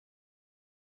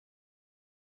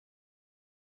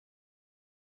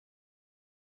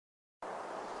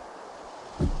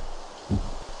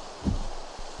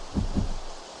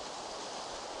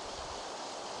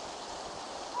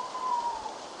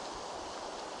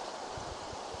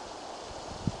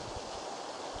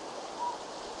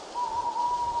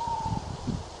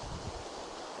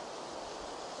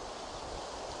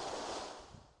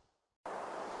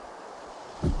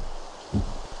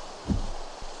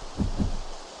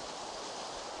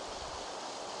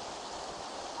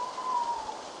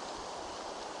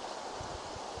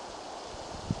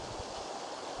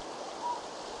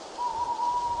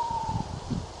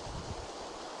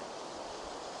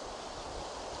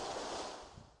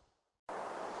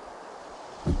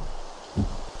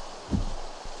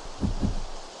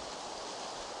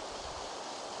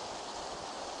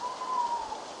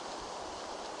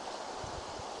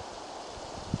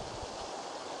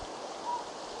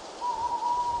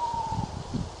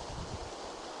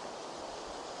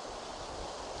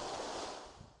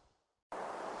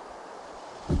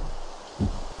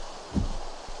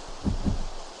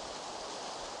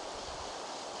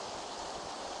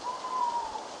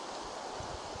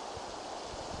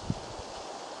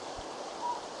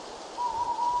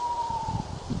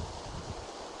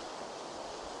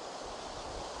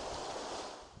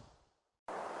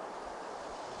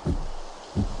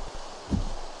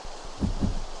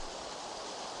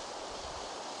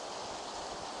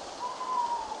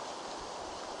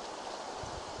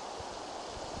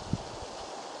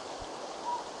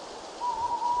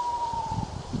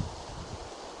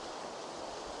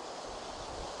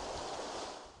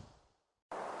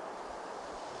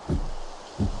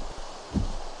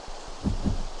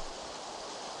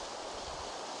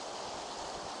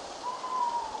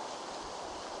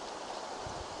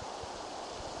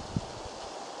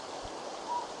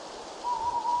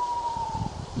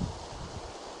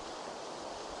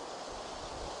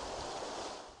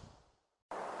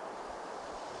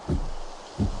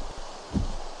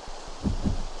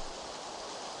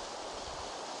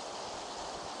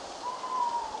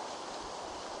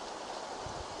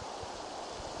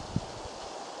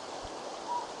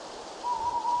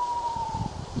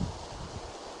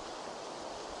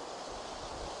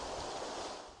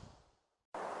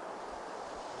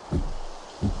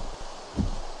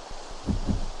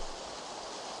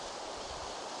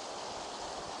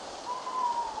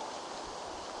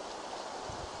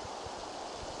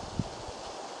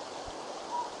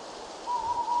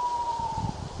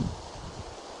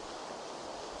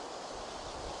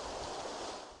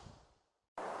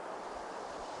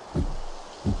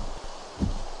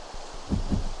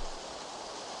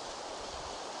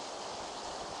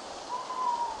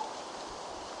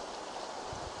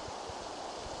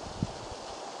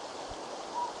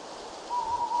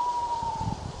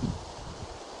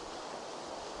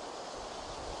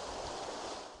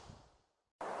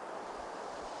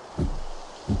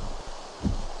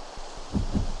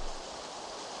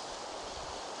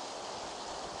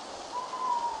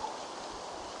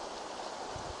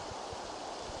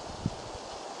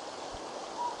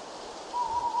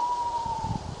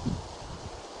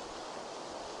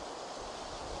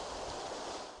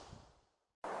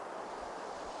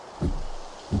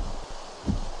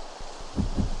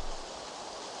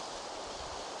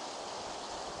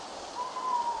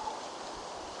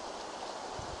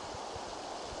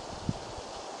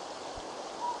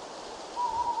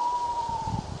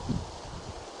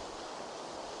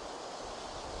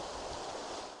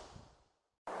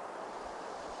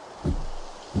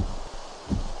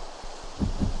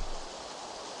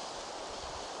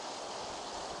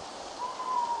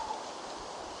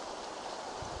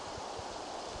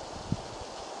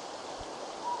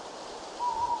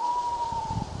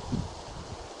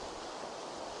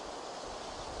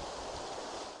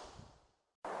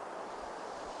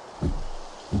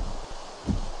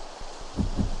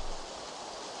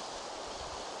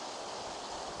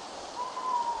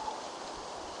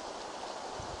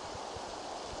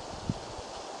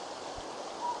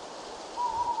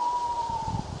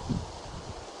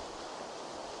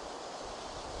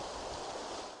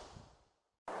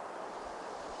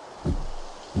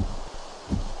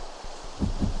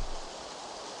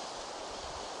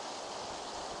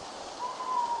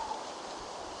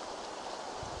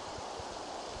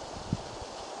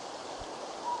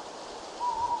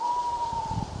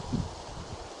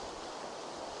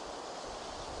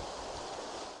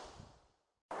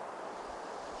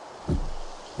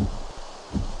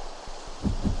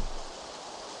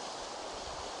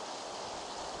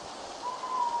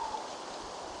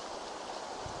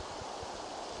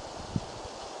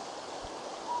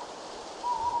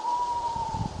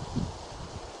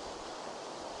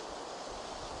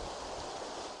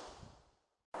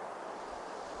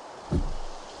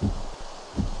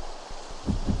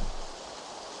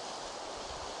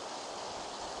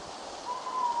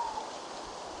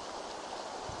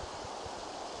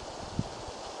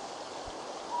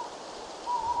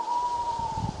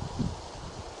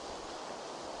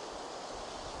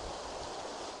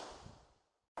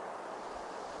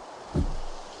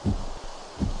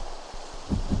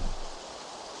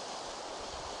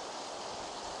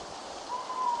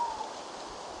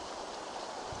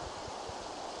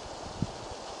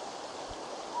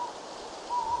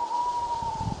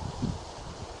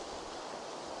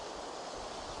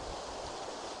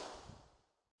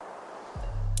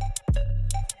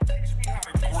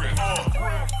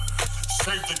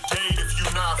Save the date if you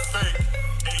not fake.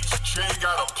 HJ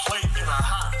got a plate and a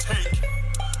hot take.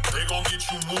 They gon' get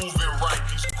you moving right.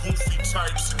 These goofy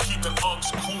types and keeping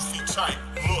unks goofy tight.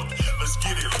 Look, let's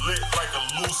get it lit like a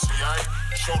Lucy, aight?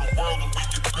 Show the world what we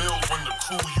can build when the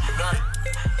crew unite.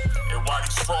 And while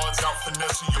these frauds out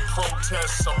finessing your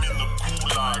protests, I'm in the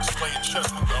gulags playing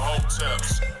chess with the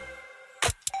Hoteps.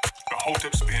 The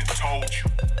Hoteps been told you.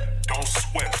 Don't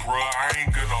sweat, bruh, I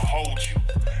ain't gonna hold you.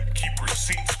 Keep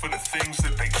receipts for the things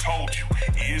that they told you.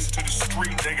 Ears to the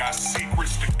street, they got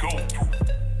secrets to go through.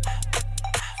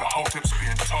 The Hoteps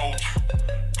been told you.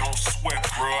 Don't sweat,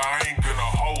 bruh, I ain't gonna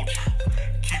hold you.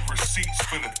 Keep receipts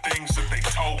for the things that they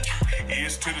told you.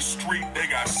 Ears to the street, they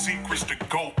got secrets to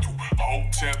go through.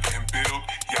 Hotep and build,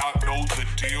 y'all know the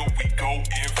deal. We go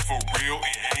in for real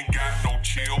and ain't got no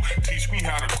chill. Teach me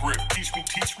how to grip, teach me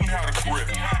how to grip.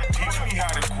 Teach me how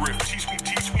to grip, teach me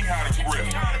how to grip.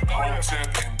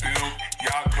 Hotep and build,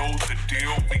 y'all know the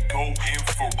deal. We go in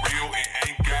for real and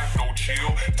ain't got no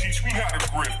chill. Teach me how to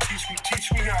grip, teach me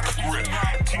how to grip.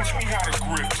 Teach me how to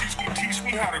grip, teach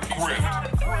me how to grip.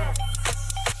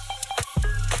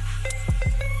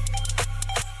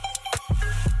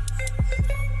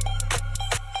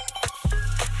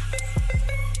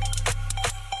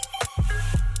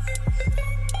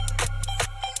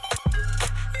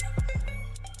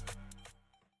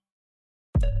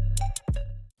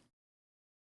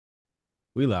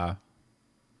 We live.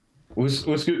 What's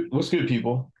good? What's good,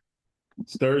 people?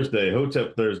 It's Thursday,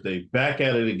 Hotep Thursday. Back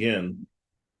at it again.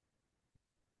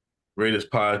 Greatest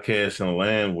podcast in the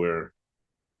land.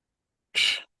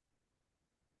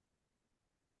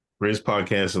 Greatest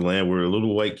podcast in the land where a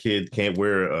little white kid can't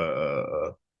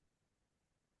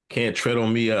can't tread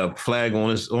on me a flag on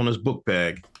his book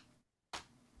bag.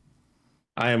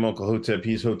 I am Uncle Hotep.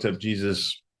 He's Hotep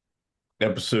Jesus.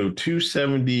 Episode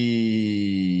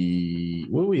 270.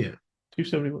 What are we at?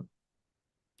 271.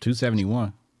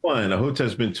 271. One. I hope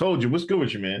that's been told you. What's good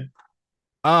with you, man?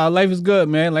 Life is good,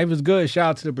 man. Life is good. Shout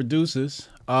out to the producers.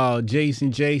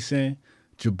 Jason,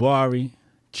 Jabari,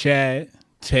 Chad,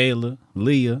 Taylor,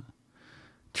 Leah,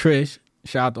 Trish.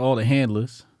 Shout out to all the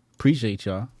handlers. Appreciate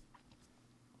y'all.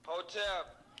 Hotep.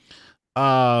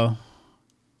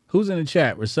 Who's in the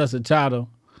chat? Resuscitado.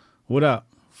 What up?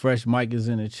 Fresh Mike is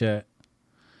in the chat.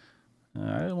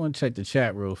 I just want to check the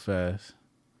chat real fast.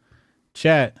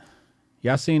 Chat,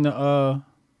 y'all seen the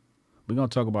we're gonna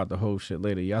talk about the Hov shit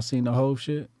later. Y'all seen the Hov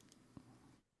shit?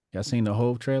 Y'all seen the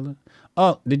Hov trailer?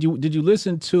 Oh, did you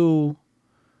listen to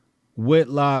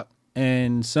Whitlock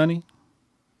and Sonny?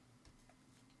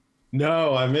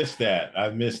 No, I missed that. I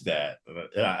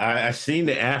seen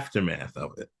the aftermath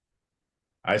of it.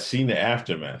 I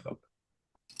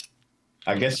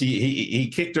guess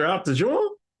he kicked her out the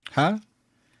joint? Huh?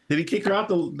 Did he kick her out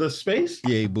the space?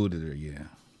 Yeah, he booted her, yeah.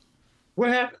 What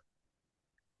happened?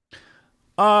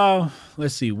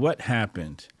 Let's see what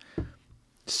happened.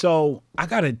 So I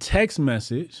got a text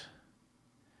message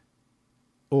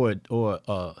or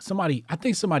somebody, I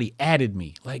think somebody added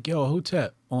me, like, yo,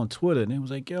 Hotep on Twitter, and it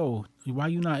was like, yo, why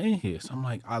you not in here? So I'm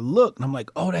like, I looked and I'm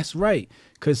like, oh, that's right.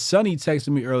 Cause Sonny texted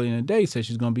me earlier in the day, said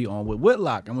she's gonna be on with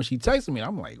Whitlock. And when she texted me,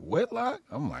 I'm like, Whitlock?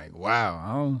 I'm like,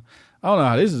 wow, I don't know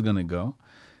how this is gonna go.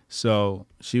 So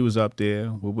she was up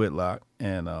there with Whitlock,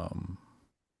 and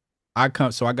I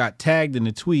got tagged in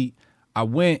the tweet.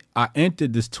 I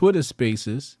entered this Twitter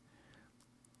Spaces.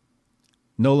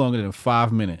 No longer than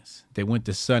 5 minutes. They went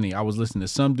to Sonny. I was listening to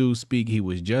some dude speak. He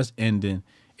was just ending.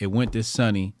 It went to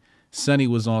Sonny. Sonny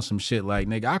was on some shit like,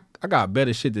 nigga, I got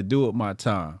better shit to do with my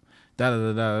time.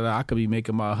 I could be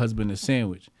making my husband a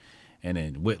sandwich. And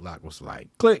then Whitlock was like,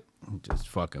 click. Just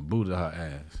fucking booted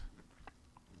her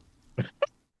ass.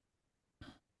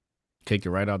 Kicked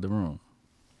her right out the room.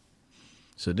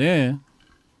 So then,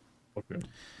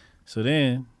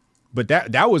 but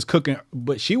that was cooking,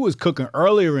 but she was cooking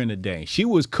earlier in the day. She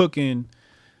was cooking,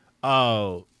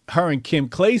 her and Kim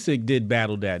Klacik did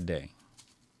battle that day.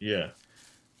 Yeah.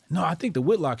 No, I think the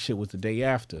Whitlock shit was the day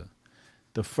after.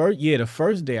 The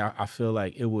first day I feel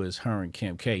like it was her and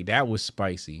Kim K. That was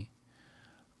spicy.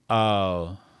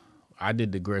 I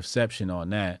did the Griffception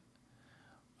on that.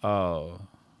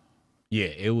 Yeah,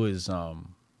 it was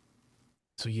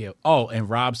so yeah. Oh, and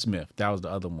Rob Smith. That was the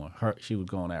other one. She was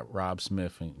going at Rob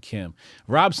Smith and Kim.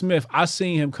 Rob Smith, I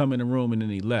seen him come in the room and then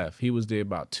he left. He was there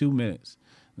about 2 minutes.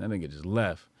 And that nigga just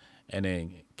left. And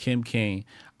then Kim came.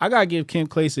 I gotta give Kim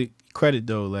Klacik credit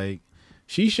though. Like,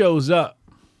 she shows up.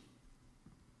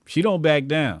 She don't back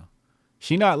down.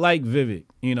 She not like Vivek.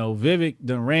 You know, Vivek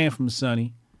done ran from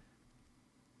Sonny.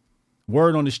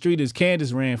 Word on the street is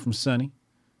Candace ran from Sonny.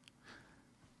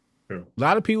 True. A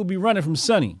lot of people be running from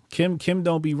Sonny. Kim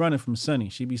don't be running from Sonny.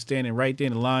 She be standing right there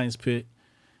in the lion's pit.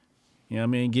 You know what I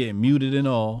mean? Getting muted and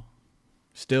all.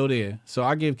 Still there. So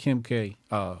I give Kim K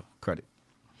credit.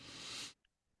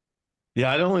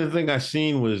 Yeah, the only thing I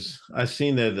seen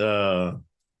that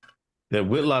that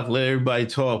Whitlock let everybody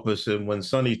talk, but said when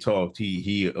Sonny talked,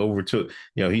 he overtook.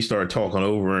 You know, he started talking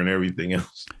over and everything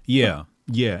else. Yeah,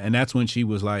 and that's when she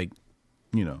was like,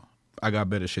 you know, I got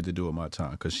better shit to do with my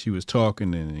time, because she was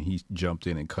talking and he jumped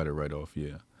in and cut it right off.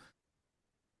 Yeah,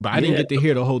 but I didn't get to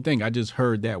hear the whole thing. I just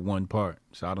heard that one part,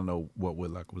 so I don't know what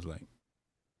Whitlock was like.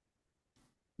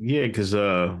 Yeah, because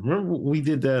remember we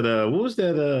did that. What was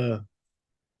that?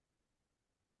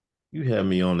 You had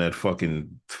me on that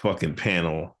fucking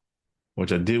panel,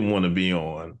 which I didn't want to be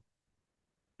on.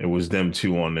 It was them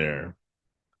two on there,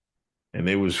 and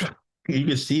they was you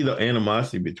could see the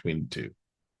animosity between the two.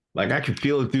 Like I could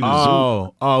feel it through the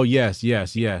Zoom. Oh, yes. Who?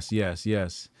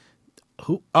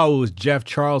 Oh, it was Jeff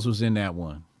Charles was in that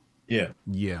one. Yeah.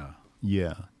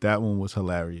 That one was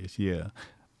hilarious. Yeah.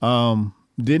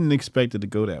 Didn't expect it to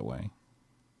go that way,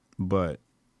 but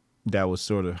that was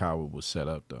sort of how it was set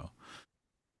up, though.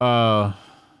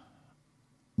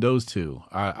 Those two,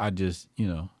 I just, they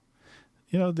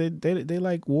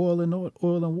like oil and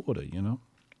water, you know.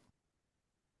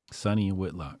 Sonny and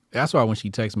Whitlock. That's why when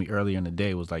she texted me earlier in the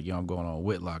day, it was like, yo, I'm going on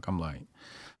Whitlock. I'm like,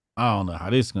 I don't know how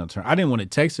this is gonna turn. I didn't want to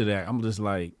text her that. I'm just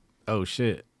like, oh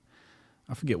shit.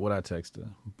 I forget what I texted her,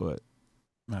 but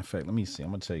matter of fact, let me see.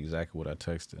 I'm gonna tell you exactly what I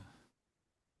texted.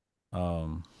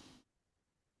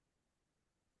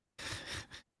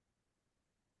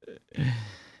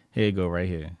 Here you go, right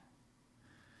here.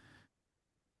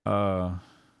 Oh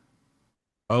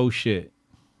shit.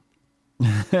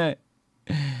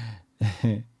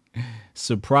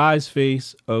 Surprise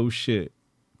face, oh shit.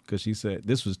 Because she said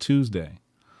this was Tuesday.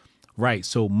 Right,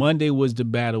 so Monday was the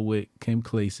battle with Kim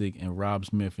Klacik and Rob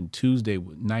Smith, and Tuesday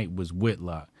night was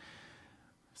Whitlock.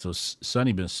 So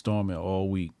Sonny been storming all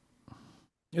week.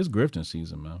 It's grifting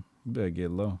season, man. You better get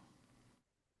low.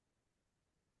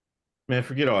 Man,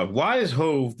 forget all. Why is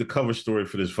Hov the cover story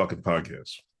for this fucking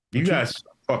podcast? You guys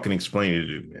fucking explain it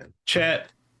to me, man. Chat,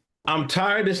 I'm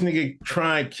tired of this nigga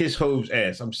trying to kiss Hov's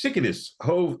ass. I'm sick of this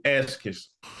Hov ass kiss.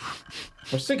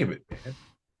 I'm sick of it, man.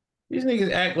 These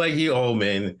niggas act like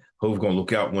man, Hov gonna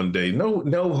look out one day. No,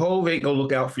 Hov ain't gonna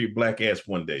look out for your black ass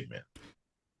one day, man.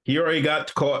 He already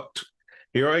got caught.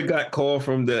 He already got called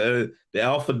from the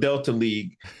Alpha Delta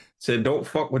League. Said, don't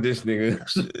fuck with this nigga.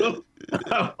 I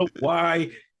don't know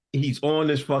why he's on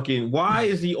this fucking. Why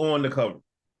is he on the cover?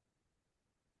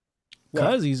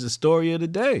 Because he's the story of the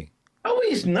day. Oh,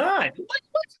 he's not.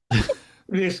 Where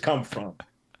did this come from?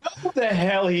 No, the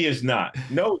hell he is not.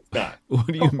 No, it's not. What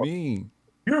do you mean?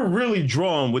 You're really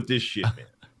drawn with this shit, man.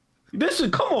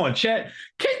 Come on, chat.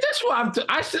 That's what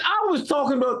I said. I was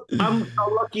talking about. I'm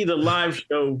lucky the live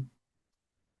show.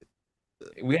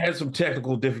 We had some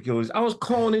technical difficulties. I was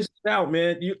calling this out,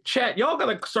 man. Y'all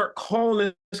gotta start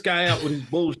calling this guy out with his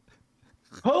bullshit.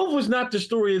 Hov was not the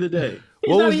story of the day.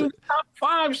 He's not even the top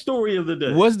 5 story of the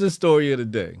day. What's the story of the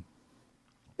day?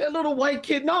 That little white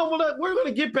kid. No, we're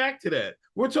gonna get back to that.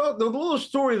 We're talking. The little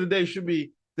story of the day should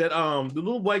be that the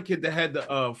little white kid that had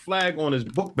the flag on his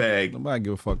book bag. Nobody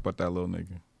give a fuck about that little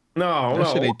nigga. No,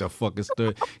 that shit ain't the fucking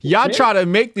story. Y'all try to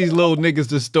make these little niggas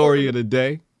the story of the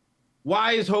day.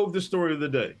 Why is Hov the story of the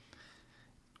day?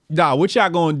 Nah, what y'all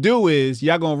gonna do is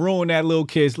y'all gonna ruin that little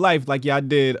kid's life like y'all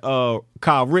did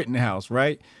Kyle Rittenhouse,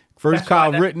 right? First,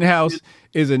 Kyle Rittenhouse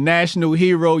is a national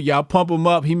hero. Y'all pump him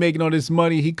up. He making all this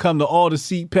money. He come to all the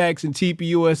seat packs and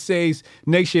TPUSAs.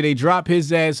 Next year they drop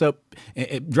his ass and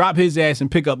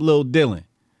pick up Lil Dylan.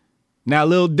 Now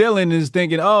Lil Dylan is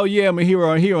thinking, oh yeah, I'm a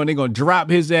hero, and they're gonna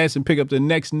drop his ass and pick up the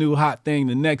next new hot thing,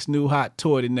 the next new hot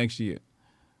toy the next year.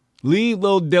 Leave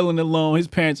Lil Dylan alone. His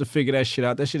parents will figure that shit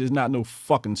out. That shit is not no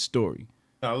fucking story.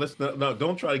 No,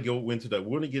 don't try to go into that.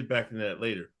 We're gonna get back to that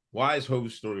later. Why is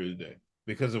Hov's story of the day?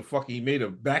 Because of he made a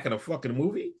back in a fucking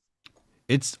movie?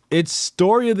 It's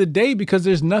story of the day because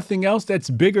there's nothing else that's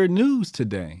bigger news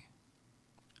today.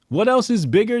 What else is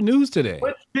bigger news today?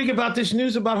 What's big about this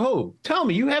news about Hov? Tell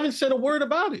me, you haven't said a word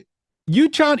about it. You're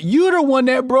the one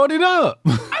that brought it up.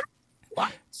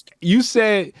 What? You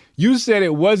said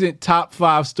it wasn't top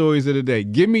 5 stories of the day.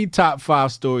 Give me top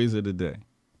 5 stories of the day.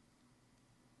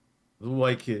 Little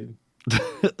white kid.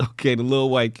 Okay, the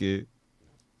little white kid.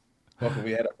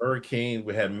 We had a hurricane.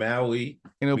 We had Maui.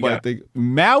 Ain't nobody think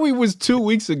Maui was 2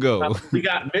 weeks ago. We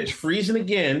got Mitch freezing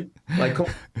again. Like how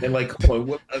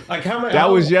many? That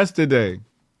was yesterday.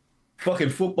 Fucking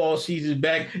football season's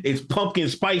back. It's pumpkin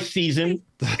spice season.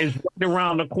 It's right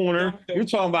around the corner. You're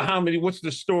talking about what's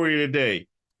the story of the day?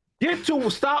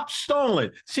 Stop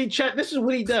stalling. See, chat, this is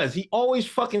what he does. He always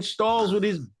fucking stalls with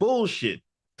his bullshit.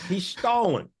 He's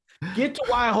stalling. Get to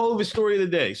why Hov is story of the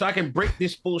day so I can break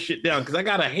this bullshit down because I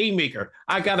got a haymaker.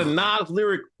 I got a Nas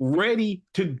lyric ready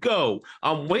to go.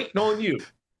 I'm waiting on you.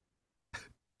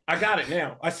 I got it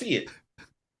now. I see it.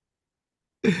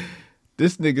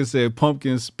 This nigga said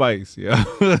pumpkin spice, yeah.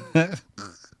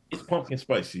 It's pumpkin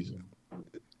spice season.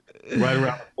 Right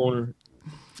around the corner.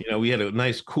 You know, we had a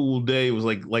nice cool day. It was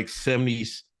like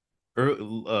 70s,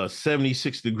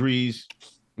 76 degrees.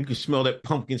 You can smell that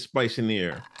pumpkin spice in the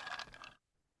air.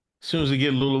 As soon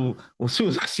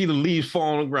as I see the leaves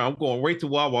fall on the ground, I'm going right to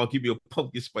Wawa. I'll give you a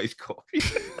pumpkin spice coffee.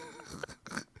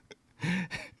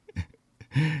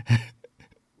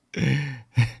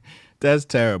 That's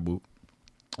terrible.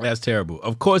 That's terrible.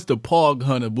 Of course, the Pog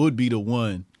Hunter would be the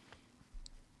one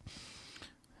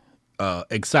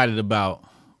excited about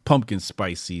pumpkin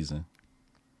spice season.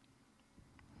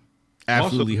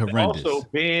 Absolutely horrendous. Also,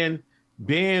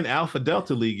 ban Alpha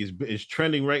Delta League is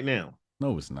trending right now.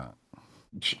 No, it's not.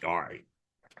 All right.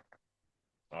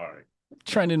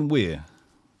 Trending where?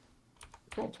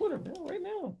 It's on Twitter, man, right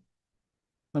now.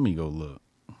 Let me go look.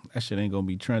 That shit ain't gonna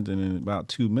be trending in about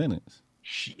 2 minutes.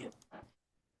 Shit.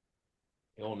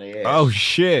 On the ass. Oh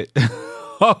shit.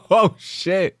 Oh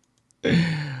shit.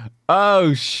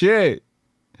 Oh shit.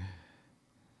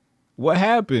 What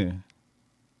happened?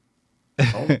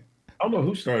 I don't know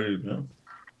who started it, man.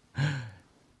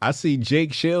 I see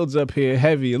Jake Shields up here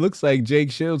heavy. It looks like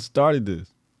Jake Shields started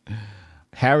this.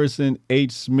 Harrison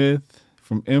H. Smith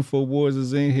from InfoWars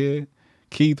is in here.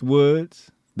 Keith Woods,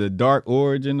 the dark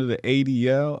origin of the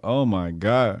ADL. Oh my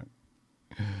God.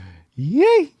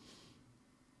 Yay.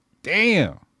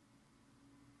 Damn.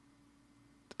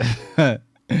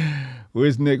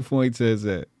 Where's Nick Fuentes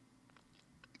at?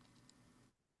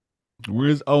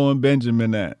 Where's Owen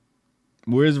Benjamin at?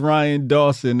 Where's Ryan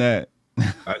Dawson at?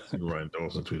 I see Ryan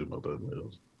Dawson tweeted about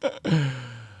that.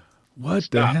 What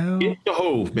the hell? Get the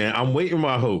Hov, man. I'm waiting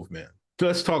my Hov, man.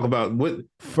 Let's talk about what.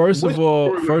 First of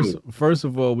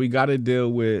all, we got to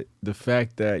deal with the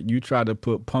fact that you try to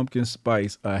put pumpkin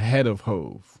spice ahead of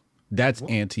Hov. That's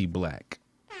anti-black.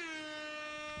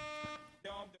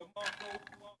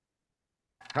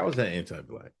 How is that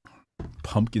anti-black?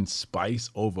 Pumpkin spice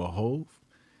over Hov?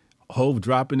 Hov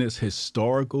dropping this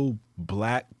historical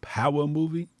black power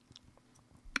movie?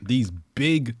 These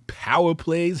big power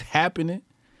plays happening?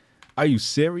 Are you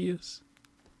serious?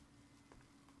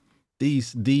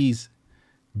 These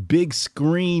big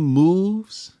screen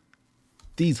moves?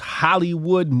 These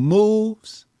Hollywood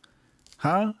moves?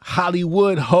 Huh?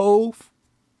 Hollywood Hov?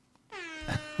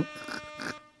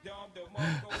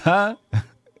 Huh?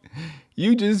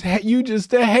 You just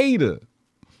a hater.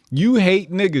 You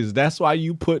hate niggas. That's why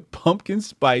you put pumpkin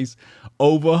spice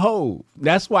over Hov.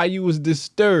 That's why you was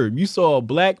disturbed. You saw a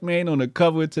black man on the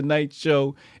cover of Tonight's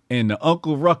Show and the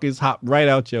Uncle Ruckus hopped right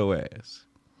out your ass.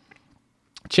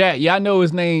 Chat, y'all know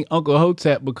his name Uncle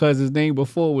Hotep because his name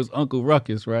before was Uncle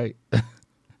Ruckus, right?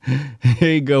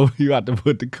 Here you go. You have to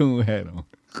put the coon hat on.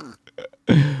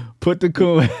 Put the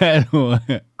coon hat on.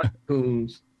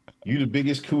 Coons. You the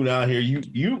biggest coon out here.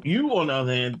 You on the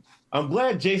other hand, I'm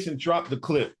glad Jason dropped the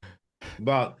clip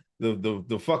about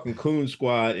the fucking coon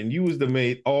squad, and you was the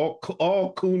made all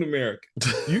coon America.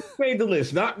 You made the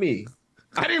list, not me.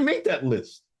 I didn't make that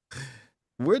list.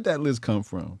 Where'd that list come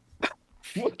from?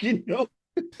 Fucking no.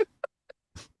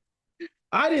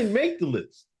 I didn't make the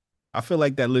list. I feel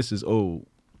like that list is old.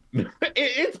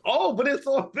 It's old, but it's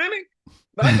authentic.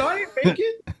 I didn't make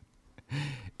it.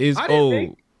 It's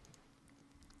old.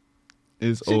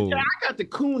 It's old. I got the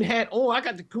coon hat on. I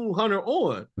got the coon hunter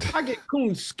on. I get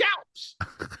coon scalps.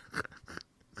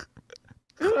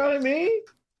 You know what I mean?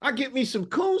 I get me some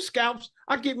coon scalps.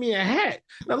 I get me a hat.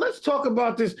 Now let's talk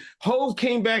about this. Hov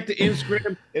came back to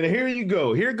Instagram, and here you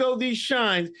go. Here go these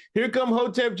shines. Here come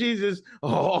Hotep Jesus.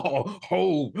 Oh,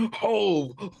 Hov.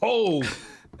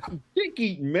 I'm dick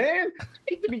eating, man. I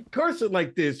hate to be cursing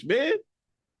like this, man.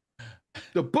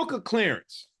 The Book of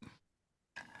Clarence.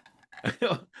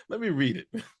 Let me read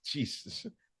it. Jesus.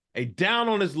 A down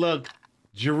on his luck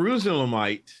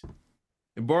Jerusalemite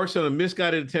embarks on a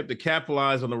misguided attempt to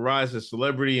capitalize on the rise of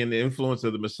celebrity and the influence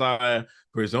of the Messiah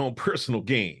for his own personal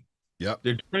gain. Yep.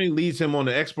 Their journey leads him on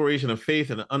the exploration of faith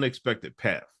and an unexpected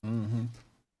path. Mm-hmm.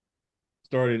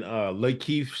 Starting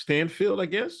Lakeith Stanfield, I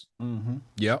guess. Mm-hmm.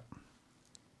 Yep.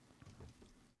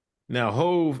 Now,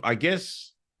 Hov, I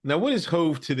guess. Now, what is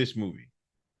Hov to this movie?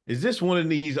 Is this one of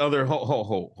these other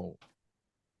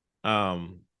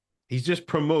he's just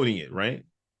promoting it, right?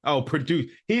 Oh,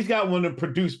 produce. He's got one of the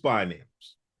produced by names.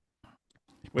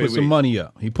 He put some money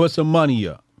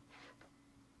up.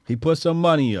 He put some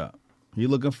money up. He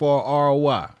looking for a ROI.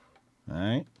 All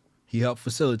right. He helped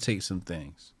facilitate some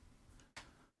things.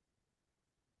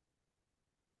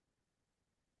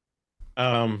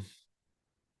 I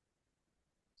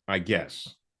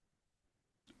guess.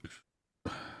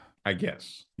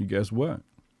 You guess what?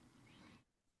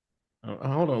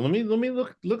 Hold on. Let me look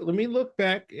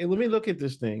back and let me look at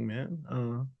this thing,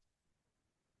 man.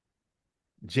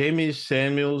 Jamie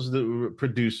Samuels, the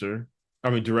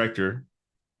director.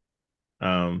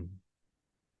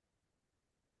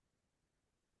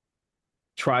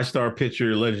 TriStar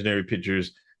Picture, Legendary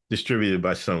Pictures, distributed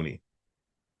by Sony.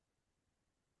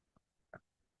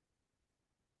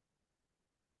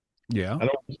 Yeah. I don't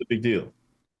know what's the big deal.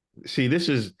 See, this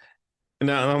is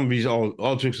now I'm gonna be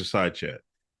all jokes aside, chat.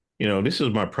 You know, this is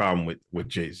my problem with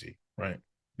Jay-Z, right?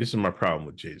 This is my problem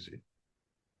with Jay-Z.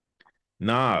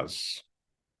 Nas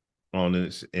on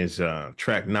this is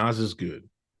track. Nas is good.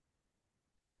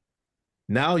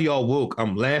 Now y'all woke.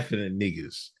 I'm laughing at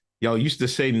niggas. Y'all used to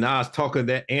say Nas talking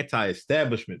that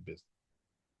anti-establishment business.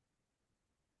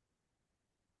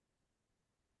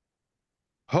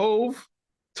 Hov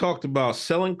talked about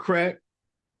selling crack,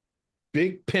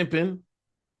 big pimping,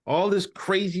 all this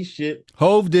crazy shit.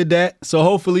 Hov did that, so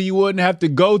hopefully you wouldn't have to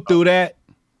go through that.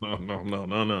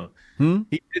 No.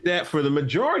 He did that for the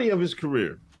majority of his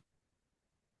career.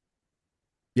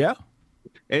 Yeah.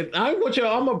 And I'm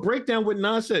gonna break down what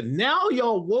Nas said. Now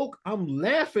y'all woke. I'm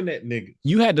laughing at niggas.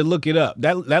 You had to look it up.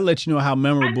 That lets you know how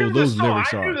memorable those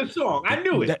lyrics are. I knew the song. I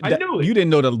knew it. I knew it. You didn't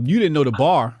know the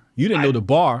bar. You didn't know the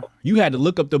bar. You had to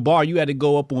look up the bar. You had to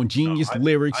go up on Genius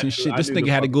lyrics and shit. This nigga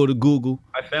had to go to Google.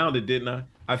 I found it, didn't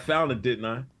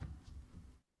I?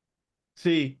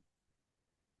 See,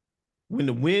 when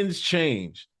the winds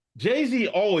change, Jay-Z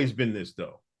always been this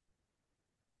though.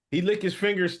 He lick his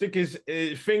finger, stick his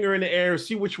finger in the air,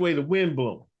 see which way the wind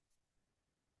blows.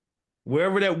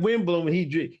 Wherever that wind blows,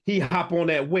 he hop on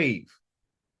that wave.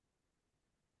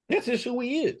 That's just who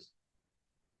he is.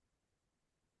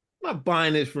 I'm not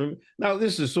buying this from now.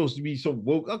 This is supposed to be so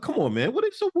woke. Oh, come on, man. What are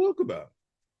you so woke about?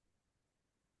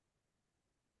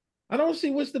 I don't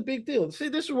see what's the big deal. See,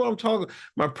 this is what I'm talking.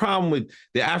 My problem with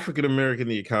the African American,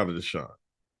 the economy of Sean.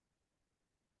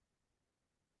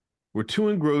 We're too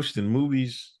engrossed in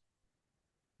movies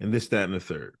and this, that, and the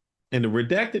third. And the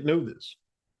redacted know this.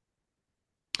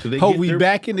 So we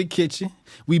back in the kitchen.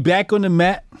 We back on the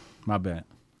mat. My bad.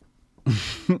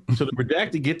 So the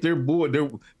redacted get their boy,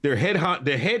 their head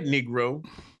Negro,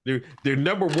 their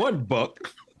number one buck.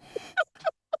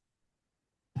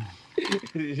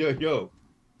 yo,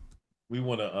 we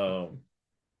want to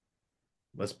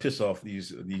let's piss off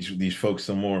these folks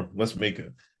some more. Let's make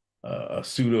a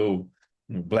pseudo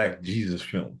Black Jesus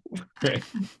film. Right?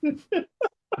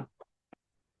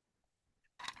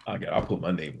 I'll put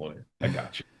my name on it. I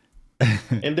got you.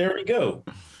 And there we go.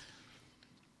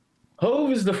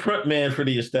 Hov is the front man for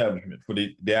the establishment, for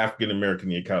the African American,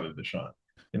 the economy, Deshaun.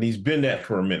 And he's been that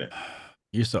for a minute.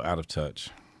 You're so out of touch.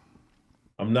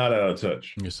 I'm not out of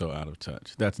touch. You're so out of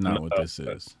touch. That's not what this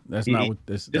is. That's not what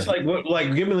this is. It's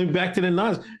like giving me back to the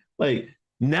Nas. Like,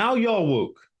 now y'all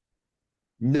woke.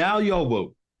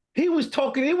 He was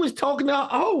talking to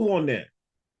Hov on that.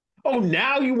 Oh,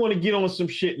 now you want to get on some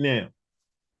shit now.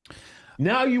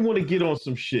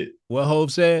 What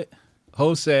Hov said?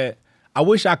 Hov said, I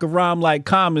wish I could rhyme like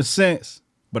common sense,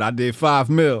 but I did 5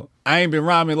 mil. I ain't been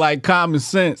rhyming like common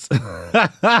sense. You know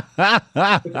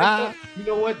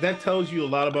what? That tells you a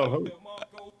lot about Hov.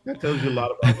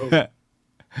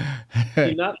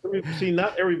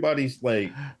 Not everybody's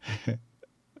like,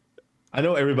 I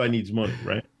know everybody needs money,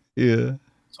 right? Yeah.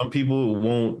 Some people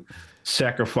won't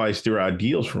sacrifice their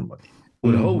ideals for money.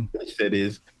 What Hov said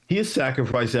is he'll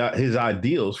sacrifice his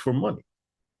ideals for money.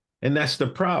 And that's the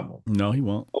problem. No, he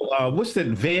won't. What's that?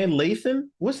 Van Lathan?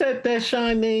 What's that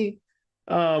shine name?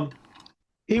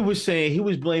 He was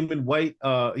blaming white.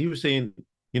 He was saying,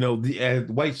 the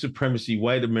white supremacy,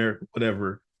 white America,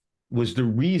 whatever, was the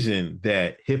reason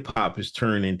that hip hop has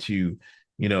turned into,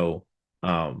 he was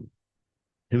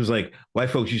like,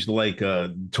 white folks used to like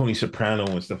Tony Soprano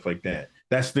and stuff like that.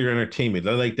 That's their entertainment.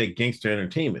 They like that gangster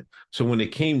entertainment. So when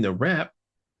it came to rap,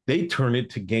 they turned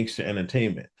it to gangster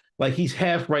entertainment. Like, he's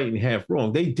half right and half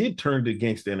wrong. They did turn to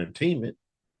gangster entertainment,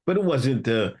 but it wasn't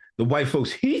the white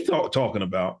folks he talking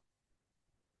about.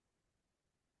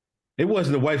 It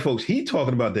wasn't the white folks he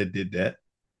talking about that did that.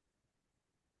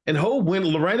 And Hov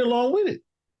went right along with it.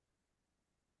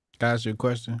 Can I ask you a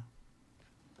question?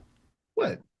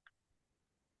 What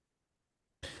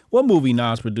movie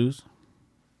Nas produced?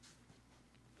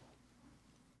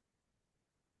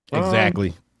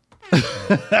 Exactly.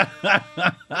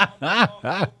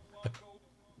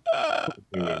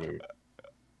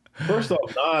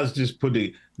 First off, Nas just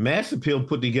Mass Appeal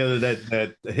put together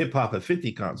that hip hop at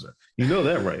 50 concert. You know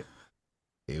that, right?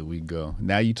 Here we go.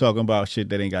 Now you talking about shit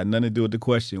that ain't got nothing to do with the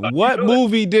question. What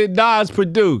movie did Nas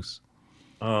produce?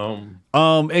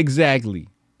 Exactly.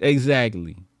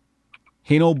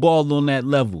 He don't ball on that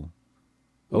level.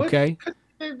 Okay?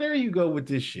 There you go with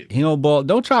this shit. He don't ball.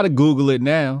 Don't try to Google it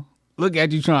now. Look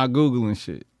at you trying to Google and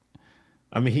shit.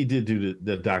 I mean, he did do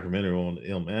the documentary on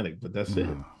Illmatic, but that's it.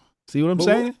 See what I'm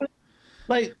saying?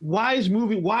 Like, why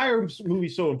are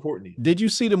movies so important to you? Did you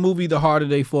see the movie The Harder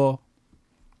They Fall?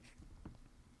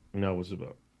 No, what's it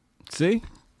about? See?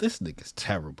 This nigga's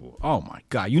terrible. Oh my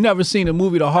God. You never seen the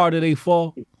movie The Harder They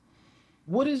Fall?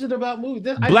 What is it about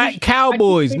movies? Black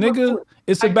cowboys, nigga.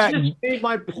 It's about. I just made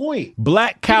my point.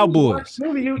 Black cowboys.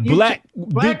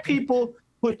 Black people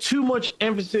put too much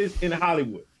emphasis in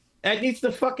Hollywood. That needs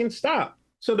to fucking stop.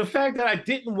 So the fact that I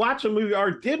didn't watch a movie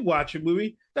or did watch a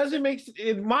movie doesn't make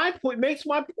my point. Makes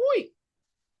my point.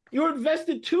 You're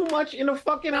invested too much in a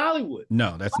fucking Hollywood.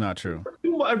 No, that's not true.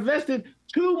 You invested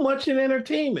too much in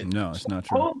entertainment. No, it's not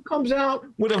true. Hov comes out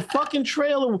with a fucking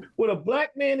trailer with a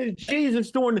black man and Jesus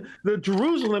during the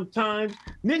Jerusalem times.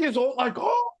 Niggas all like,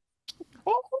 oh,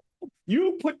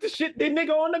 you put the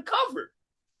nigga on the cover.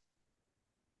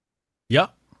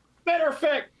 Yep. Matter of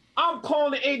fact, I'm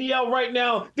calling the ADL right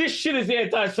now. This shit is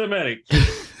anti-Semitic.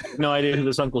 No idea who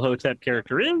this Uncle Hotep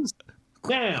character is.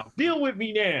 Now, deal with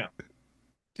me now.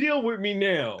 I'm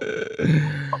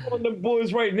calling the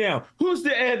boys right now. Who's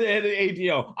the head of the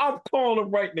ADL? I'm calling them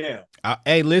right now.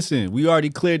 Hey, listen, we already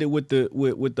cleared it with the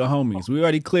homies. We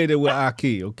already cleared it with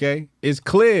Aki, okay? It's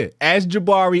clear. Ask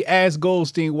Jabari, ask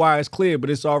Goldstein why it's clear, but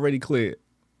it's already cleared.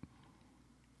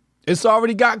 It's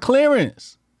already got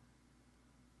clearance.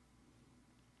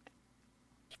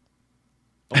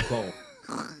 I'm calling.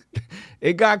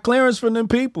 It got clearance from them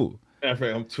people. I'm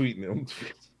tweeting them.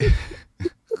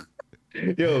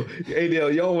 Yo,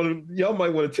 ADL, y'all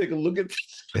might want to take a look at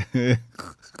this.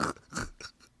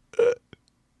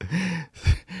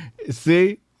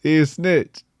 See? He a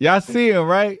snitch. Y'all see him,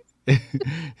 right?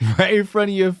 Right in front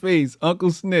of your face.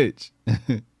 Uncle Snitch.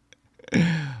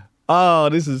 Oh,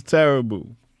 this is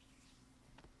terrible.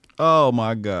 Oh,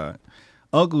 my God.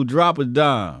 Uncle Drop a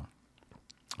Dime.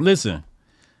 Listen.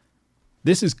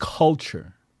 This is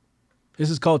culture. This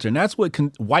is culture. And that's what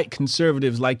white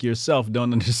conservatives like yourself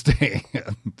don't understand.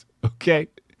 Okay?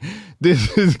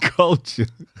 This is culture.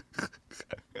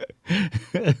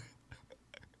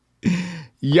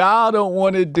 Y'all don't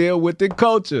want to deal with the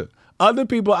culture. Other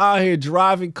people out here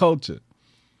driving culture.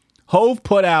 Hov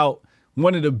put out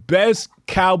one of the best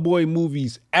cowboy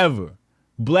movies ever.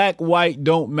 Black, white,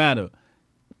 don't matter.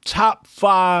 Top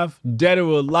 5 dead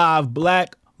or alive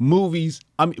black movies,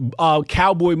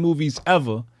 cowboy movies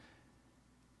ever.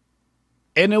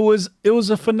 And it was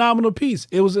a phenomenal piece.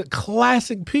 It was a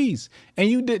classic piece, and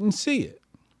you didn't see it.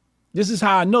 This is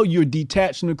how I know you're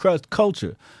detached from the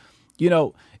culture. You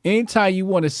know, anytime you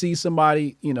want to see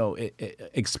somebody,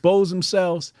 expose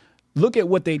themselves, look at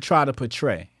what they try to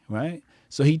portray, right?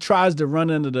 So he tries to run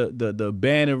under the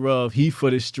banner of he for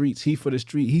the streets, he for the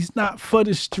street. He's not for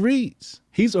the streets.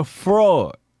 He's a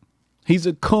fraud. He's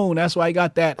a coon. That's why he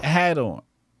got that hat on.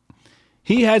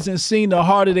 He hasn't seen The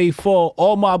Harder They Fall.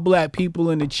 All my black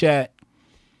people in the chat.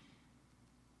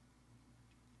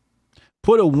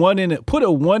 Put a 1 in it. Put a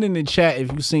 1 in the chat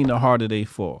if you've seen The Harder They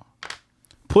Fall.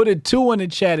 Put a 2 in the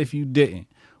chat if you didn't.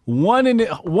 1 in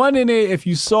it if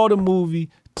you saw the movie.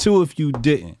 2 if you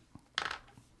didn't.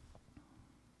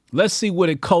 Let's see where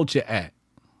the culture at.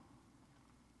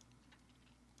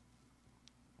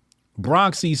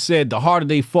 Bronxy said The Harder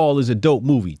They Fall is a dope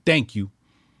movie. Thank you.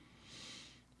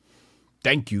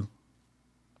 Thank you.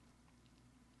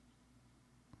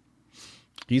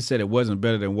 He said it wasn't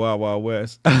better than Wild Wild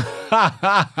West. All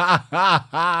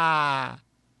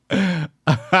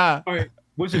right.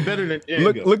 Was it better than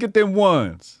Django? Look at them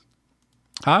ones.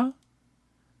 Huh?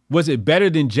 Was it better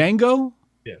than Django?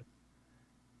 Yeah.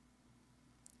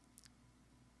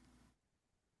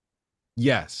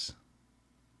 Yes.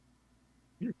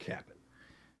 You're capping.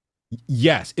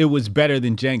 Yes, it was better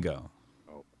than Django.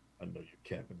 Oh, I know you're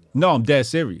capping. No, I'm dead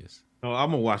serious. No,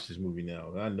 I'm gonna watch this movie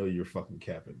now. I know you're fucking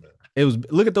capping, man. It was.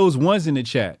 Look at those ones in the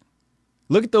chat.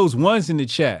 Look at those ones in the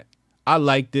chat. I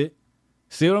liked it.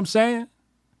 See what I'm saying?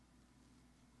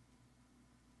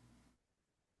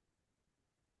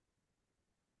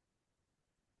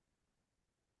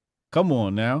 Come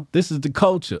on now. This is the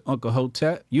culture, Uncle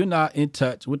Hotep. You're not in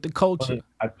touch with the culture.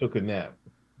 I took a nap.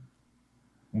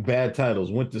 Bad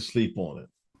titles. Went to sleep on it.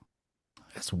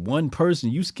 That's one person.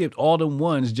 You skipped all them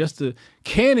ones just to...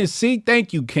 Cannon, see?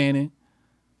 Thank you, Cannon.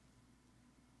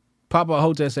 Papa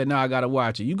Hotep said, "No, I gotta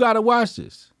watch it. You gotta watch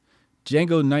this.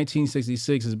 Django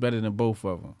 1966 is better than both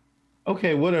of them.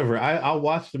 Okay, whatever. I'll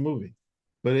watch the movie,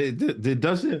 but it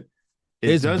doesn't.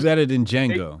 It's better than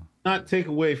Django. Not take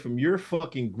away from your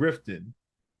fucking grifting,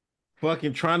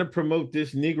 fucking trying to promote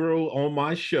this Negro on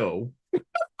my show.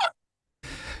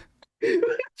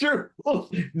 Sure.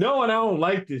 No, and I don't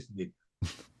like this nigga.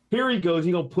 Here he goes.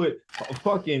 He gonna put a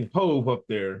fucking Hov up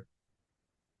there.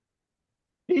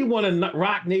 He won a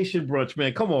Rock Nation brunch,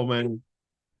 man. Come on, man.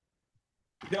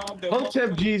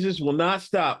 Hotep Jesus will not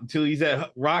stop until he's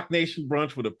at Rock Nation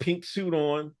brunch with a pink suit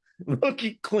on,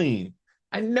 looking clean.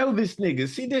 I know this nigga.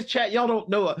 See this chat? Y'all don't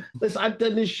know. Listen, I've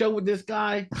done this show with this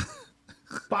guy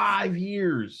 5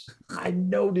 years. I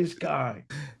know this guy.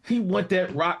 He want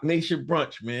that Rock Nation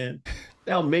brunch, man.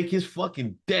 That'll make his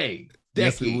fucking day.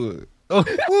 Yes, it would.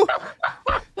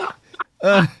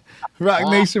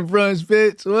 Rock Nation brunch,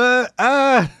 bitch. What?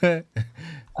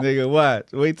 Nigga,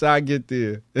 watch. Wait till I get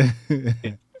there.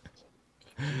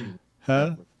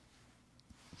 Huh?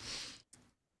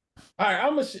 All right,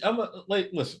 I'm gonna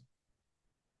like listen.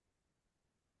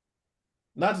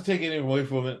 Not to take anything away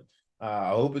from it. I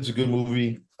hope it's a good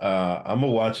movie. I'm gonna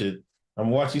watch it. I'm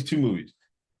gonna watch these two movies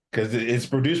because it's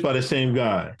produced by the same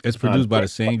guy. It's produced by the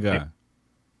same guy.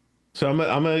 So I'm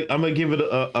gonna give it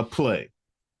a play.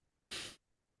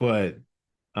 But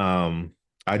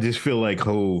I just feel like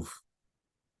Hov,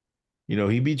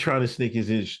 he be trying to sneak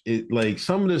like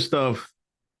some of the stuff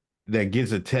that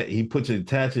gets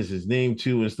attaches his name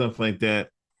to and stuff like that.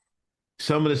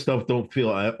 Some of the stuff don't feel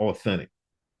authentic.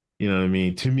 You know what I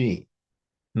mean? To me,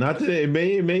 not that it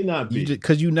may not be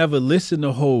because you never listen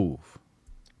to Hov.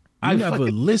 I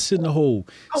never listen to Hov.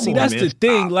 See, that's the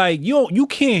thing. Stop. Like you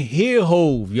can't hear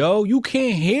Hov, yo. You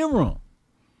can't hear him.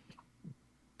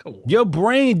 Your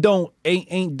brain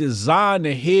ain't designed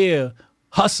to hear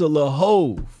hustler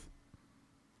Hov.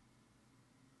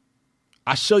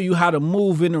 I show you how to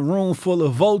move in a room full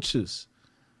of vultures.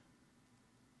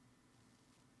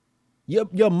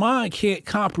 Your mind can't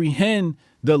comprehend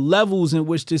the levels in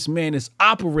which this man is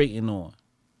operating on.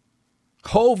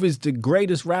 Hov is the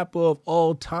greatest rapper of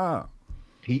all time.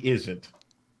 He isn't.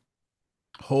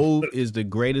 Hov is the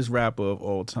greatest rapper of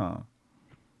all time.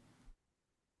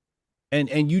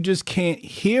 And you just can't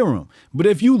hear him. But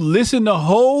if you listen to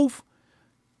Hov,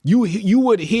 you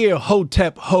would hear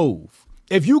Hotep Hov.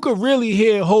 If you could really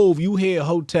hear Hov, you hear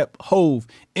Hotep Hov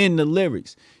in the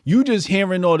lyrics. You just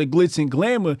hearing all the glitz and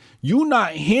glamour. You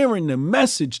not hearing the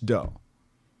message though.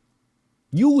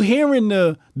 You hearing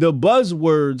the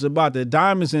buzzwords about the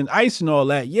diamonds and ice and all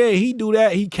that. Yeah, he do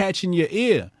that. He catching your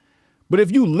ear. But if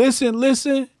you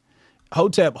listen,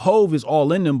 Hotep Hov is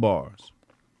all in them bars.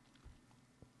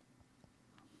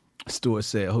 Stuart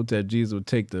said Hotep Jesus would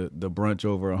take the brunch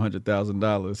over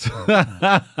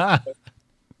 $100,000.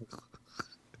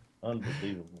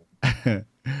 Unbelievable.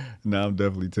 Now I'm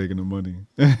definitely taking the money.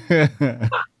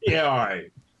 Yeah, all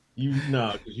right.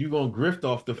 Because you gonna grift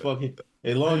off the fucking.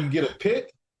 As long as you get a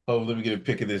pick, let me get a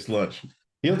pick of this lunch.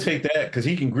 He'll take that because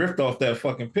he can grift off that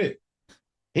fucking pick.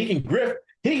 He can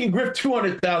grift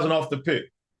 200,000 off the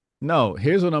pick. No,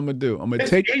 here's what I'm gonna do. He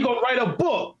gonna write a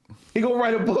book.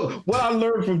 What I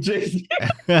learned from Jay-Z.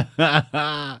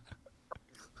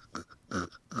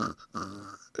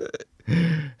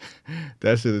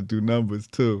 That should do numbers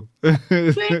too.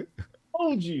 See?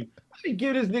 Told you. I didn't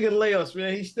give this nigga layups,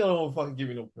 man. He still don't fucking give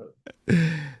me no credit.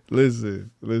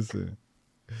 Listen.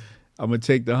 I'm gonna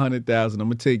take the 100,000. I'm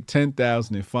gonna take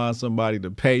 10,000 and find somebody to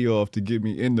pay off to get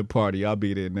me in the party. I'll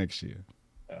be there next year.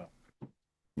 Oh.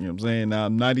 You know what I'm saying? Now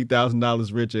I'm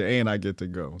 $90,000 richer and I get to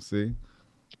go. See?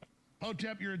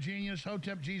 Hotep, you're a genius.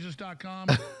 HotepJesus.com.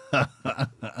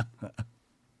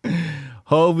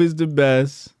 Hov is the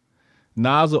best.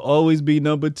 Nas will always be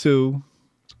number 2.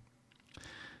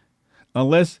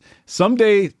 Unless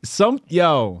someday, I'm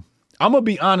gonna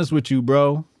be honest with you,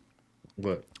 bro.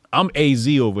 What? I'm AZ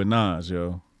over Nas,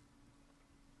 yo.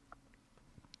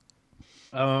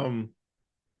 AZ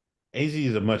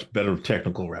is a much better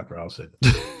technical rapper, I'll say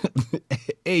that.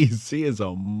 AZ is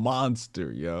a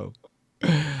monster, yo.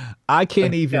 I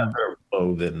can't even better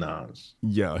flow than Nas.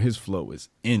 Yo, his flow is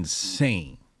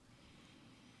insane.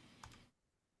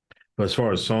 But as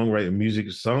far as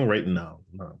songwriting, no.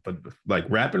 But like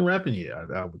rapping, yeah,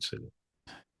 I would say that.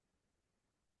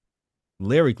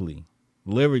 Lyrically,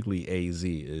 AZ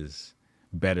is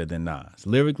better than Nas.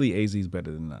 Lyrically, AZ is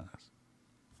better than Nas.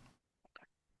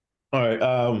 All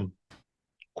right.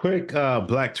 Quick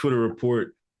Black Twitter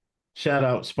report. Shout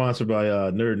out, sponsored by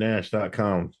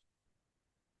nerdnash.com.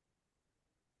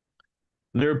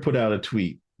 Nerd put out a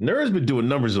tweet. Nerd's been doing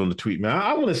numbers on the tweet, man.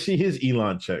 I want to see his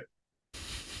Elon check.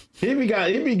 He be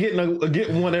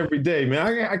getting one every day, man.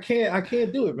 I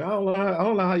can't do it, man. I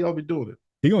don't know how y'all be doing it.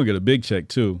 He gonna get a big check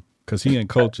too, cause he in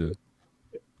culture.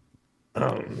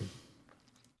 Well,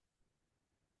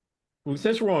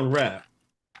 since we're on rap,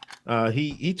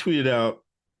 he tweeted out,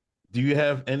 "Do you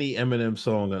have any Eminem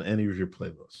song on any of your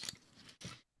playlists?"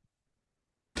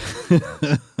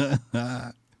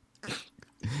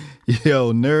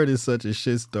 Yo, Nerd is such a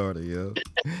shit starter, yo.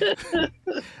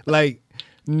 Like,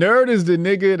 Nerd is the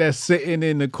nigga that's sitting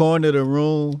in the corner of the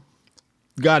room,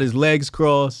 got his legs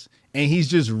crossed, and he's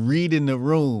just reading the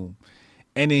room.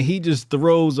 And then he just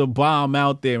throws a bomb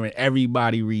out there and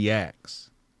everybody reacts.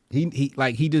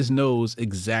 He just knows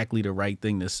exactly the right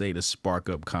thing to say to spark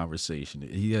up conversation.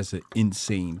 He has an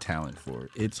insane talent for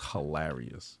it. It's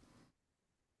hilarious.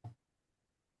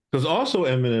 Because also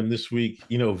Eminem this week,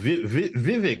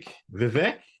 Vivek,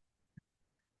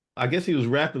 I guess he was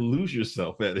rapping "Lose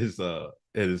Yourself" at his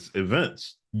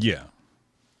events. Yeah.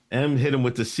 M hit him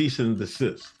with the cease and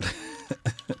desist.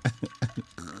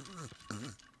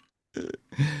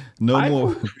 No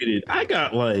more. I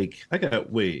got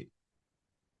wait.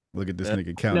 Look at this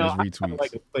nigga counting his retweets.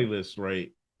 Like a playlist, right?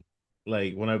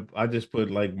 Like when I just put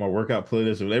like my workout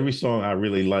playlist of every song I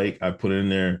really like, I put in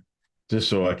there just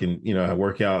so I can, I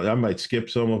work out. I might skip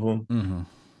some of them. Mm-hmm.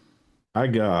 I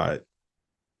got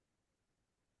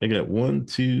 1,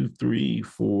 2, 3,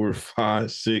 4,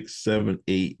 5, 6, 7,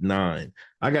 8, 9.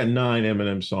 I got 9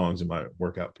 Eminem songs in my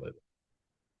workout playlist.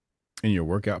 In your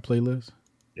workout playlist?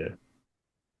 Yeah.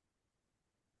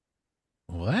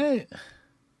 What?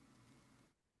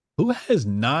 Who has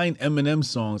 9 Eminem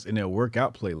songs in their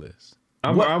workout playlist?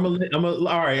 All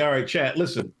right, chat.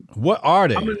 Listen. What are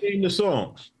they? I'm gonna name the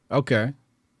songs. Okay.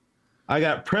 I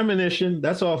got Premonition.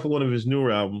 That's off of one of his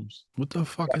newer albums. What the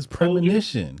fuck is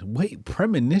Premonition? Wait,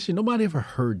 Premonition? Nobody ever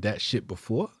heard that shit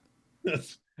before.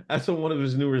 That's on one of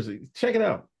his newer. Check it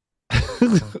out.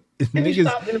 Can you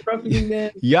stop interrupting me,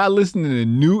 man? Y'all listening to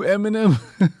new Eminem?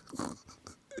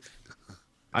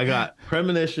 I got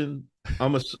Premonition.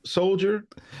 I'm a Soldier.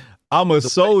 I'm a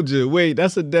Soldier. Wait,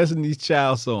 that's a Destiny's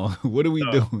Child song. What are we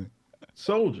doing?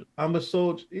 Soldier. I'm a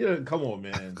soldier. Yeah, come on,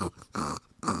 man.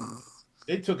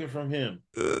 They took it from him.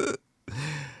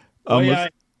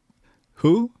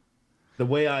 Who? The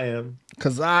Way I Am.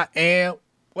 Cause I am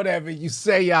whatever you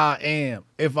say I am.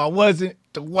 If I wasn't,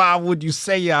 then why would you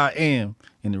say I am?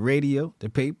 In the radio, the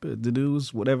paper, the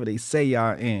news, whatever they say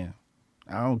I am.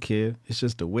 I don't care. It's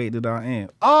just the way that I am.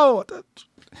 Oh,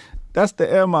 that's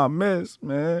the M I miss,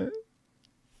 man.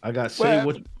 I got Say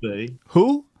What You Say.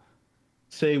 Who?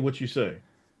 Say What You Say.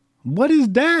 What is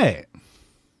that?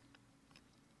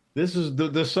 This is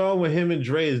the song with him and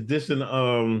Dre is dissing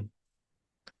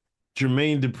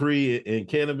Jermaine Dupri and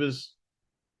Cannabis.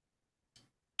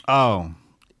 Oh.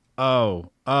 How'd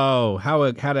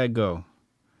that go?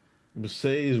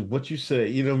 Say is what you say.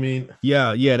 You know what I mean?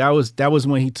 Yeah. That was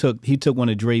when he took one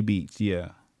of Dre beats. Yeah.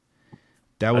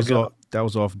 That was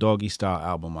off Doggy Style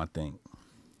album, I think.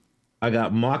 I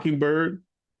got Mockingbird.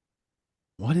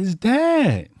 What is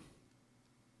that?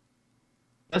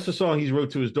 That's the song he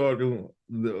wrote to his daughter,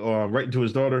 writing to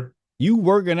his daughter. You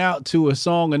working out to a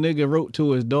song a nigga wrote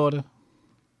to his daughter?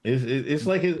 It's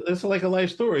like a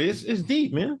life story. It's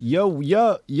deep, man. Yo,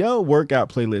 workout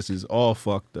playlist is all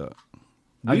fucked up.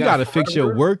 You gotta fix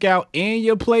your workout and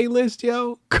your playlist,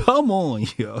 yo. Come on,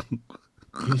 yo.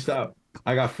 You stop.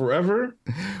 I got Forever.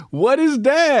 What is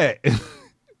that?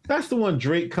 That's the one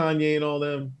Drake, Kanye, and all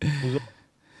them.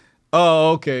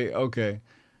 Oh, okay.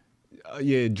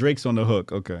 Yeah, Drake's on the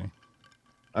hook. Okay.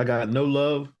 I got No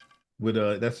Love with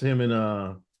that's him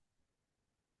and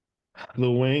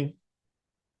Lil Wayne.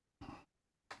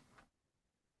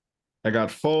 I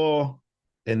got Fall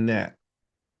and That.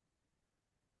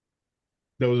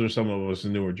 Those are some of us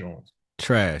newer Jones.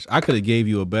 Trash. I could have gave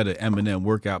you a better Eminem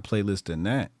workout playlist than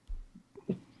that.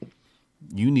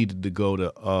 You needed to go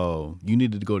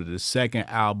to the second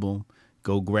album.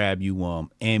 Go grab you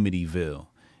Amityville.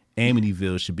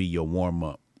 Amityville should be your warm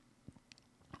up.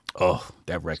 Oh,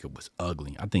 that record was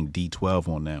ugly. I think D12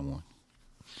 on that one.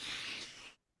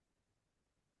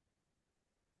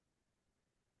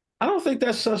 I don't think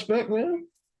that's suspect, man.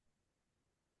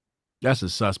 That's a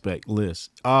suspect list.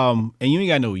 And you ain't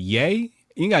got no Ye?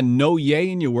 You ain't got no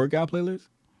Ye in your workout playlist?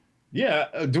 Yeah.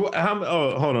 Hold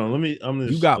on.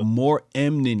 You got more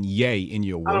M than Ye in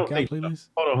your workout playlist?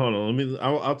 So. Hold on.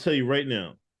 I'll tell you right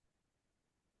now.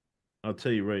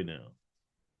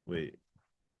 Wait.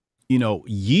 You know,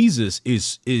 Yeezus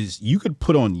is you could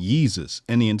put on Yeezus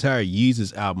and the entire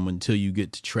Yeezus album until you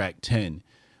get to track 10.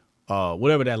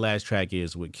 Whatever that last track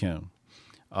is with Kim.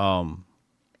 On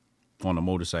a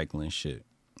motorcycle and shit.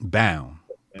 Bound.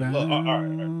 And look, all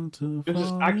right. Bound to This is,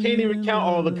 fall I can't even in count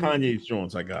all the love. Kanye's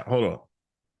joints I got. Hold on.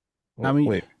 I mean,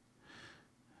 Wait.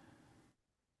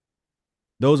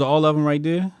 those are all of them right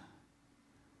there.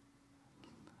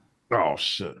 Oh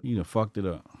shit. You done fucked it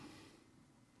up.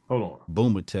 Hold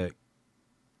Boomer Tech.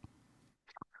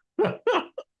 on.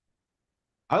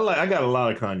 I got a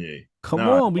lot of Kanye. Come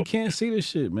Nah, on, we can't see this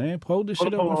shit, man. Hold this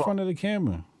shit up in front of the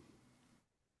camera.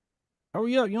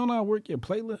 Hurry up. You don't know how to work your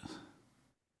playlist?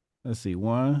 Let's see.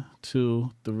 1,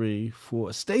 2, 3,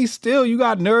 4. Stay still. You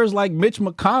got nerves like Mitch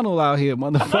McConnell out here,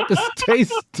 motherfucker. Stay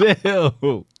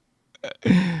still.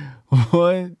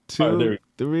 1, 2,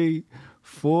 3,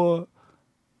 4,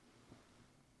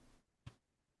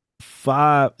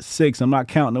 5, 6. I'm not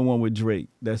counting the one with Drake.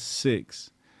 That's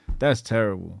 6. That's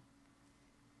terrible.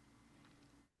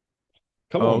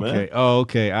 Come on, man. Oh,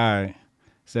 okay. All right.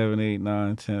 7, 8,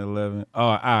 9, 10, 11. Oh,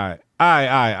 all right. All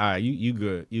right. You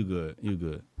good. You good.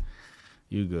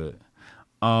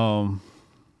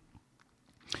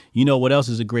 You know what else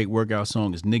is a great workout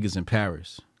song is Niggas in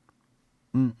Paris.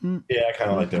 Yeah, I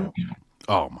kind of like that one.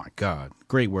 Oh my God.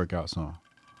 Great workout song.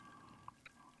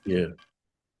 Yeah.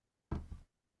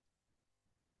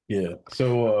 Yeah.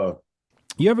 So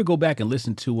you ever go back and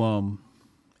listen to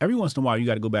every once in a while you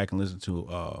got to go back and listen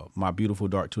to My Beautiful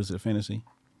Dark Twisted Fantasy?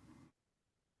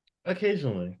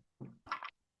 Occasionally.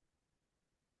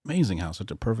 Amazing how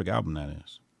such a perfect album that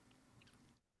is.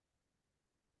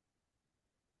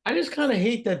 I just kind of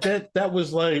hate that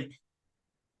was like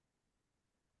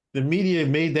the media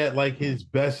made that like his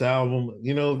best album.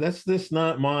 You know, that's just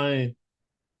not my.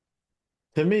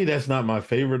 To me, that's not my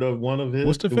favorite of one of his.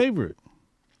 What's the favorite?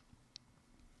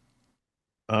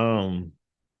 I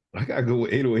gotta go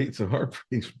with 808s and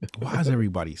Heartbreaks. Why does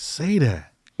everybody say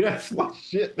that? That's my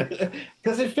shit,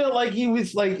 because it felt like he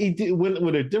was like he did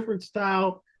with a different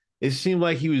style. It seemed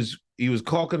like he was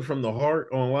caulking from the heart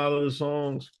on a lot of the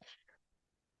songs.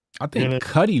 I think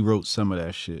Cudi wrote some of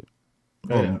that shit,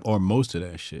 or most of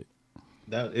that shit.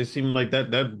 That it seemed like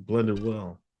that blended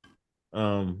well.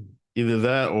 Either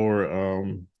that or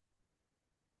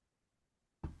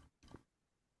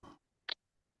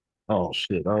oh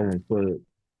shit, I don't put it.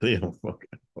 Damn, fuck.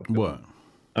 What?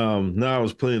 Now I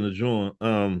was playing the joint.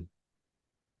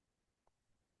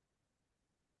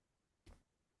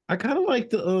 I kind of like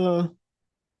the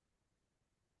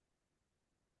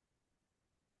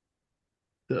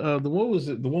what was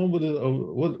it? The one with the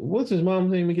what's his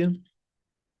mom's name again?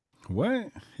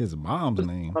 What? His mom's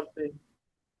name?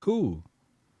 Who?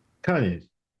 Kanye.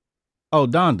 Oh,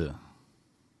 Donda.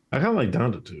 I kind of like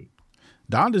Donda too.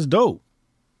 Donda's dope.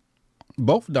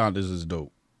 Both Dondas is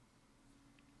dope.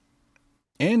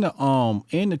 And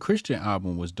the Christian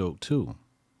album was dope too.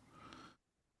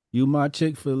 You My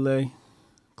Chick-fil-A,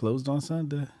 closed on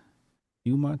Sunday.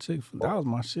 You My Chick-fil-A. That was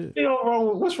my shit. You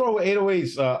know, what's wrong with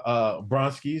 808s,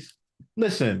 Bronskis?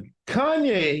 Listen,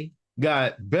 Kanye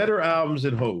got better albums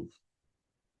than Hov.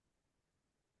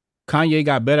 Kanye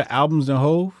got better albums than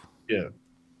Hov? Yeah.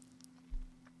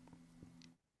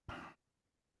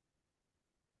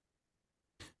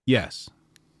 Yes.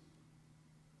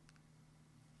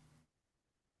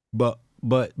 But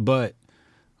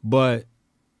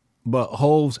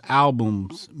Hov's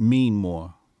albums mean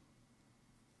more.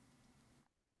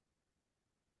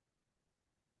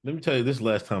 Let me tell you this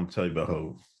last time I tell you about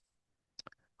Hov.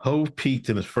 Hov peaked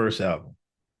in his first album.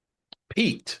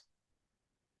 Peaked.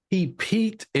 He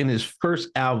peaked in his first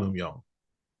album, y'all.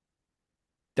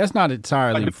 That's not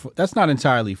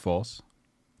entirely false.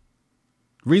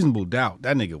 Reasonable Doubt,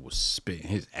 that nigga was spitting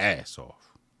his ass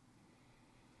off.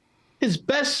 His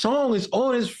best song is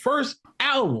on his first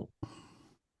album.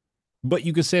 But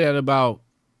you could say that about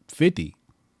 50.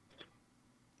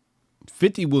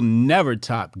 50 will never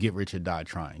top Get Rich or Die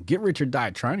Trying. Get Rich or Die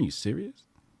Trying, are you serious?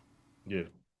 Yeah.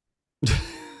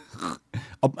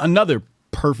 Another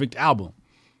perfect album.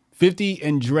 50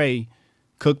 and Dre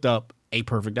cooked up a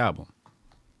perfect album.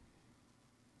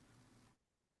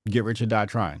 Get Rich or Die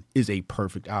Trying is a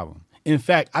perfect album. In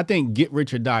fact, I think Get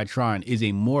Rich or Die Trying is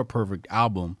a more perfect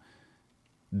album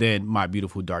than My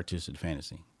Beautiful Dark Twisted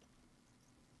Fantasy.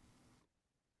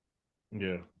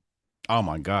 Yeah. Oh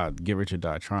my God, Get Rich or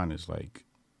Die Trying is like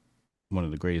one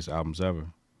of the greatest albums ever.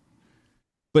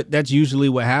 But that's usually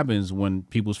what happens when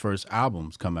people's first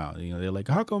albums come out. You know, they're like,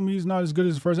 how come he's not as good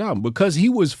as his first album? Because he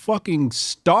was fucking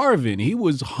starving. He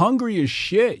was hungry as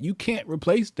shit. You can't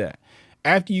replace that.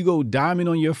 After you go diamond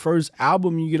on your first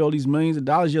album, you get all these millions of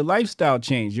dollars, your lifestyle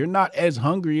changed. You're not as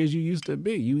hungry as you used to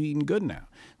be. You eating good now.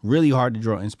 Really hard to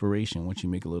draw inspiration once you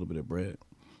make a little bit of bread.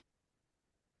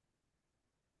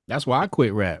 That's why I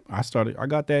quit rap. I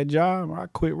got that job. I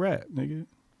quit rap, nigga.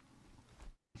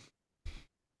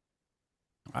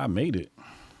 I made it.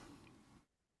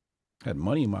 Had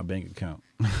money in my bank account.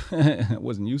 I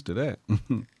wasn't used to that.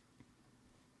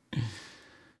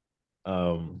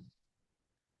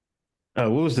 What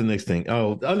was the next thing?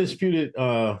 Oh, undisputed.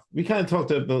 We kind of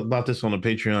talked about this on the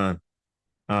Patreon.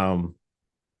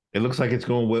 It looks like it's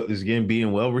going well. It's again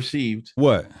being well received.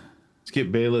 What?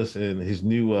 Skip Bayless and his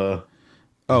new. It's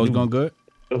going good.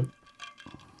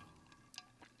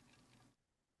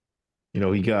 You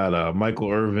know, he got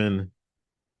Michael Irvin,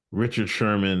 Richard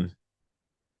Sherman,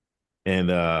 and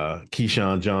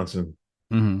Keyshawn Johnson.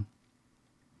 Mm-hmm.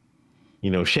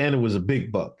 You know, Shannon was a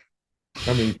big buck.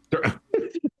 I mean,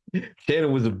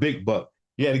 Shannon was a big buck.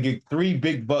 You had to get 3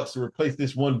 big bucks to replace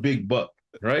this one big buck,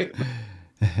 right?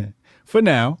 For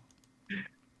now.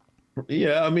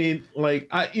 Yeah, I mean, like,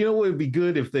 you know what would be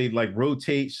good if they like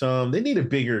rotate some. They need a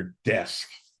bigger desk.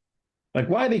 Like,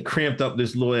 why they cramped up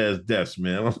this little ass desk,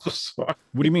 man? I'm so sorry.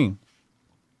 What do you mean?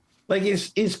 Like,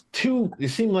 it's too. It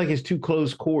seemed like it's too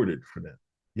close quartered for them.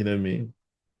 You know what I mean?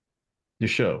 The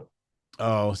show.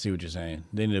 Oh, I see what you're saying.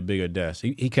 They need a bigger desk.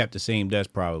 He kept the same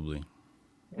desk probably.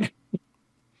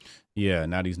 Yeah,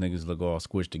 now these niggas look all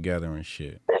squished together and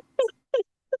shit.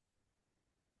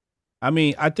 I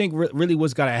mean, I think really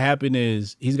what's got to happen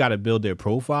is he's got to build their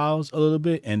profiles a little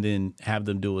bit and then have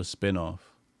them do a spinoff.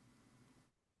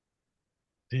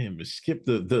 Damn, but skip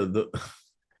the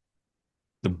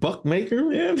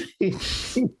buckmaker, man.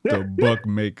 The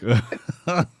buckmaker.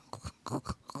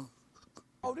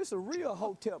 Oh, this a real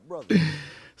Hotep brother.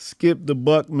 Skip the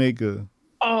buckmaker.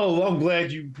 Oh, I'm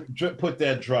glad you put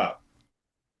that drop.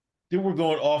 Then we're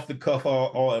going off the cuff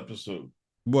all episode.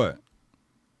 What?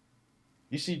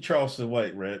 You see Charleston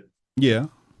White, right? Yeah.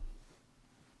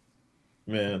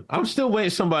 Man, I'm still waiting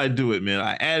somebody to do it, man.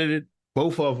 I added it,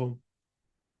 both of them.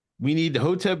 We need the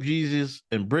Hotep Jesus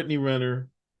and Brittany Renner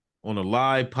on a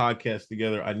live podcast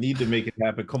together. I need to make it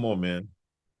happen. Come on, man.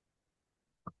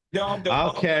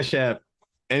 I'll cash app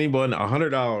anyone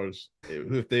 $100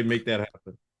 if they make that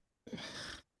happen.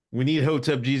 We need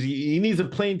Hotep Jesus. He needs a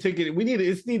plane ticket. It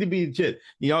need to be legit.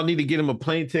 Y'all need to get him a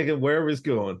plane ticket wherever it's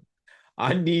going.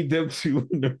 I need them two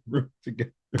in the room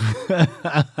together.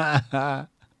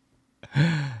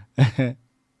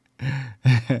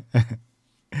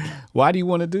 Why do you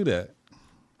want to do that?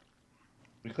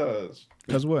 Because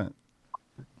what?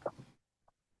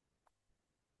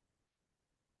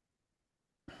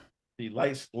 the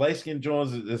light skin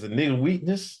Jones is a nigga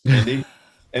weakness, and they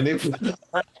and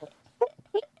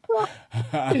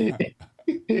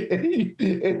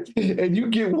you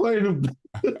get one of them.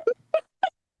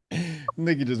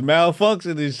 Nigga just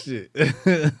malfunction this shit.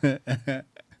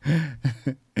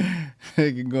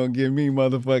 Nigga gonna give me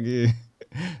motherfucking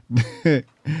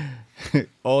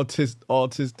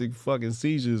autistic fucking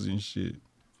seizures and shit.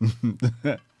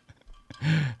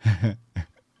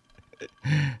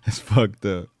 It's fucked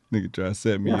up. Nigga try to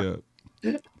set me up.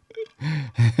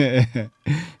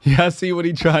 Y'all see what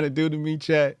he trying to do to me,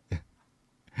 chat?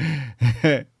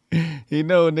 He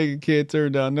know a nigga can't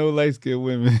turn down no light-skinned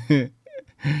women.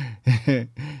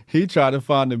 He tried to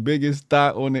find the biggest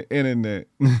thought on the internet.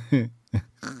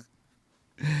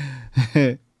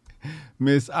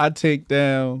 Miss, I take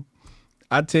down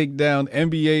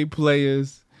NBA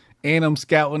players and I'm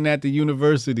scouting at the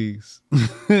universities.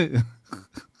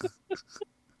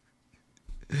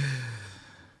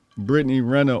 Brittany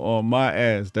Renner on my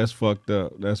ass. That's fucked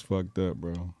up. That's fucked up,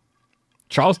 bro.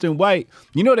 Charleston White,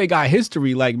 you know they got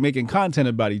history like making content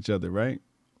about each other, right?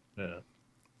 Yeah.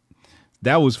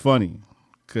 That was funny.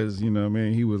 Cause, you know what I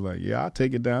mean? He was like, yeah, I'll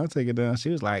take it down. She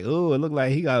was like, oh, it looked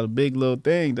like he got a big little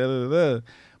thing. Da, da, da.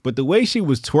 But the way she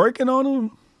was twerking on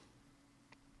him.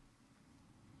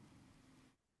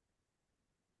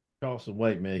 Charleston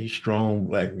White, man, he's strong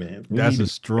black man. That's a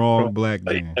strong black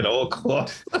man. At all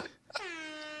costs.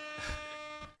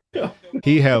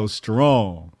 He held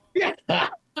strong. I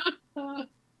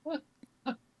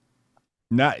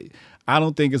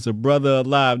don't think it's a brother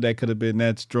alive that could have been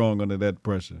that strong under that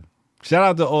pressure. Shout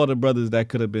out to all the brothers that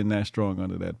could have been that strong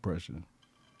under that pressure.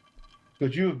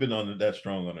 But you have been that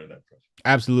strong under that pressure.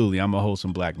 Absolutely. I'm a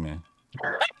wholesome black man.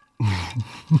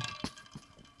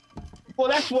 Well,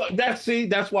 that's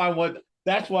why I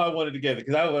wanted to get it.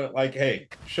 Because I was like, hey,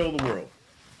 show the world.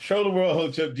 Show the world,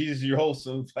 Hotep Jesus, you're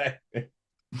wholesome black man.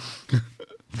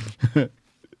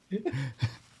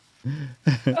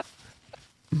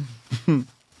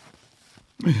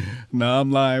 Nah,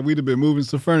 I'm lying. We'd have been moving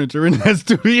some furniture in that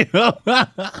studio.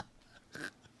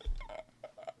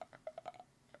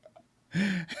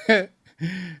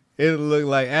 It'll look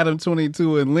like Adam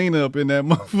 22 and Lena up in that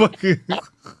motherfucker.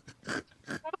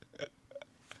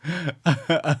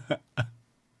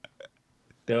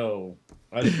 Yo,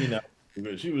 I I seen that.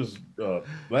 She was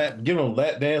giving them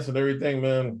lap dance and everything,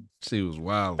 man. She was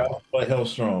wild. Like hell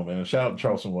strong, man. Shout out to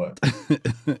Charleston White.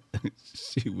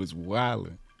 She was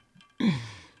wilding.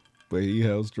 But he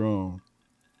held strong.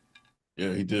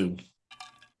 Yeah, he did.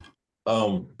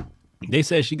 They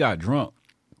said she got drunk.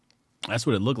 That's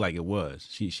what it looked like it was.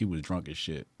 She was drunk as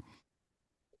shit.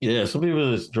 Yeah, some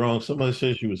people was drunk. Somebody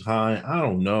said she was high. I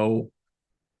don't know.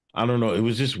 It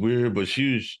was just weird, but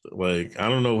she was like, I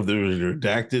don't know if there was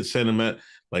redacted sentiment.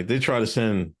 Like they try to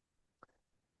send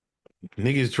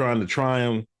niggas trying to try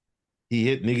him. He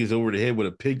hit niggas over the head with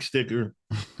a pig sticker,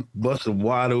 bust them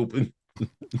wide open.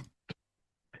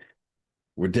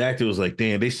 Redacted was like,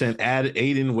 damn, they sent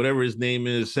Aiden, whatever his name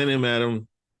is, sent him at him.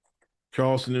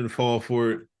 Charleston didn't fall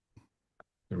for it.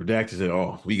 And Redacted said,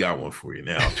 oh, we got one for you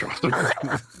now, Charleston.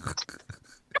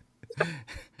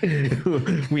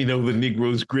 We know the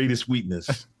Negro's greatest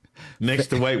weakness. Next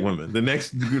to white women. The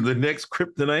next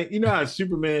kryptonite. You know how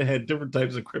Superman had different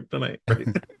types of kryptonite, right?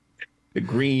 The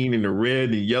green and the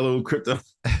red and yellow kryptonite.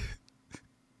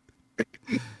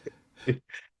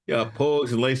 Yeah,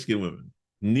 pogs and light-skinned women.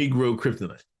 Negro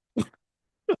kryptonite.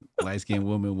 Light-skinned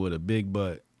woman with a big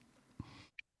butt.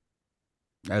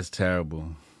 That's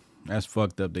terrible. That's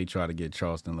fucked up. They try to get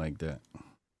Charleston like that.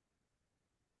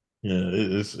 Yeah,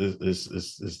 it's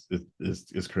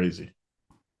crazy.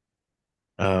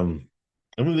 I'm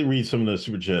gonna read some of the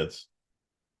super chats.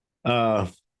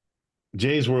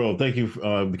 Jay's World, thank you.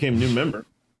 Became a new member.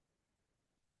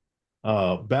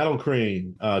 Battle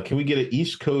Crane, can we get an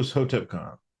East Coast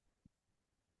HotepCon?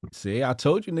 See, I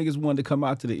told you niggas wanted to come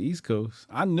out to the East Coast.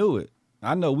 I knew it.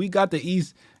 I know we got the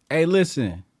East. Hey,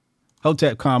 listen,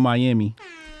 HotepCon Miami.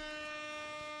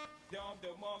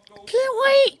 Can't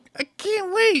wait. I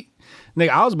can't wait. Nigga,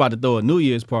 I was about to throw a New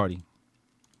Year's party.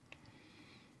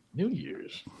 New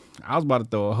Year's? I was about to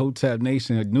throw a Hotep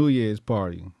Nation New Year's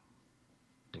party.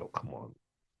 Oh, come on.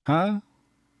 Huh?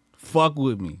 Fuck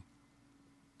with me.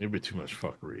 Maybe too much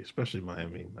fuckery, especially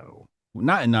Miami. No.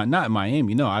 Not in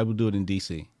Miami. No, I would do it in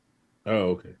DC. Oh,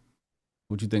 okay.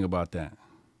 What you think about that?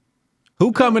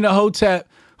 Who coming to Hotep?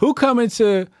 Who coming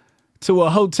to a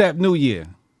Hotep New Year?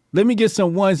 Let me get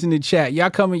some ones in the chat. Y'all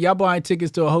coming? Y'all buying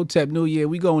tickets to a Hotep New Year?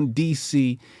 We going to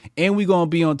DC, and we gonna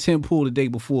be on Tim Pool the day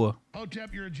before.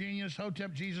 Hotep, you're a genius.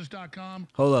 HotepJesus.com.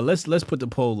 Hold on. Let's put the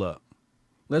poll up.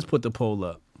 Let's put the poll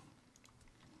up.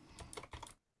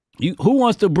 Who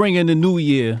wants to bring in the New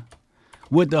Year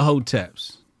with the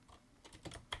Hoteps?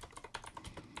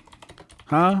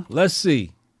 Huh? Let's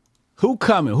see. Who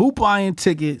coming? Who buying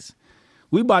tickets?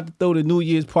 We about to throw the New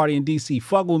Year's party in DC.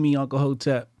 Fuck with me, Uncle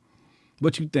Hotep.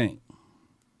 What you think?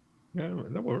 Yeah,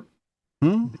 that work.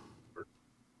 Who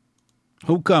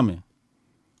coming?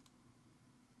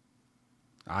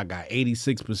 I got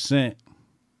 86%,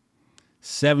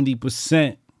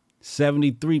 70%,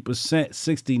 73%,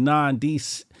 69, D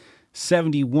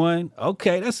 71.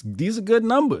 Okay, these are good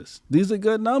numbers. These are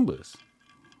good numbers.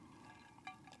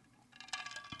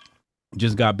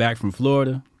 Just got back from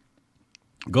Florida.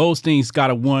 Goldstein's got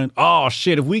a 1. Oh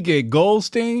shit, if we get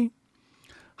Goldstein,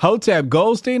 Hotep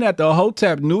Goldstein at the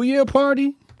Hotep New Year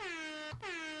party.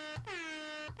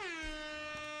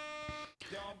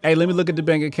 Hey, let me look at the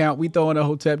bank account. We throwing a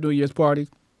Hotep New Year's party.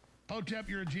 Hotep,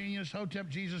 you're a genius.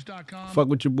 HotepJesus.com. Fuck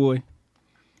with your boy.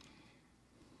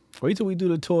 Wait till we do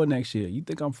the tour next year. You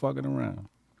think I'm fucking around?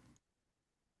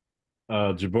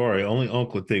 Jabari, only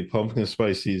uncle think pumpkin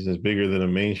spice season is bigger than a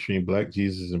mainstream Black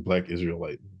Jesus and Black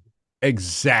Israelite.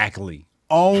 Exactly.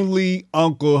 Only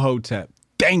Uncle Hotep.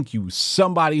 Thank you.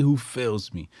 Somebody who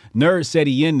feels me. Nerd said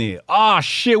he in there. Oh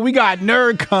shit, we got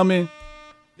Nerd coming.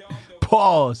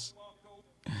 Pause.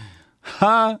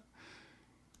 Huh?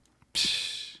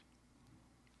 Psh.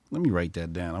 Let me write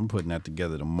that down. I'm putting that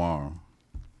together tomorrow.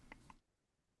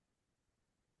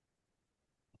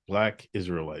 Black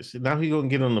Israelites. Now he gonna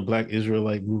get on the Black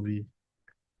Israelite movie.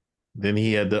 Then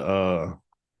he had the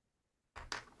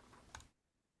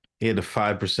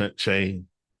 5% chain.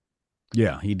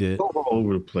 Yeah, he did. All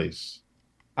over the place.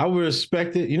 I would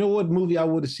expect it. You know what movie I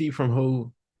would have seen from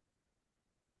Hov?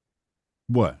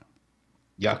 What?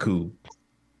 Yakub.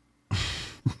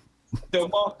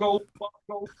 Marco.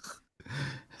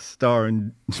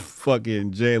 Starring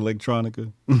fucking Jay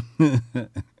Electronica.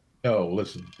 No,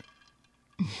 listen.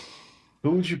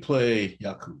 Who would you play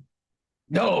Yakub?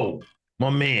 No, my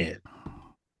man.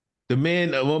 The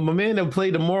man, my man that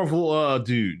played the Marvel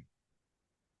dude.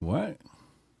 What?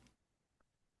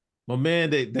 My man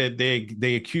that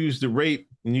they accused of rape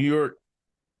in New York,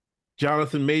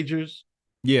 Jonathan Majors.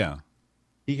 Yeah.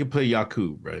 He can play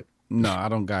Yakub, right? No, I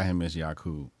don't got him as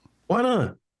Yakub. Why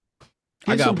not?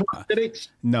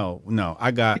 No.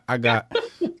 I got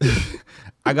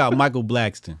I got Michael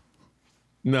Blackston.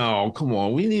 No, come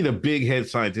on. We need a big head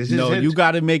scientist. His No, head you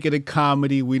got to make it a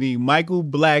comedy. We need Michael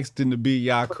Blackston to be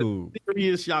Yakub.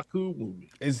 serious Yakub movie.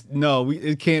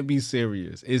 It can't be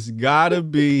serious. It's gotta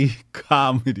be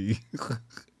comedy.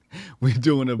 We're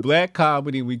doing a black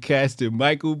comedy. We casted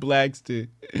Michael Blackston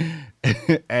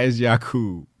as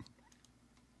Yakub.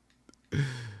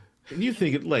 And you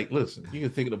think it like, listen, you can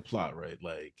think of the plot, right?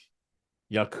 Like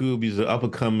Yakub, he's an up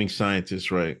and coming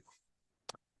scientist, right?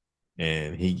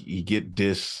 And he get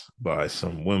dissed by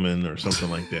some women or something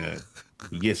like that.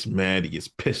 He gets mad, he gets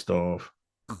pissed off.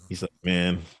 He's like,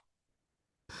 man,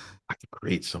 I can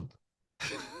create something.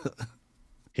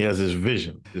 He has this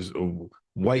vision, this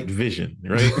white vision,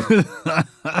 right?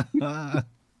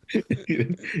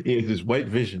 He has this white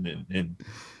vision and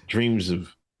dreams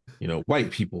of, white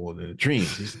people in the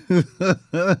dreams.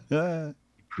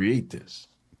 Create this,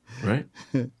 right?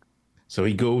 So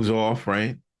he goes off,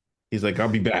 right? He's like, I'll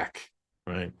be back,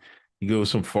 right? He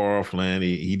goes some far off land.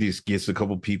 He just gets a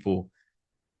couple people,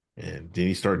 and then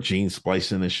he starts gene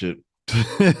splicing and shit.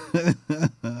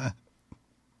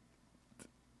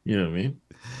 You know what I mean?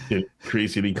 Then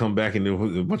crazy. And he come back and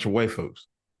do a bunch of white folks.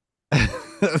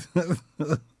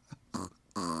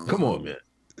 Come on, man.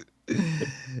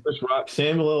 Chris Rock,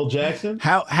 Samuel L. Jackson.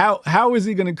 How is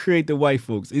he gonna create the white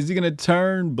folks? Is he gonna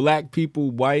turn black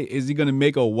people white? Is he gonna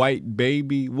make a white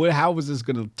baby? How is this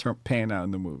gonna pan out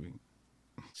in the movie?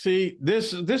 See,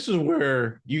 this is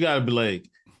where you gotta be like,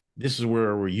 this is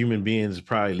where human beings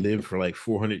probably live for like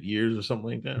 400 years or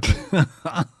something like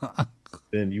that.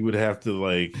 Then you would have to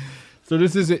like. So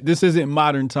this isn't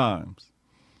modern times.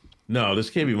 No, this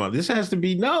can't be modern. This has to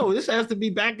be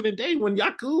back in the day when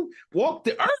Yakub walked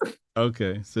the earth.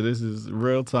 Okay, so this is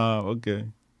real time. Okay.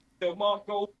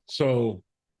 So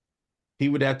he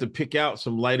would have to pick out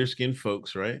some lighter skinned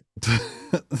folks, right?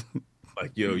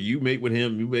 Like, yo, you mate with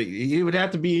him. He would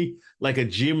have to be like a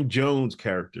Jim Jones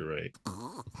character, right?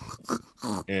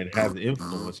 And have the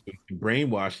influence to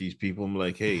brainwash these people. I'm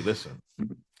like, hey, listen,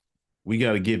 we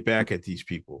got to get back at these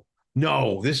people.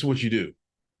 No, this is what you do.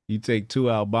 You take 2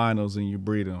 albinos and you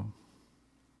breed them.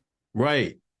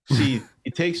 Right. See,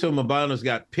 you take some albinos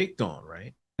got picked on,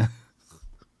 right?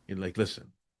 You're like, listen,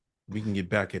 we can get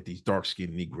back at these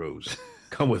dark-skinned Negroes.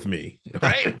 Come with me,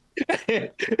 right?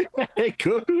 They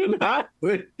go to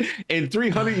Hollywood, and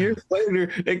 300 years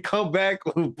later, they come back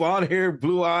with blonde hair,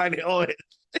 blue-eyed, and all that.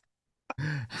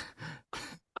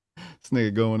 This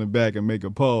nigga go in the back and make a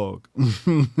pog.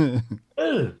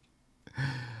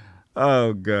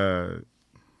 Oh, God.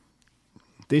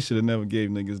 They should have never gave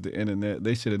niggas the internet.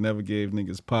 They should have never gave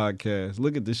niggas podcasts.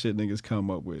 Look at the shit niggas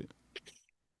come up with.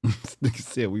 Niggas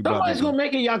said we Somebody's gonna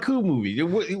make a Yakub movie.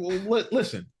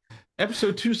 Listen,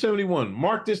 episode 271.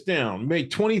 Mark this down.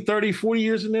 Make 20, 30, 40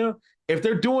 years from now. If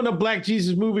they're doing a Black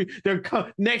Jesus movie,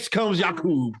 next comes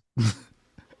Yakub.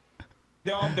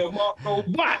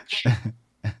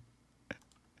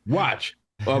 Watch.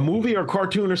 A movie or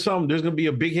cartoon or something. There's gonna be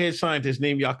a big head scientist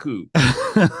named Yakub.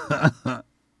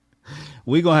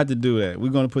 We're going to have to do that.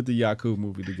 We're going to put the Yakub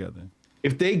movie together.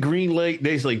 If they greenlight,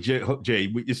 they's like, Jay,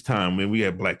 it's time, man. We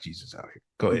have Black Jesus out here.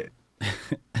 Go ahead.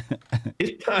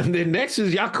 It's time. The next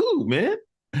is Yakub, man.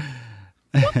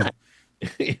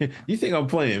 You think I'm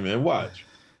playing, man? Watch.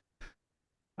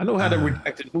 I know how to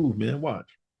redacted move, man. Watch.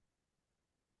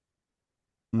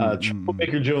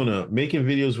 Troublemaker Jonah making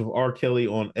videos with R. Kelly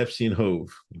on FC and Hov.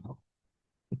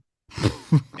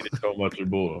 It's so much of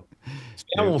bull.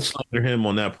 I won't slander him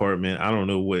on that part, man. I don't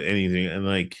know what anything. And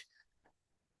like,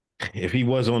 if he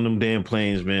was on them damn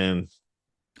planes, man.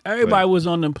 Everybody was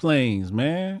on them planes,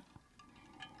 man.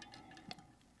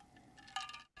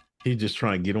 He just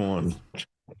trying to get on. You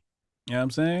know what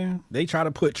I'm saying? They try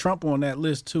to put Trump on that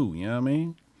list too. You know what I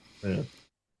mean? Yeah.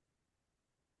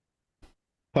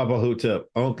 Papa Hotep.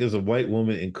 Unc is a white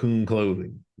woman in coon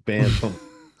clothing. Band pump.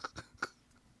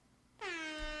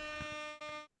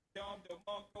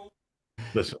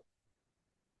 Listen.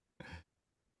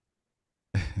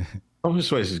 Uncle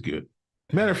Spice is good.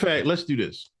 Matter of fact, let's do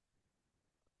this.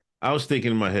 I was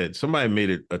thinking in my head, somebody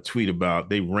made a tweet about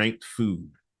they ranked food.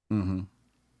 Mm-hmm.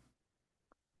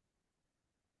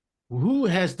 Who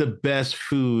has the best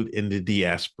food in the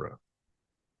diaspora?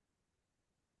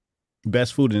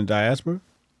 Best food in the diaspora?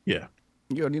 Yeah.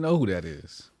 You already know who that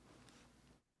is.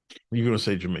 You're going to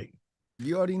say Jamaica.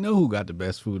 You already know who got the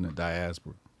best food in the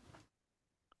diaspora.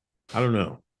 I don't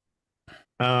know.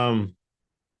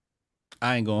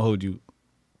 I ain't going to hold you.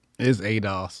 It's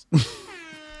ADOS.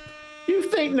 You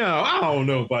think no? I don't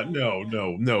know, but no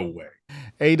way.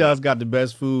 ADOS got the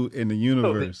best food in the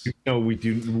universe. No, we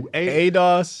do.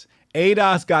 ADOS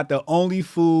ADOS got the only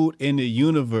food in the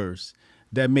universe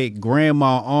that make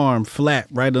grandma arm flat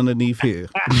right underneath here.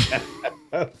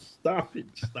 Stop it.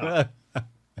 Stop.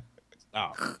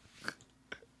 Stop.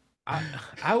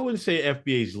 I wouldn't say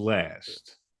FBA's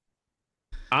last.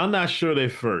 I'm not sure they're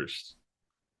first.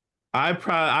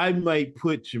 I might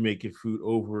put Jamaican food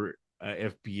over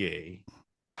FBA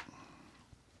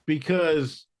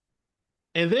because,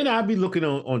 and then I'd be looking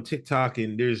on TikTok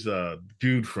and there's a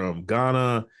dude from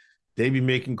Ghana. They be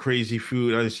making crazy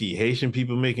food. I see Haitian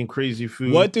people making crazy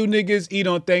food. What do niggas eat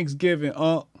on Thanksgiving?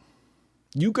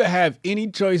 You could have any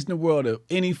choice in the world of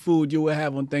any food you would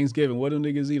have on Thanksgiving. What do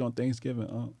niggas eat on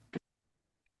Thanksgiving?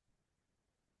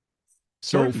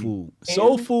 Soul food.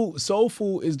 Soul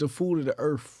food is the food of the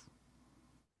earth.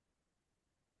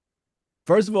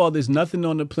 First of all, there's nothing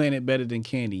on the planet better than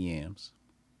candy yams.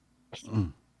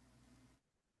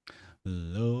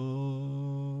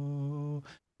 Lord,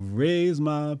 raise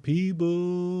my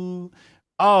people.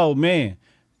 Oh, man.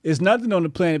 There's nothing on the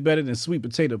planet better than sweet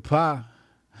potato pie.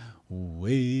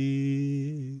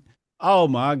 Wait. Oh,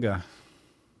 my God.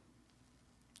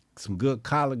 Some good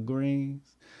collard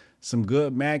greens. Some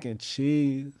good mac and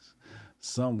cheese.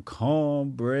 Some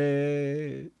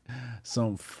cornbread,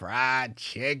 some fried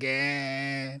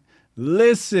chicken.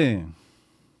 Listen,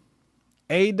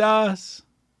 ADOS,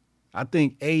 I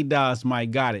think ADOS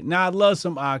might got it. Now, I love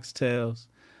some oxtails.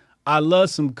 I love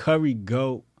some curry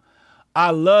goat. I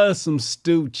love some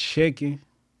stewed chicken,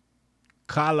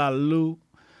 kalaloo.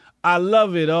 I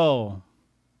love it all.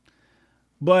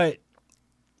 But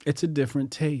it's a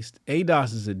different taste.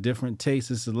 ADOS is a different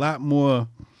taste. It's a lot more...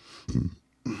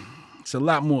 It's a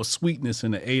lot more sweetness in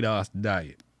the ADOS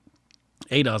diet.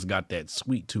 ADOS got that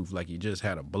sweet tooth like you just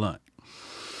had a blunt.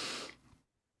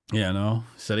 You know?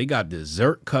 So they got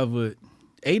dessert covered.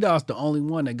 ADOS the only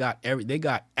one that got they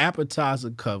got appetizer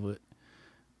covered,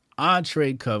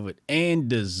 entree covered, and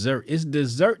dessert. It's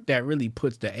dessert that really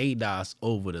puts the ADOS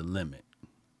over the limit.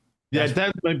 Yeah,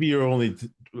 that might be your only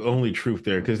truth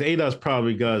there, because ADOS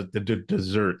probably got the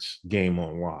desserts game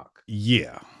on lock.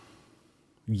 Yeah.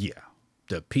 Yeah.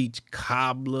 The peach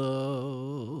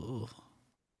cobbler.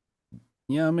 You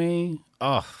know what I mean?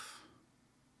 Oh.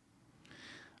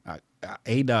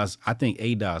 ADOS, I think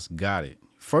ADOS got it.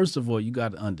 First of all, you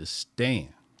got to understand.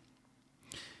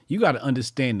 You got to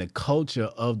understand the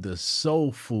culture of the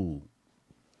soul food.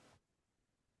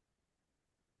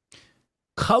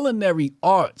 Culinary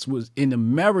arts was in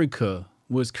America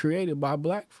was created by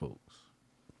black folks.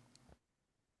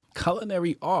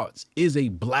 Culinary arts is a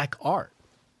black art.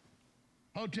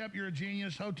 Hotep, you're a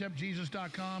genius.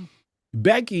 HotepJesus.com.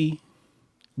 Becky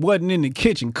wasn't in the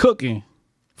kitchen cooking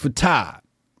for Todd.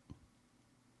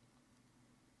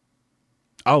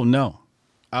 Oh, no.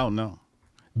 Oh, no.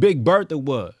 Big Bertha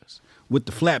was with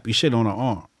the flappy shit on her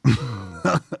arm.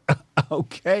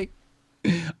 Okay.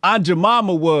 Aunt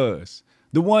Jemima was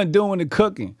the one doing the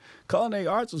cooking. Culinary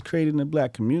arts was created in the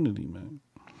black community, man.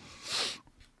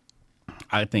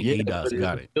 I think ADOS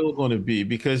got it. Still going to be,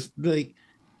 because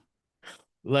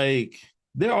like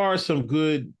there are some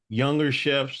good younger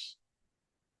chefs,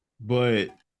 but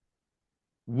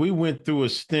we went through a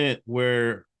stint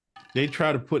where they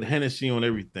try to put Hennessy on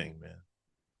everything, man.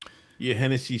 Yeah,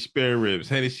 Hennessy spare ribs,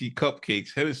 Hennessy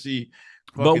cupcakes, Hennessy.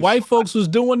 But white folks was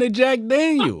doing the Jack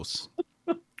Daniels.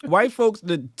 White folks,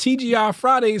 the TGI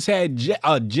Fridays had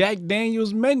a Jack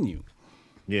Daniels menu.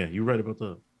 Yeah, you're right about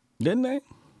that. Didn't they?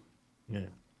 Yeah.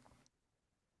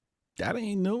 That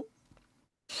ain't new.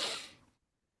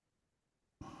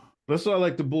 That's why I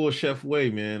like the bull Chef Way,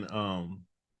 man.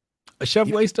 Chef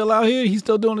Way still out here? He's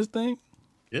still doing his thing?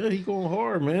 Yeah, he going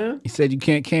hard, man. He said you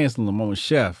can't cancel him. I'm a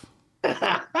chef.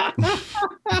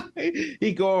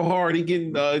 He going hard. He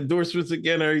getting endorsements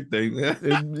again, everything.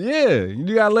 Yeah,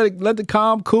 you gotta let the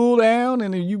calm cool down,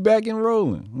 and then you back and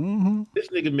rolling. Mm-hmm. This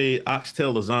nigga made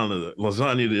oxtail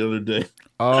lasagna the other day.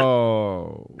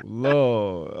 Oh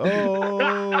Lord!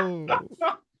 Oh.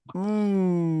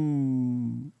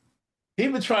 He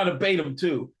been trying to bait him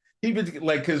too. He been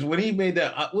like, because when he made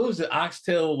that, what was it?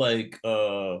 Oxtail, like,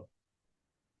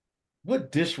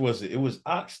 what dish was it? It was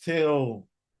oxtail,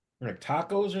 like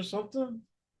tacos or something.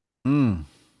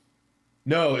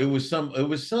 No, it was some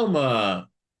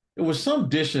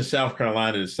dish in South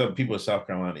Carolina that some people in South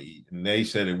Carolina eat, and they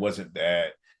said it wasn't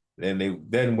that.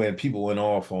 Then when people went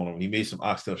off on him, he made some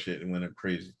oxtail shit and went up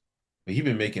crazy. But he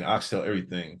been making oxtail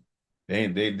everything.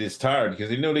 They just tired because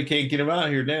they know they can't get him out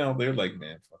here now. They're like,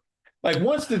 man, fuck. Like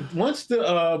once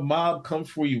the mob comes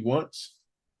for you once,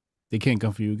 they can't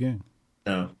come for you again.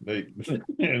 No,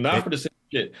 not for the same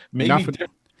shit. Maybe,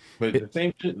 but the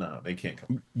same shit. No, they can't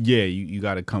come. Yeah, you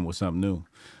got to come with something new.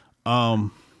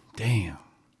 Damn, Damn.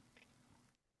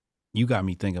 You got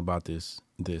me thinking about this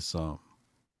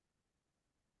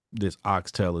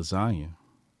oxtail lasagna.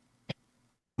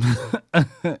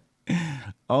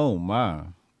 Oh my.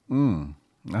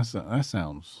 That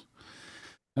sounds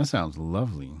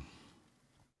lovely.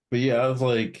 But yeah, I was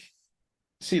like,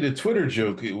 see the Twitter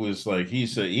joke. It was like he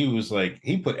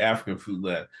put African food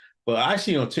last, but I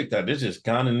see on TikTok there's this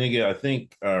Ghana nigga. I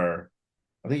think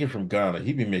he's from Ghana.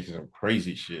 He be making some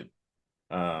crazy shit.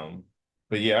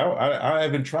 But yeah, I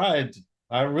haven't tried.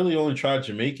 I really only tried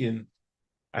Jamaican.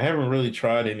 I haven't really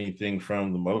tried anything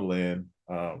from the motherland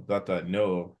that I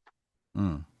know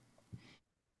of.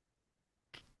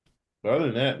 But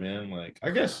other than that, man, like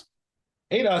I guess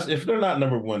ADOS, if they're not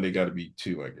number one, they got to be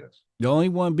two, I guess. The only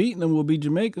one beating them will be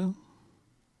Jamaica.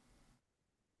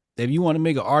 If you want to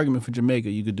make an argument for Jamaica,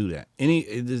 you could do that.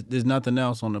 There's nothing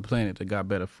else on the planet that got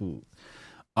better food.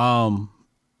 I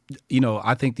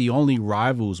think the only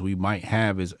rivals we might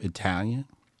have is Italian.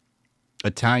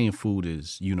 Italian food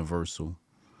is universal.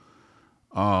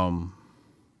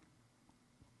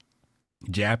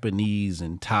 Japanese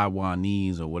and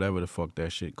Taiwanese or whatever the fuck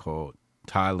that shit called,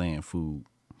 Thailand food,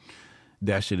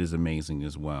 that shit is amazing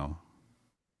as well.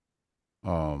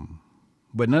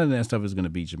 But none of that stuff is gonna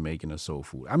be Jamaican or soul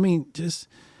food. I mean, just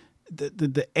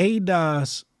the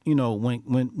ADOS,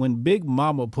 when Big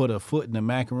Mama put her foot in the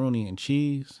macaroni and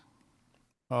cheese,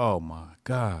 oh my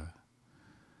God.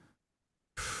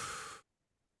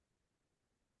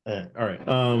 All right.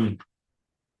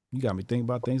 You got me thinking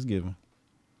about Thanksgiving.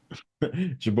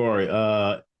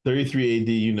 Jabari, 33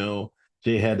 AD,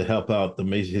 Jay had to help out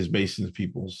his Masons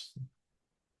peoples.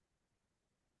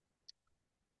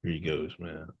 Here he goes,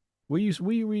 man. Where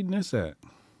you reading this at?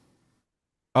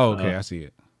 Oh, okay, I see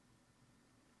it.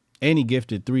 And he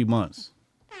gifted 3 months.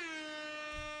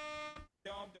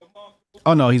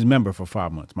 Oh no, he's a member for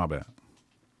 5 months. My bad.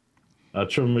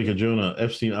 Troublemaker Jonah,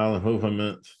 Epstein Island, Hov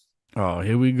Hoteps. Oh,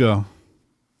 here we go.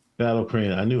 Battle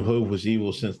Crane. I knew Hov was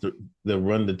evil since the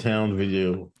Run the Town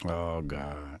video. Oh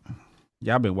God,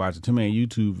 y'all been watching too many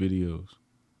YouTube videos.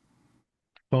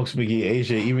 Punks McGee,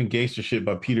 AJ, even gangster shit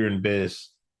by Peter and Bess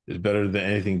is better than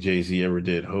anything Jay-Z ever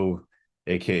did. Hov,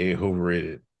 aka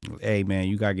overrated. Hey man,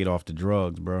 you gotta get off the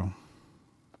drugs, bro.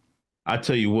 I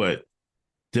tell you what,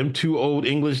 them two old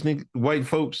English white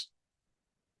folks,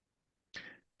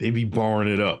 they be barring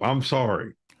it up. I'm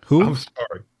sorry. Who? I'm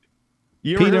sorry.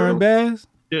 Peter and Baz?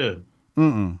 Yeah.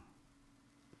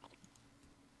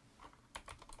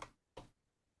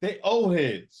 They old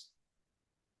heads.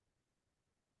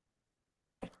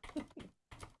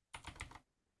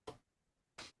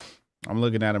 I'm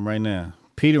looking at him right now.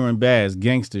 Peter and Baz,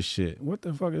 gangster shit. What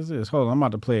the fuck is this? Hold on, I'm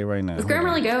about to play it right now. With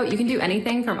Grammarly Go, you can do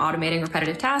anything from automating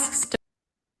repetitive tasks to...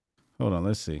 Hold on,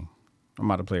 let's see. I'm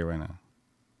about to play it right now.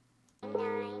 9,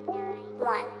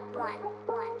 1.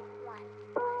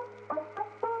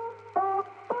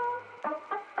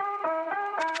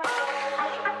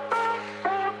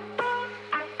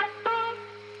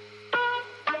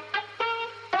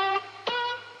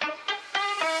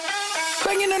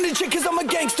 Banging on the chick cause I'm a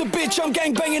gangster bitch. I'm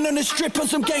gang banging on the strip on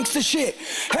some gangster shit.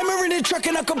 Hammer in the truck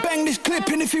and I can bang this clip.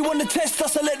 And if you want to test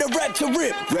us, I let the rap to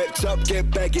rip. Wrapped up, get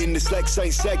bagging, the slacks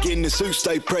ain't sagging. The suit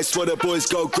stay pressed while the boys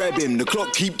go grab him. The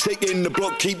clock keep ticking, the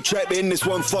block keep trapping. This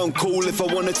one phone call if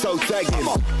I want to toe tag him.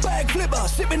 Bag flipper,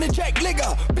 sipping the jack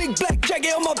ligger. Big black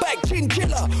jacket on my back,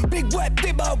 chinchilla. Big wet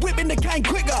dipper, whipping the cane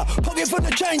quicker. Pocket for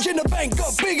the change in the bank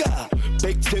got bigger.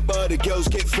 Big tipper, the girls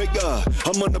get thicker.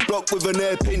 I'm on the block with an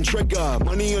hairpin trigger.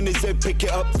 Money on his head, pick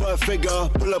it up for a figure.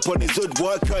 Pull up on his hood,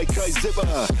 work, KK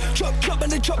zipper. Chop,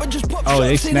 and the chopper just pop. Oh,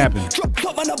 they snapping. Drop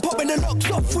top and I'm popping the locks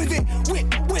off with it.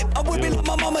 Whip, I'm whipping like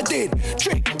my mama did.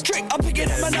 Trick, I'm picking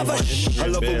up another. I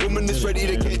love a woman that's ready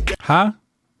to get down. Huh?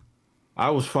 I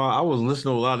was fine. I was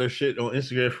listening to a lot of their shit on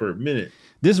Instagram for a minute.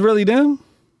 This really them?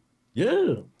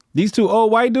 Yeah. These two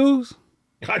old white dudes?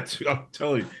 I'm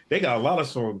telling you, they got a lot of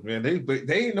songs, man. They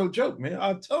ain't no joke, man.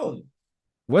 I'm telling you.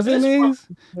 What's their names?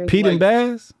 Pete and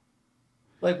Baz?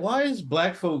 Like, why is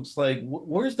black folks like?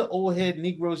 Where's the old head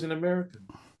Negroes in America?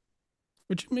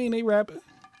 What you mean they rapping?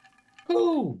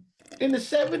 Who in the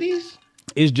 70s?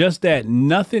 It's just that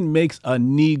nothing makes a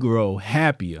Negro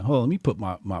happier. Hold on, let me put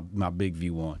my big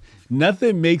view on.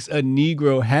 Nothing makes a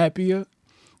Negro happier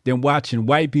than watching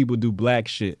white people do black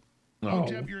shit.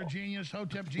 Hotep, you're a genius.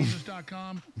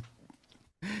 HotepJesus.com.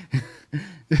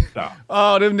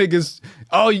 Oh, them niggas.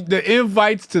 Oh, the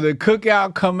invites to the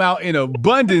cookout come out in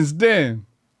abundance then.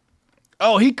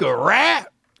 Oh, he could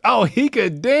rap. Oh, he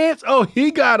could dance. Oh,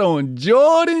 he got on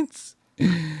Jordans.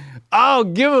 I'll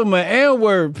give him an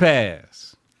N-word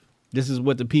pass. This is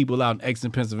what the people out in Exton,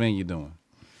 Pennsylvania doing.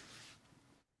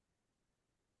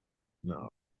 No.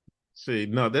 See,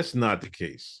 no, that's not the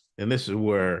case. And this is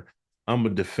where I'm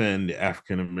gonna defend the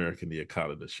African American, the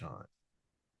Akata Deshaun.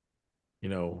 You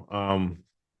know,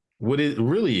 what it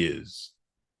really is,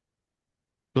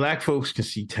 black folks can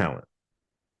see talent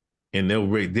and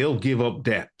they'll give up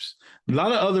daps. A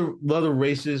lot of other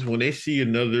races, when they see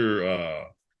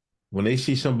when they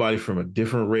see somebody from a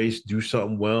different race do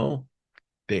something well,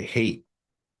 they hate.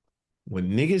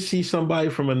 When niggas see somebody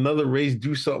from another race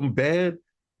do something bad,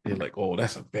 they're like, "Oh,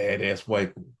 that's a badass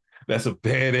white boy. That's a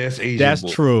badass Asian That's boy."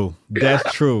 true.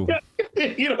 That's true.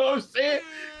 You know what I'm saying?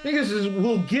 Niggas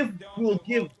will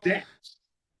give that.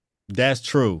 That's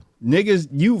true. Niggas,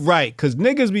 you right, because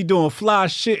niggas be doing fly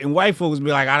shit and white folks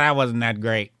be like, oh, that wasn't that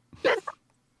great.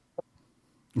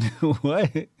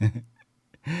 What?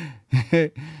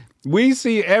 We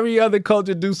see every other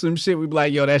culture do some shit, we be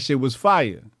like, yo, that shit was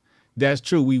fire. That's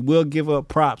true. We will give up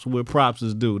props where props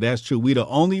is due. That's true. We the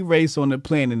only race on the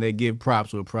planet that give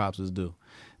props where props is due.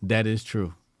 That is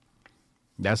true.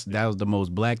 That was the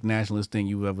most black nationalist thing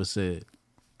you ever said.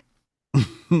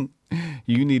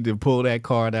 You need to pull that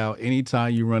card out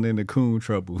anytime you run into coon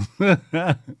trouble.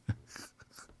 That's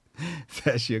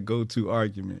your go-to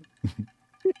argument.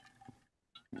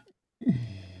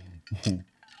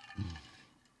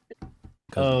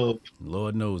 Oh,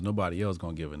 Lord knows nobody else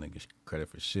gonna give a nigga credit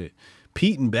for shit.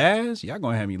 Pete and Baz, y'all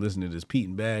gonna have me listen to this Pete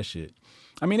and Baz shit.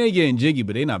 I mean, they getting jiggy,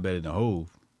 but they not better than Hov.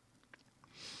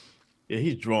 yeah,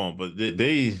 he's drawn, but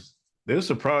they'll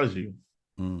surprise you.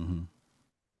 Mm-hmm.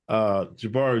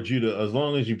 Jabari Judah, as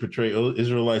long as you portray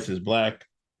Israelites as black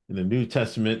in the New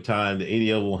Testament time, the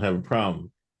ADL won't have a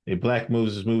problem. A Black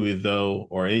Moses movie, though,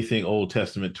 or anything Old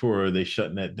Testament Torah, they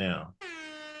shutting that down.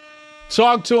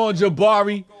 Talk to him,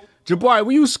 Jabari. Jabari,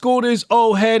 will you school this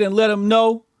old head and let him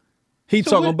know? He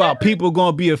talking about people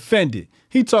gonna be offended.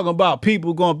 He talking about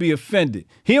people gonna be offended.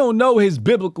 He don't know his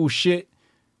biblical shit.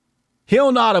 He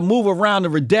don't know how to move around the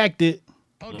redacted.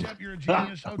 Hotep, you're a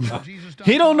genius. HotepJesus.com.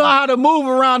 He don't know how to move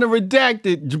around the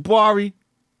redacted, Jabari.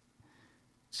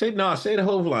 Say the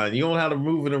whole line. You don't know how to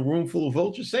move in a room full of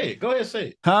vultures? Say it. Go ahead, say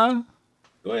it. Huh?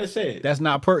 Go ahead, say it. That's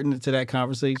not pertinent to that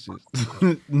conversation.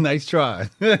 Nice try.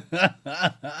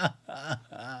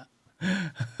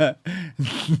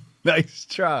 Nice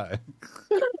try.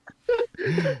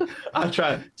 I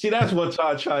try. See, that's what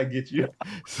I try to get you.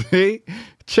 See?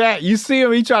 Chat, you see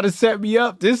him? He try to set me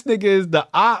up. This nigga is the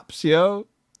ops, yo.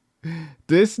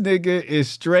 This nigga is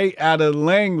straight out of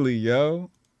Langley, yo.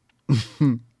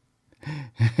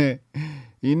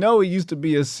 You know he used to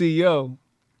be a CEO.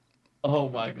 Oh,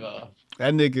 my God.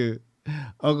 That nigga,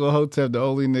 Uncle Hotep, the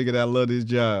only nigga that loved his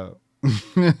job.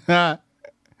 That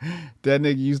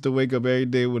nigga used to wake up every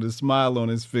day with a smile on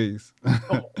his face.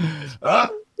 Time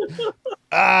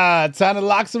to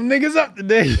lock some niggas up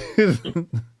today.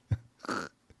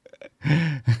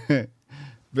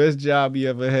 Best job he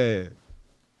ever had.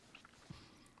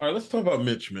 All right, let's talk about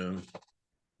Mitch, man.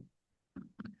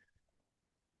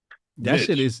 That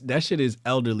shit is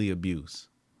elderly abuse.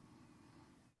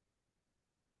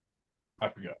 I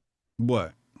forgot.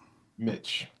 What?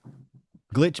 Mitch.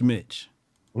 Glitch Mitch.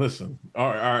 Listen.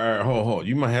 All right. Hold.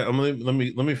 You might have. Let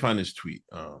me find this tweet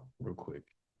real quick.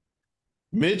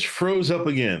 Mitch froze up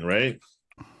again, right?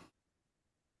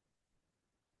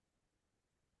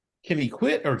 Can he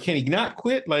quit or can he not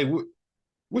quit? Like,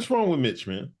 what's wrong with Mitch,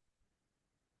 man?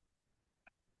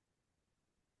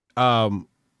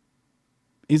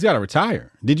 He's got to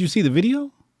retire. Did you see the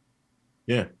video?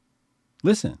 Yeah.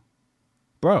 Listen,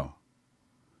 bro.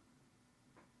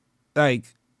 Like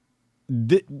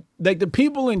the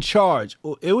people in charge,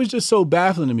 it was just so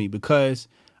baffling to me because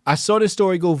I saw this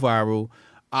story go viral.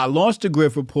 I launched the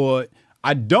Griff Report.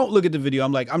 I don't look at the video.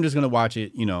 I'm like, I'm just going to watch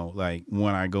it, like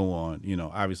when I go on.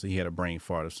 Obviously he had a brain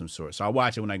fart of some sort. So I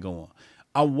watch it when I go on.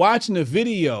 I'm watching the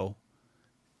video.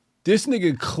 This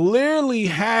nigga clearly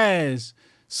has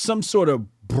some sort of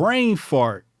brain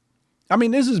fart. I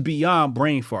mean, this is beyond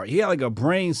brain fart. He had like a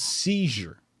brain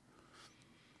seizure.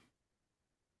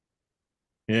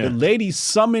 Yeah. The lady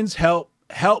summons help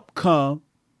come.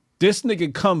 This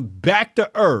nigga come back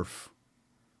to earth.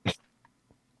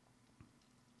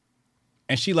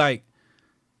 And she like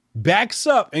backs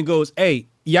up and goes, hey,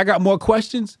 y'all got more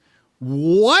questions?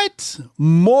 What?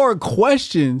 More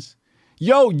questions?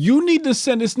 Yo, you need to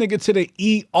send this nigga to the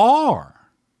ER.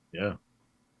 Yeah.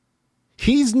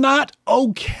 He's not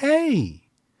okay.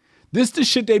 This the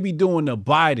shit they be doing to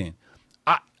Biden.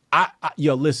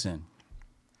 Yo, listen.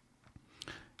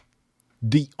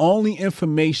 The only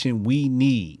information we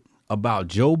need about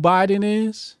Joe Biden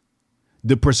is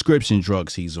the prescription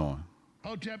drugs he's on.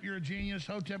 Hotep, you're a genius.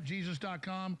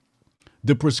 HotepJesus.com.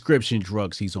 The prescription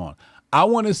drugs he's on. I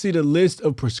want to see the list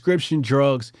of prescription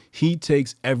drugs he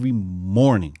takes every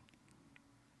morning.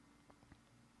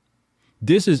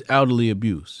 This is elderly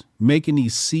abuse, making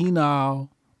these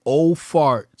senile old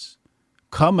farts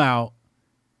come out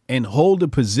and hold a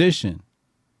position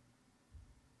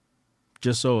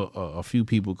just so a few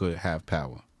people could have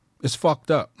power. It's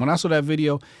fucked up. When I saw that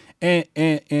video,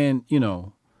 and you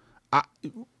know,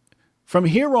 from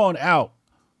here on out,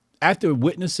 after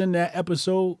witnessing that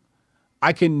episode,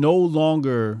 I can no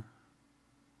longer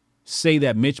say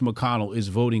that Mitch McConnell is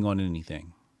voting on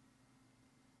anything.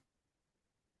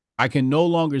 I can no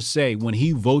longer say when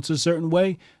he votes a certain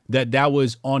way that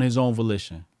was on his own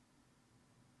volition.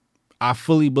 I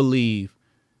fully believe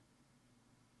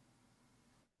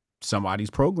somebody's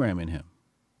programming him.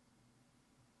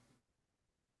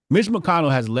 Mitch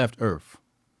McConnell has left Earth.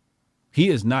 He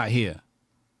is not here.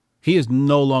 He is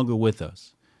no longer with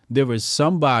us. There is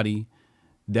somebody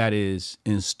that is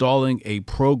installing a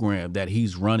program that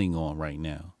he's running on right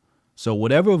now. So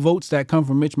whatever votes that come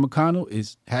from Mitch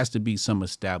McConnell has to be some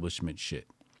establishment shit.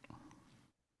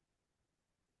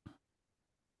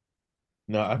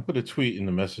 No, I put a tweet in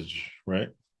the message, right?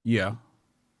 Yeah.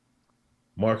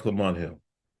 Mark Lamont Hill.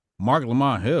 Mark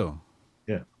Lamont Hill?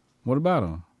 Yeah. What about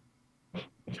him?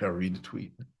 I'll read the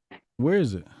tweet. Where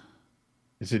is it?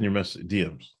 It's in your message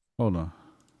DMs. Hold on.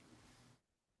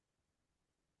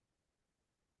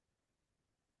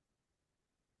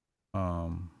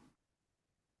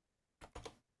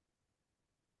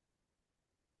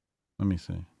 Let me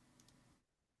see.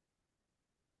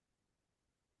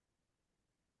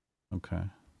 Okay.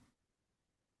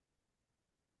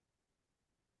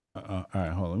 All right,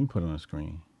 hold on. Let me put it on the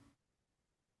screen.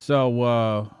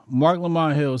 So Mark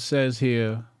Lamont Hill says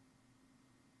here,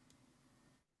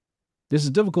 this is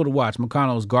difficult to watch.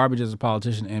 McConnell is garbage as a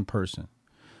politician in person.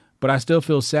 But I still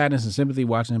feel sadness and sympathy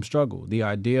watching him struggle. The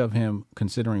idea of him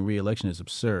considering re-election is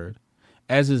absurd,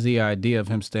 as is the idea of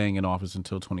him staying in office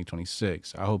until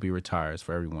 2026. I hope he retires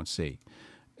for everyone's sake.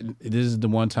 This is the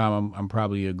one time I'm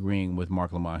probably agreeing with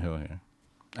Mark Lamont Hill here.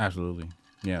 Absolutely.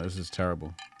 Yeah, this is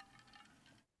terrible.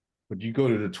 But you go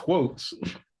to the quotes.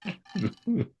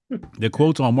 The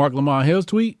quotes on Mark Lamont Hill's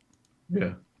tweet?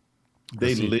 Yeah.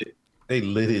 They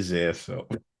lit his ass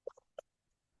up.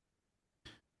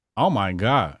 Oh my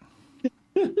God.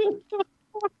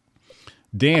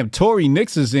 Damn, Tory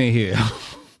Nix is in here.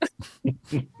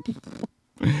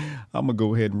 I'm gonna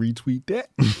go ahead and retweet that.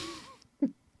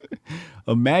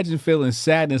 Imagine feeling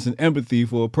sadness and empathy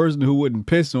for a person who wouldn't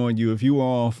piss on you if you were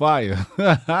on fire.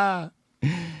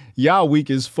 Y'all weak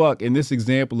as fuck. In this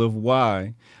example of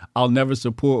why I'll never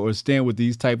support or stand with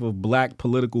these type of black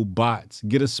political bots.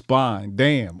 Get a spine.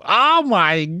 Damn. Oh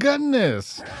my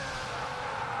goodness.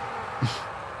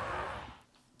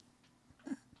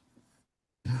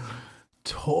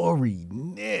 Tory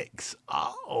Nix.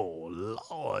 Oh,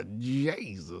 Lord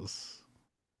Jesus.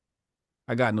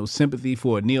 I got no sympathy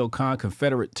for a neocon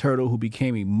Confederate turtle who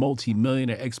became a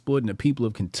multi-millionaire exploiting the people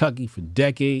of Kentucky for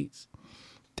decades.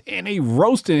 And they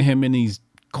roasting him in these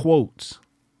quotes.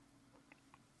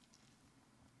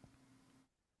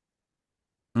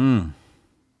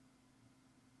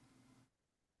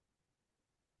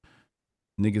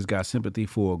 Niggas got sympathy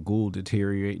for a ghoul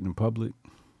deteriorating in public.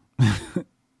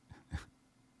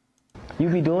 You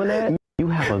be doing that? You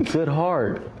have a good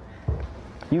heart.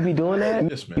 You be doing that?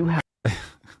 Yes, man. You have.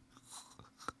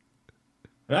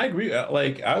 And I agree. I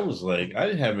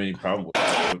didn't have any problem with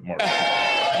Mark.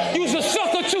 You's a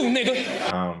sucker too,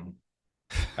 nigga.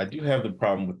 I do have the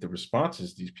problem with the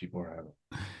responses these people are having.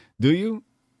 Do you?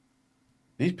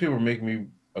 These people are making me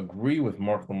agree with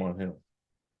Mark Lamont Hill.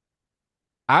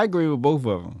 I agree with both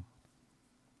of them.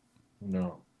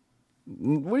 No.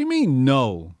 What do you mean,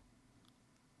 no?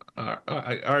 I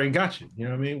already got you. You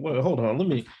know what I mean? Well, hold on. Let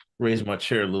me raise my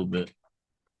chair a little bit.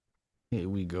 Here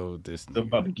we go with this. I'm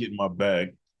about to get in my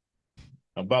bag.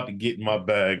 This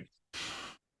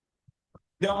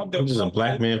is a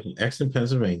black man from Exton,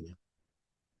 Pennsylvania.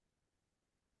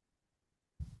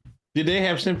 Did they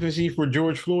have sympathy for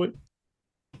George Floyd?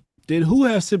 Did who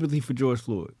have sympathy for George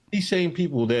Floyd? These same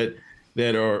people that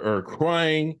are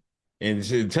crying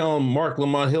and telling Mark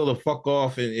Lamont Hill to fuck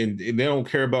off and they don't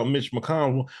care about Mitch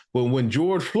McConnell. But when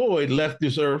George Floyd left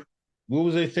this earth, what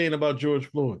was they saying about George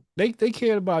Floyd? They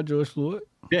cared about George Floyd.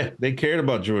 Yeah, they cared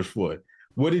about George Floyd.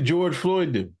 What did George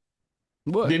Floyd do?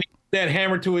 What? Did he put that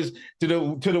hammer to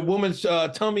the woman's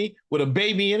tummy with a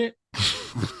baby in it?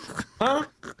 Huh?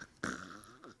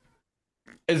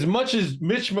 As much as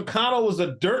Mitch McConnell was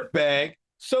a dirtbag,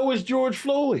 so is George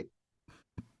Floyd.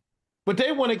 But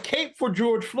they want to cape for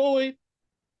George Floyd.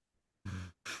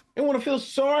 They want to feel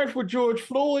sorry for George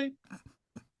Floyd.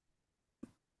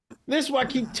 This is why I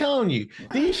keep telling you.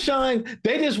 These shine,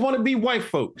 they just want to be white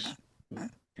folks.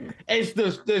 As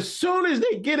soon as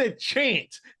they get a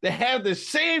chance to have the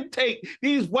same take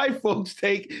these white folks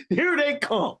take, here they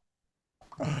come.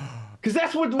 Because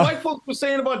that's what the white folks were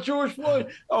saying about George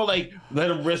Floyd. Oh, like, let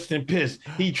him rest in peace.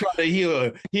 He tried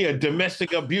to he a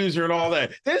domestic abuser and all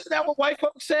that. Isn't that what white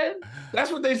folks said?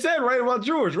 That's what they said, right, about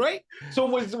George, right? So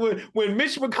when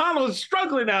Mitch McConnell is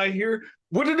struggling out here,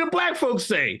 what did the black folks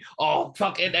say? Oh,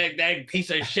 fucking that piece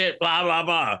of shit, blah, blah,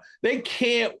 blah. They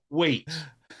can't wait.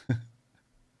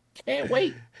 Can't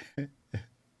wait.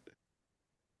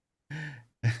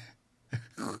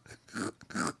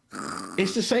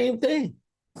 It's the same thing.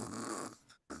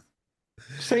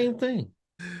 Same thing.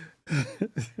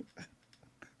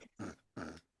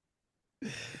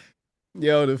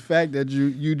 Yo, the fact that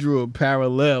you drew a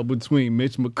parallel between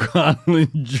Mitch McConnell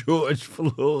and George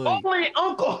Floyd. Only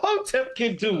Uncle Hotep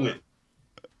can do it.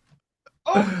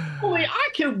 Only I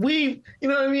can weave. You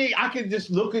know what I mean? I can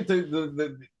just look at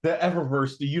the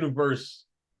Eververse, the universe,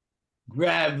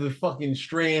 grab the fucking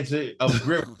strands of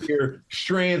grift here,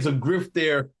 strands of grift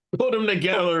there, put them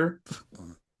together.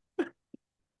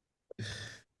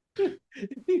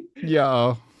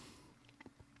 Yo,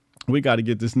 we got to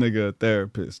get this nigga a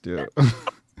therapist, yo.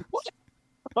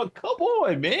 Oh, come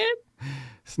on, man.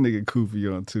 This nigga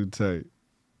Koofy on too tight.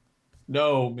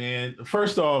 No, man.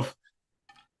 First off,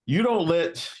 you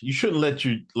shouldn't let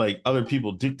your other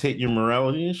people dictate your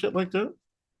morality and shit like that.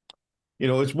 You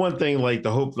know, it's one thing like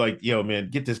to hope yo, man,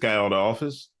 get this guy out of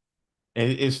office.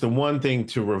 And it's the one thing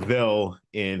to revel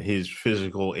in his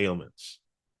physical ailments.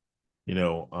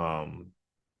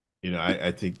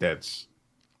 I think that's,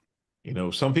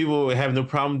 some people have no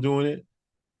problem doing it.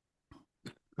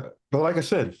 But like I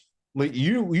said, like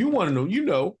you want to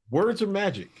know, words are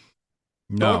magic.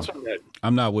 No,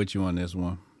 I'm not with you on this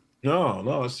one.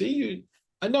 No. See you.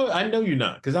 I know you're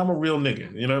not, because I'm a real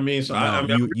nigga. You know what I mean? So I'm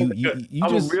a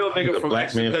real nigga from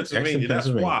black man Pennsylvania. That's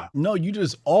why. No, you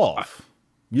just off.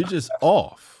 You're just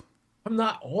off. I'm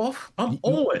not off. I'm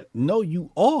on. No,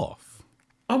 you off.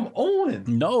 I'm on.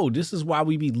 No, this is why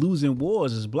we be losing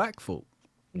wars as black folk.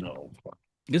 No.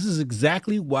 This is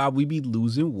exactly why we be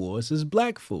losing wars as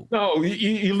black folk. No,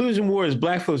 you're losing wars as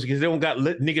black folks because they don't got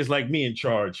niggas like me in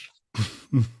charge.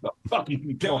 The fuck is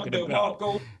you talking about?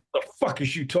 The fuck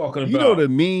is you talking about? You know what I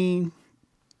mean?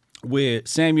 Where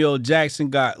Samuel Jackson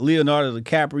got Leonardo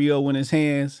DiCaprio in his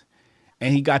hands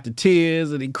and he got the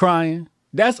tears and he crying.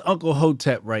 That's Uncle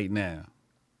Hotep right now.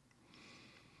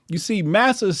 You see,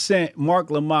 Massa sent Mark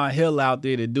Lamont Hill out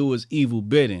there to do his evil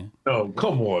bidding. Oh,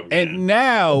 come on, man. And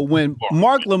now when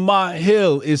Mark Lamont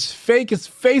Hill is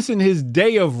facing his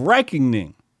day of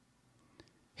reckoning,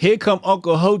 here come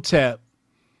Uncle Hotep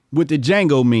with the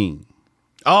Django meme.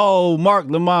 Oh, Mark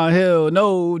Lamont Hill,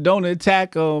 no, don't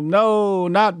attack him. No,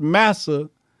 not Massa.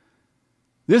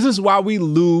 This is why we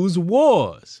lose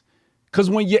wars. Because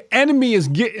when your enemy is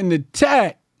getting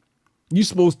attacked, you're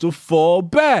supposed to fall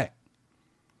back.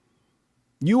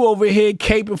 You over here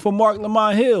caping for Mark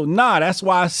Lamont Hill. Nah, that's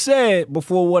why I said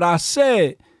before what I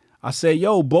said,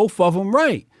 yo, both of them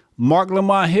right. Mark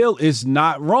Lamont Hill is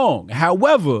not wrong.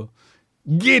 However,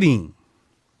 get him.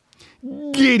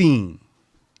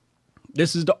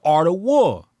 This is the art of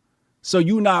war. So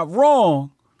you not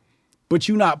wrong, but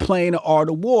you not playing the art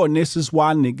of war. And this is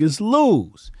why niggas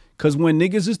lose. Because when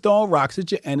niggas is throwing rocks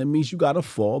at your enemies, you got to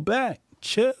fall back.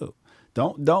 Chill.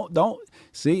 Don't.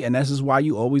 See, and this is why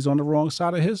you always on the wrong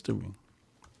side of history.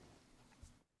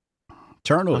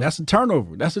 Turnover. That's a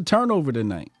turnover. That's a turnover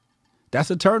tonight.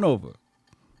 That's a turnover.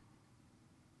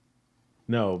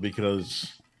 No,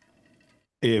 because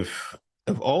if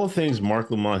of all things Mark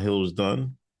Lamont Hill has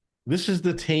done, this is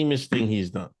the tamest thing he's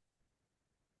done.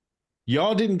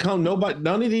 Y'all didn't come.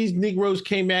 None of these Negroes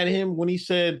came at him when he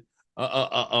said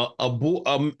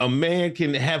a man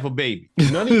can have a baby.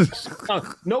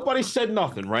 Nobody said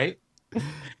nothing, right?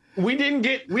 We didn't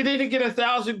get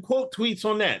 1,000 quote tweets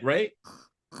on that, right?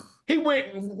 He went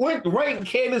right in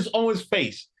Candace Owens'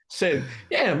 face, said,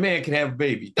 "Yeah, a man can have a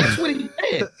baby." That's what he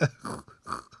said.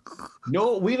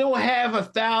 No, we don't have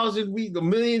 1,000. The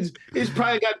millions. It's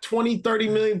probably got 20, 30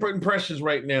 million impressions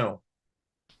right now.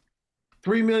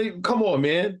 3 million. Come on,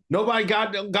 man. Nobody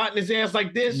got in his ass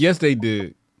like this. Yes, they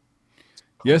did.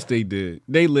 Yes, they did.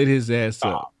 They lit his ass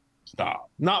up. Stop.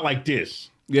 Not like this.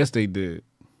 Yes, they did.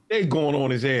 They going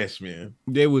on his ass, man.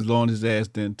 They was on his ass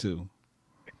then too.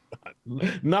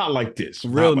 Not like this.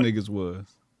 Real niggas was.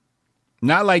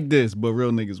 Not like this, but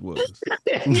real niggas was.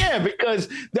 Yeah, because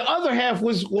the other half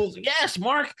was, well, yes,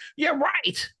 Mark, you're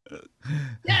right.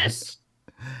 Yes.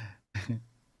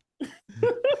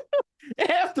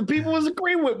 Half the people was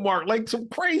agreeing with Mark, like some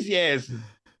crazy asses.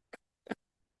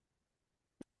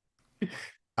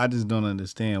 I just don't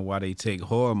understand why they take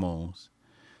hormones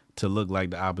to look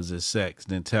like the opposite sex,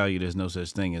 then tell you there's no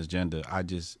such thing as gender.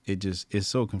 It's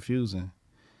so confusing.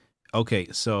 Okay,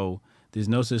 so there's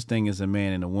no such thing as a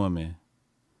man and a woman,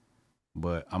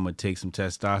 but I'm gonna take some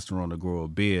testosterone to grow a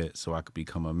beard so I could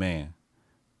become a man.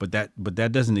 But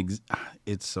that doesn't exist.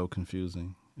 It's so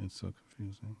confusing. It's so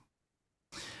confusing.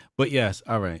 But yes,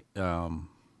 all right.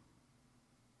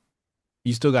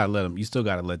 You still gotta let him. You still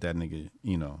gotta let that nigga.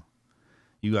 You know,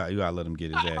 you gotta let him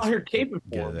get his ass. Out here caping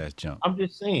get for his him. ass jump. I'm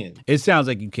just saying. It sounds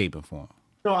like you caping for him.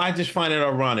 No, I just find it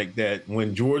ironic that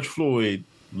when George Floyd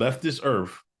left this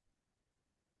earth,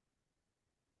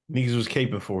 niggas was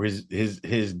caping for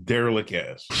his derelict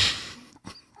ass.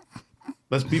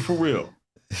 Let's be for real.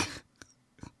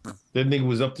 That nigga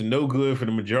was up to no good for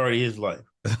the majority of his life.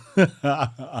 You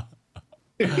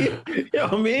know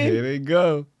what I mean? Here they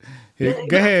go. Here,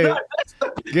 go ahead.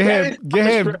 Go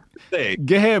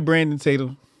ahead, Brandon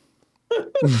Tatum.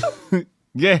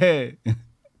 Go ahead.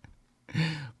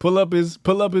 Pull up his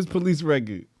police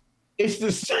record. It's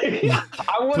the same.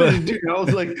 I wanted to do it. I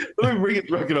was like, let me bring his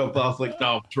record up. I was like,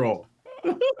 no, I'm trolling.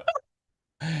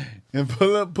 And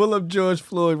pull up George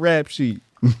Floyd rap sheet.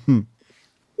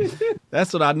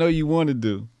 That's what I know you want to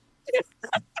do.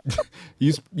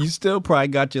 You still probably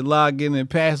got your login and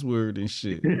password and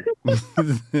shit.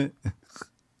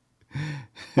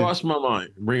 Cross my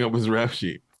mind. Bring up his rap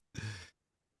sheet.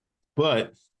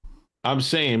 But I'm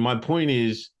saying my point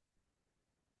is,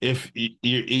 if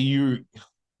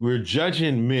we're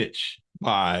judging Mitch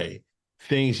by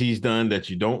things he's done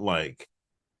that you don't like,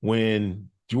 when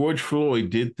George Floyd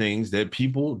did things that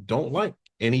people don't like,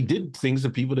 and he did things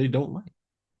that people they don't like.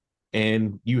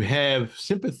 And you have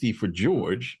sympathy for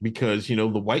George because, you know,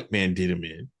 the white man did him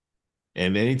in.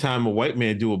 And anytime a white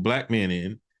man do a black man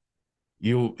in,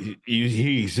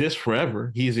 he exists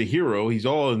forever. He's a hero. He's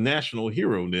all a national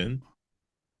hero then.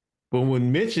 But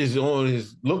when Mitch is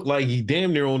look like he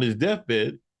damn near on his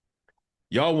deathbed,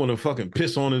 y'all want to fucking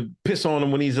piss on him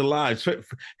when he's alive.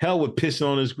 Hell with pissing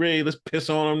on his grave. Let's piss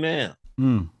on him now.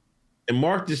 Mm. And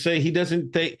Mark to say he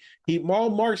doesn't take,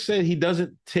 Mark said he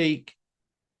doesn't take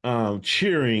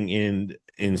cheering in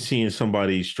seeing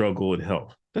somebody struggle with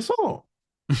health. That's all.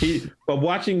 But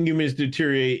watching humans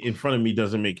deteriorate in front of me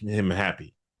doesn't make him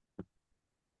happy.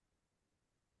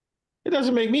 It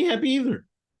doesn't make me happy either.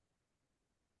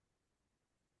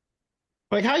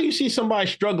 Like, how you see somebody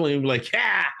struggling and be like,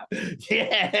 yeah,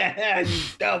 you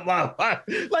dumb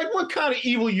motherfucker. Like, what kind of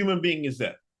evil human being is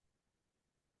that?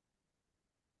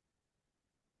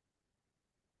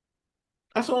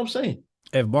 That's what I'm saying.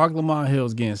 If Mark Lamont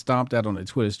Hill's getting stomped out on the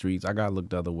Twitter streets, I gotta look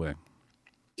the other way.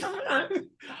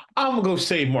 I'm gonna go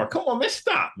save Mark. Come on, man,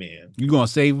 stop, man. You gonna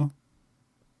save him?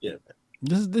 Yeah.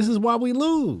 This is why we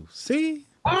lose. See?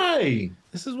 Why?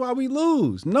 This is why we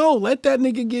lose. No, let that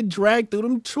nigga get dragged through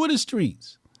them Twitter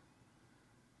streets.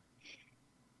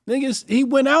 Niggas, he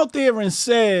went out there and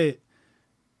said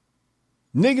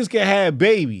niggas can have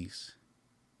babies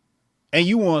and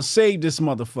you want to save this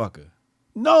motherfucker.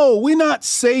 No, we're not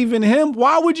saving him.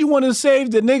 Why would you want to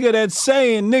save the nigga that's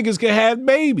saying niggas can have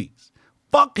babies?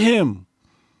 Fuck him.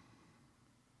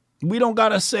 We don't got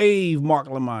to save Mark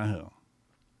Lamont Hill.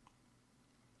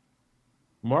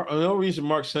 Mark, the only reason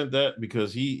Mark sent that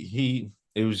because it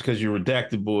was because you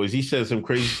redacted boys. He said some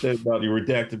crazy stuff about your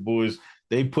redacted boys.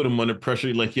 They put him under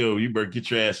pressure. Like, yo, you better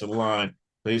get your ass in line.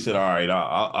 They said, all right,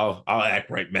 I'll act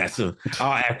right, Massa.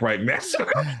 I'll act right, Massa.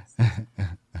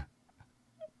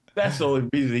 That's the only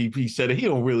reason he said it. He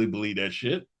don't really believe that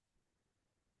shit.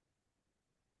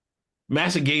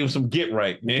 Massa gave him some get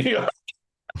right, man.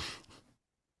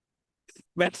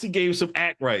 Massa gave him some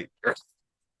act right.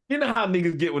 You know how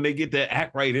niggas get when they get that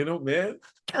act right in them, man?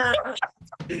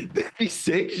 They be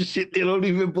saying shit they don't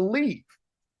even believe.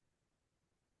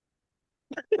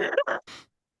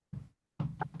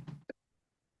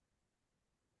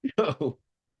 Yo.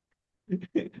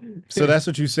 So that's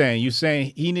what you're saying. You're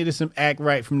saying he needed some act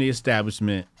right from the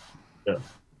establishment. Yeah.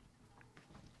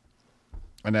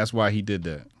 And that's why he did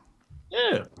that.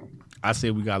 Yeah. I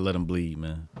said we gotta let him bleed,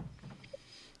 man.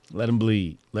 Let him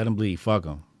bleed. Let him bleed. Fuck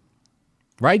him.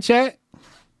 Right, chat?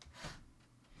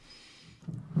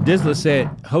 Dizzler said,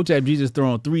 Hotep Jesus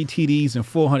throwing 3 TDs and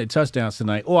 400 touchdowns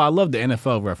tonight. Oh, I love the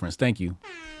NFL reference. Thank you.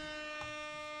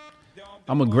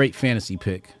 I'm a great fantasy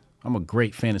pick. Yeah,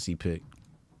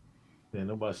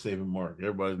 nobody's saving Mark.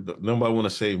 Nobody want to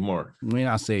save Mark. We're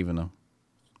not saving him.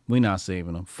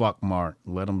 Fuck Mark.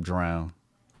 Let him drown.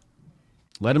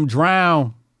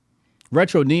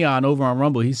 Retro Neon over on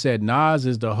Rumble, he said Nas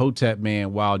is the Hotep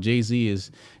man while Jay-Z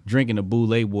is drinking the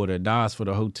Boulay water. Nas for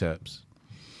the Hoteps.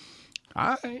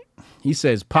 All right. He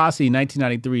says Posse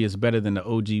 1993 is better than the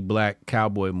OG Black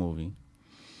Cowboy movie.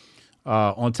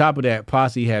 On top of that,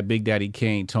 Posse had Big Daddy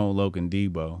Kane, Tone Loc, and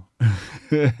Debo.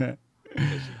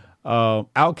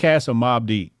 Outkast or Mobb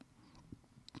Deep?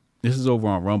 This is over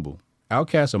on Rumble.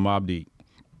 Outkast or Mobb Deep?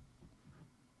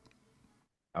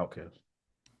 Outkast.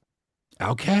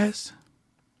 Outkast?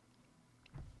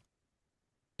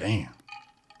 Damn.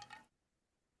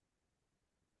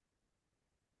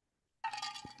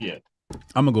 Yeah.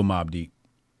 I'm going to go Mobb Deep.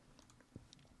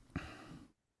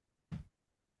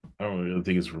 I don't really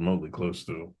think it's remotely close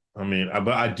to. I mean,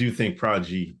 but I do think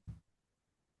Prodigy,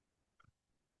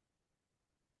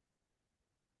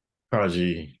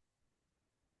 it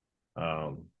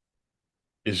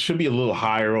should be a little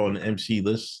higher on the MC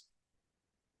list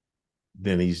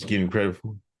than he's getting credit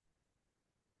for.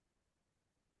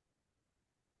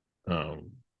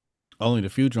 Only the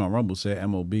Future on Rumble said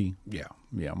MOB. Yeah,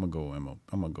 I'm gonna go MO.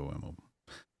 I'm gonna go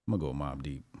Mobb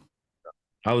Deep.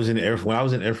 I was in the Air Force. When I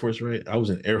was in Air Force, right? I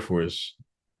was in Air Force,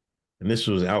 and this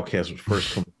was Outkast was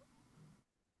first coming.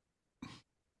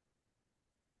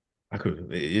 I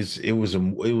could. It was a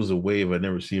wave I'd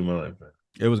never seen in my life. Man.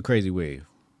 It was a crazy wave.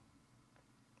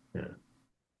 Yeah.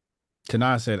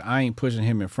 Tanai said, I ain't pushing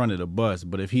him in front of the bus,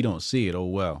 but if he don't see it, oh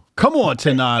well. Come on,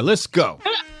 Tanai, let's go.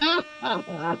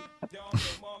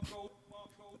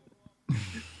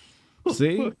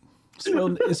 See?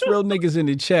 It's real niggas in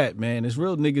the chat, man. It's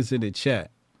real niggas in the chat.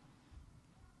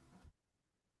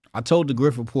 I told the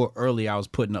Griff Report early I was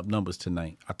putting up numbers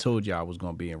tonight. I told y'all I was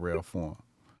going to be in rare form.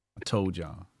 I told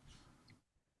y'all.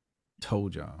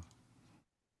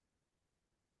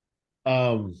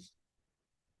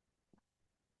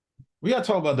 We got to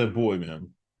talk about that boy, man.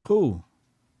 Who?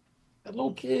 That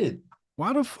little kid.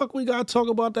 Why the fuck we got to talk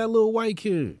about that little white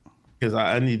kid? Because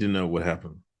I need to know what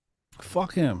happened.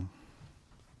 Fuck him.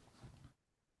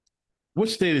 What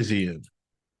state is he in?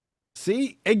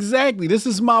 See, exactly. This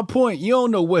is my point. You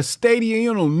don't know what stadium.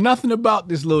 You don't know nothing about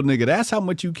this little nigga. That's how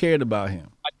much you cared about him.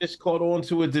 I just caught on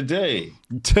to it today.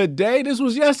 Today? This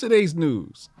was yesterday's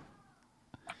news.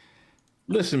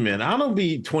 Listen, man, I don't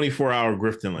be 24-hour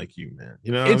grifting like you, man.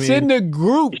 You know what it's I mean? in the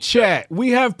group chat. We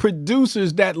have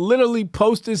producers that literally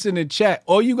post this in the chat.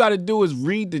 All you got to do is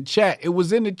read the chat. It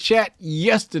was in the chat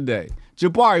yesterday.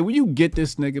 Jabari, will you get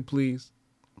this nigga, please?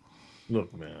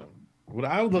 Look, man. When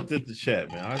I looked at the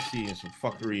chat, man, I see some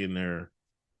fuckery in there.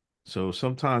 So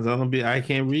sometimes I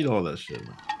can't read all that shit,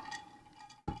 man.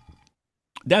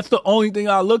 That's the only thing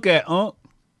I look at,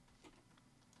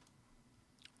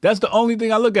 That's the only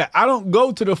thing I look at. I don't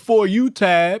go to the For You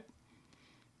tab.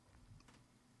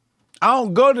 I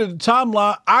don't go to the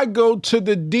timeline. I go to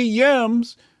the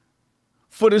DMs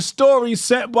for the stories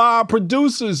sent by our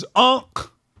producers,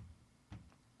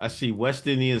 I see West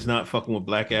Indians not fucking with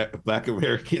black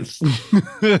Americans.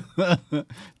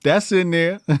 That's in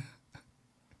there.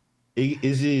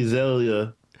 Izzy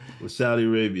Azalea with Saudi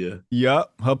Arabia.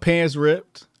 Yup. Her pants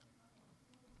ripped.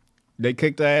 They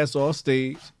kicked her ass off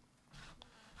stage.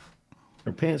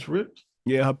 Her pants ripped?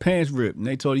 Yeah, her pants ripped. And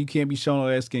they told her, you can't be showing all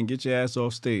that skin. Get your ass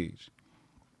off stage.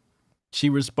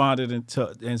 She responded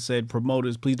and said,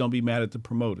 promoters, please don't be mad at the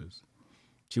promoters.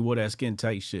 She wore that skin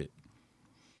tight shit.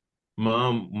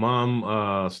 Mom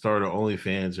started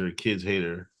OnlyFans. Her kids hate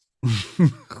her.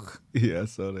 Yeah, I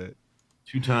saw that.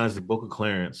 2 times the Book of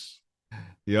Clarence.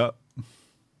 Yep.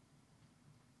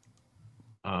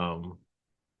 I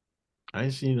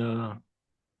ain't seen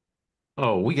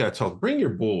Oh, we gotta talk. Bring your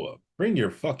bull up. Bring your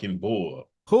fucking bull up.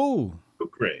 Who?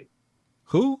 Lucre.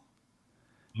 Who?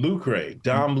 Lucre.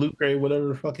 Dom Lucre, whatever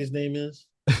the fuck his name is.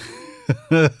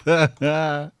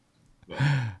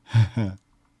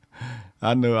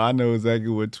 I know exactly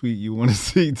what tweet you want to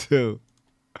see too.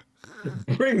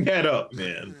 Bring that up,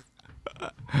 man.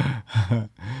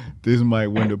 This might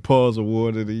win the Pause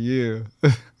Award of the year.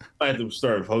 I had to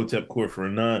start Hotep Court for a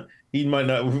non. He might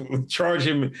not charge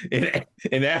him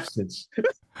in absence.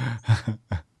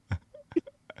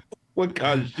 What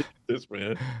kind of shit is this,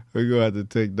 man? We're gonna have to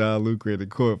take Don Lucre to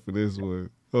court for this one.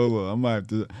 Hold on, I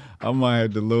might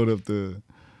have to load up the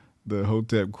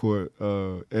Hotep Court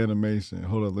animation.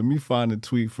 Hold on, let me find the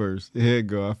tweet first. Here you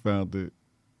go, I found it.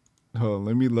 Hold on,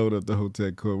 let me load up the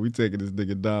Hotep Court. We taking this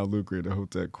nigga Don Lucre to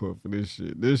Hotep Court for this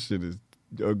shit. This shit is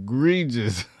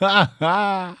egregious.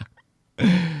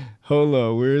 Hold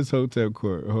on, where is Hotep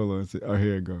Court? Hold on, oh,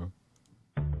 here you go.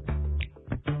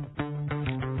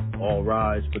 All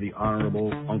rise for the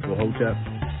Honorable Uncle Hotep.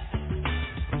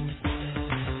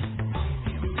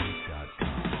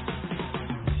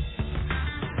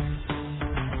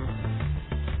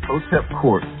 Hotep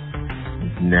Court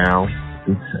is now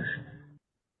in session.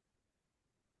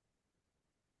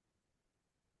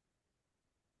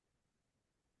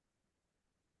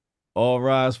 All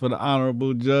rise for the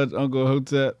honorable Judge Uncle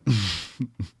Hotep.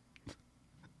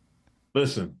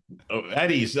 Listen,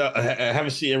 at ease. Have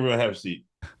a seat. Everyone have a seat.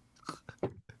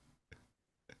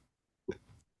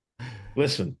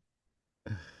 Listen,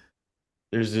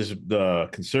 there's this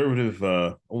conservative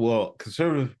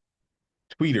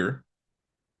tweeter,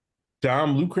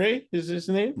 Dom Lucre is his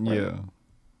name. Yeah.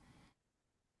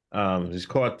 He's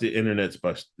caught the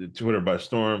Twitter by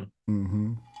storm.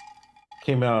 Mm-hmm.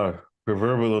 Came out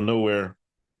proverbial of nowhere.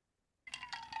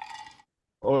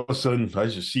 All of a sudden, I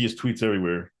just see his tweets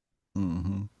everywhere.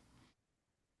 Mm-hmm.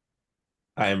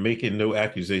 I am making no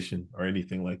accusation or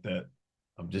anything like that.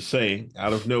 I'm just saying,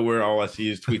 out of nowhere, all I see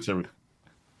is tweets everywhere.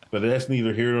 But that's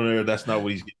neither here nor there. That's not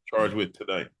what he's getting charged with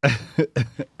tonight.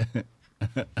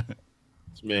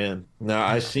 Man, now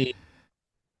I see,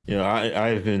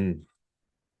 I've been,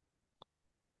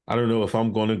 I don't know if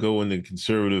I'm going to go in the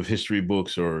conservative history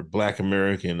books or Black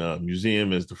American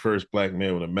Museum as the first Black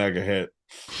man with a MAGA hat.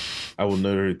 I will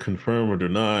neither confirm or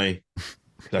deny.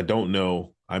 I don't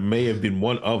know. I may have been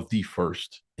one of the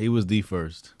first. He was the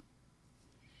first.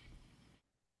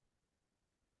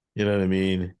 You know what I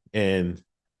mean? And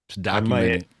it's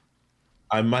documented.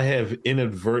 I might have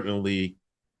inadvertently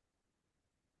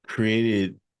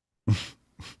created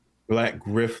Black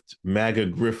Grift, MAGA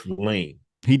Grift Lane.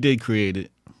 He did create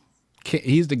it.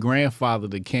 He's the grandfather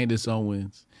to Candace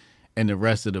Owens and the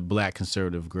rest of the Black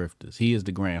conservative grifters. He is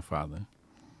the grandfather.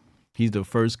 He's the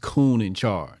first coon in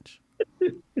charge.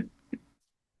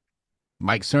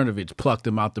 Mike Cernovich plucked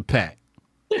him out the pack.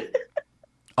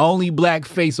 Only Black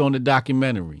face on the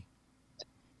documentary.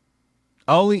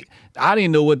 I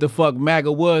didn't know what the fuck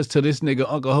MAGA was till this nigga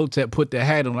Uncle Hotep put the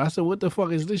hat on. I said, what the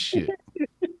fuck is this shit?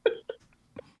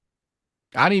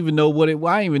 I didn't even know I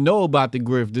didn't even know about the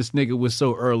grift. This nigga was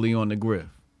so early on the grift.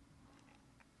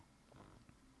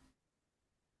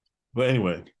 But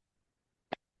anyway,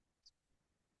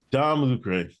 Dom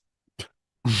Lucre.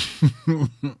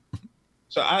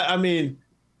 So I mean,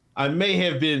 I may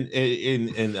have been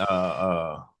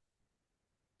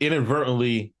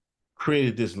inadvertently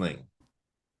created this lane.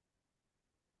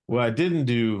 What I didn't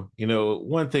do,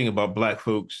 one thing about Black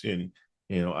folks, and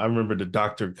I remember the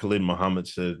Dr. Khalid Muhammad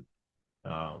said,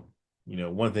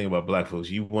 one thing about Black folks,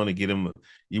 you want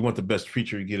the best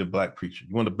preacher, you get a Black preacher.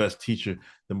 You want the best teacher,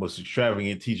 the most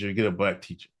extravagant teacher, you get a Black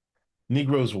teacher.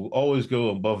 Negroes will always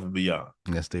go above and beyond.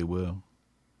 Yes, they will.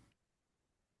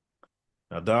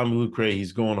 Now, Dom Lucre,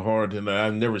 he's going hard, and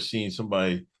I've never seen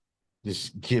somebody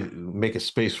just make a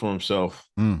space for himself,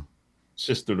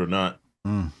 sistered or not.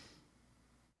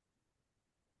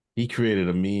 He created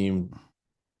a meme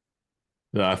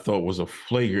that I thought was a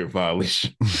flagrant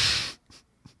violation.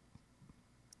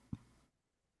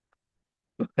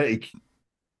 Like,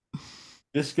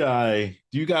 this guy,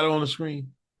 do you got it on the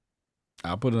screen?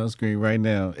 I'll put it on the screen right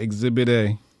now. Exhibit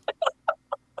A.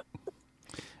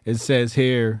 It says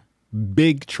here,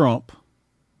 Big Trump.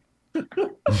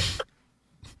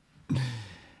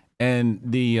 And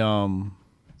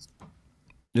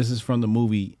this is from the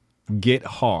movie Get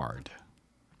Hard.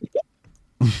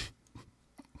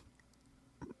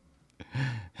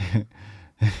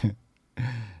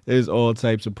 There's all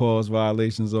types of pause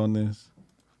violations on this.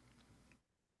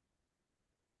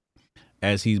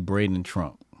 As he's braiding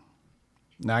Trump.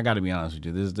 Now, I got to be honest with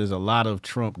you. There's a lot of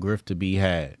Trump grift to be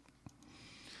had.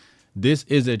 This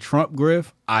is a Trump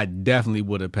grift I definitely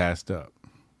would have passed up.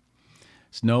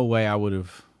 There's no way I would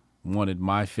have wanted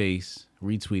my face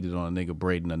retweeted on a nigga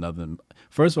braiding another.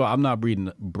 First of all, I'm not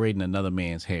braiding another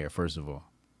man's hair, first of all.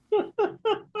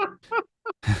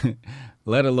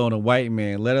 Let alone a white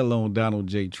man, let alone Donald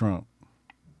J. Trump.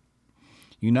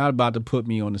 You're not about to put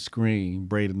me on the screen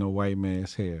braiding no white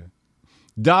man's hair.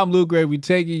 Dom Lucre, we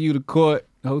taking you to court,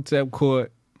 Hotep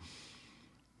court.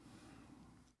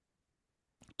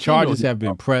 Charges have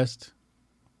been pressed.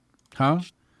 Huh?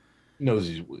 Knows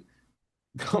he's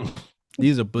come.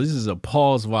 This is a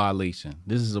pause violation.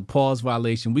 This is a pause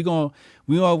violation. We're gonna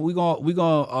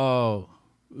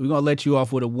let you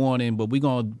off with a warning, but we're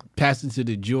gonna pass it to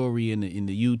the jury in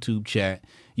the YouTube chat.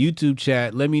 YouTube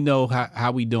chat, let me know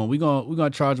how we doing. We're gonna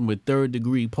charge him with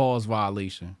 3rd-degree pause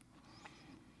violation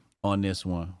on this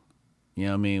one. You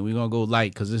know what I mean? We're gonna go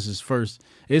light because this is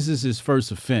his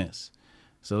first offense.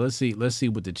 So let's see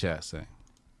what the chat say.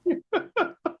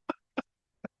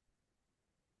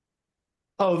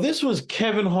 Oh, this was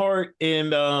Kevin Hart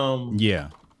and yeah.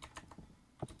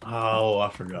 Oh, I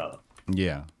forgot.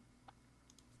 Yeah.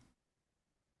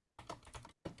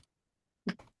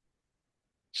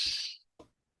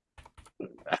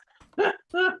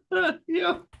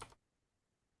 Yeah.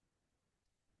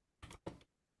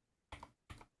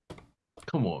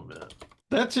 Come on, man.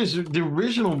 That's just the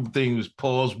original thing was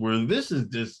pause where this is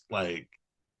just like,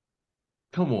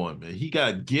 come on, man. He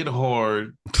got get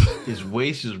hard. His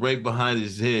waist is right behind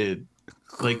his head.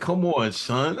 Like, come on,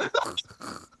 son.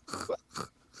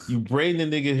 You braiding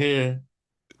the nigga hair.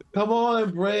 Come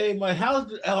on, braid. Like, how's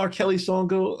the R. Kelly song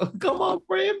go? Come on,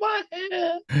 braid my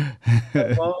hair.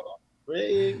 Come on,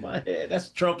 braid my hair. That's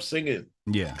Trump singing.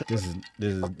 Yeah, this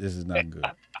is not good.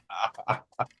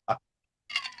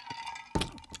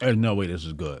 There's no way this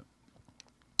is good.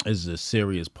 This is a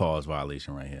serious pause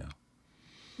violation right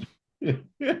here.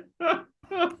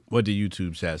 What did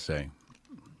YouTube chat say?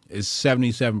 It's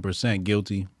 77%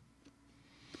 guilty.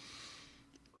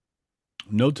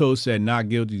 Noto said not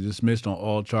guilty, dismissed on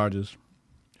all charges.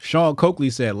 Sean Coakley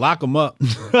said lock him up.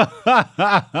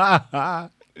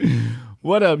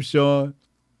 What up, Sean?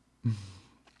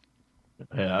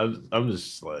 Yeah, I'm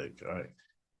just like, all right.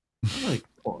 I'm like,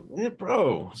 oh, man,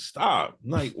 bro, stop. I'm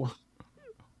like,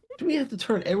 do we have to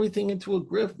turn everything into a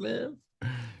grift, man?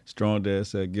 Strong Dad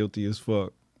said guilty as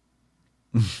fuck.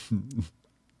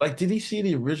 Like, did he see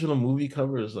the original movie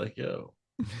cover? It's like, yo.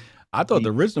 I thought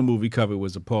the original movie cover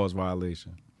was a pause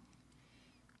violation.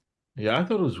 Yeah, I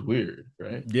thought it was weird,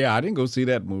 right? Yeah, I didn't go see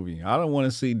that movie. I don't want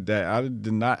to see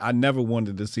that. I never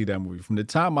wanted to see that movie. From the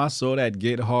time I saw that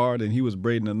Get Hard and he was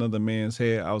braiding another man's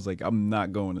hair, I was like, I'm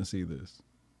not going to see this.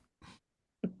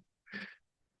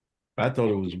 I thought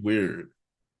it was weird.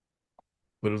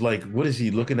 But it was like, what is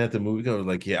he looking at the movie cover?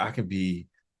 Like, yeah, I can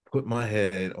put my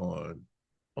head on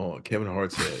Kevin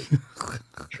Hart's head,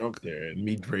 Trump there, and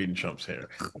me braiding Trump's hair.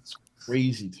 That's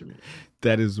crazy to me.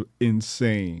 That is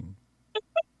insane.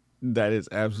 That is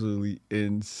absolutely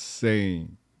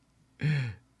insane.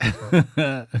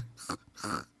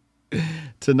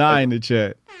 Tanai in the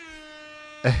chat.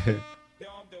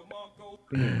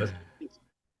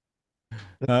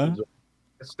 Huh?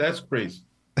 That's crazy.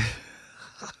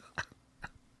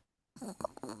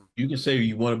 You can say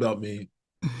you want about me,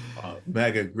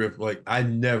 MAGA grip. Like, I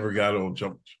never got on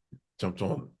jumped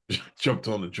on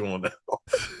the joint.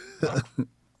 But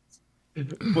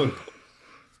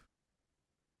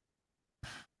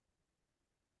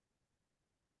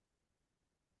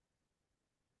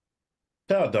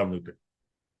shout out Dominic.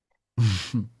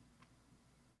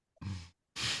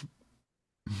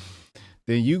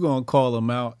 Then you gonna call him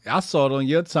out. I saw it on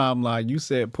your timeline. You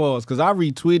said pause because I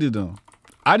retweeted him.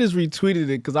 I just retweeted it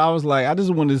because I was like, I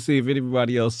just wanted to see if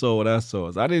anybody else saw what I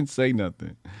saw. So I didn't say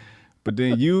nothing. But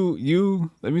then you,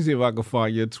 let me see if I can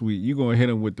find your tweet. You gonna hit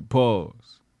him with the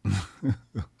pause. I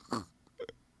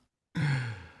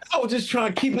was just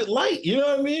trying to keep it light. You know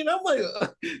what I mean? I'm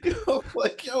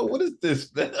like, yo, what is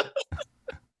this, man?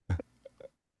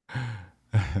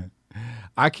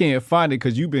 I can't find it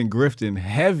because you've been grifting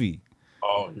heavy.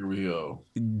 Oh, here we go.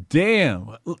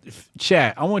 Damn.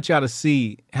 Chat, I want y'all to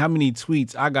see how many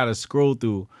tweets I got to scroll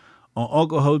through on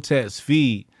Uncle Hotep's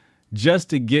feed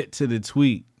just to get to the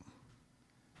tweet.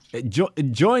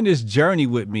 Join this journey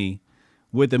with me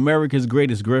with America's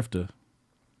greatest grifter.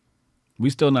 We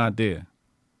still not there.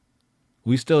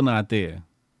 We still not there.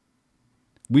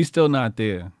 We still not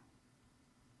there.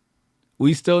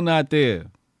 We still not there.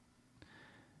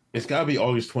 It's got to be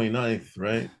August 29th,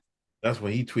 right? That's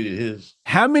when he tweeted his.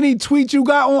 How many tweets you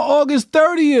got on August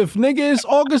 30th, nigga? It's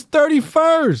August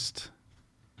 31st.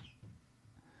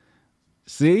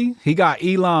 See? He got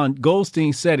Elon.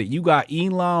 Goldstein said it. You got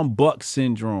Elon Buck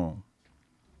syndrome.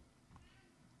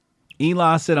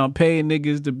 Elon said, I'm paying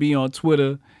niggas to be on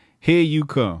Twitter. Here you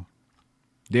come.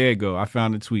 There you go. I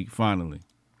found the tweet finally.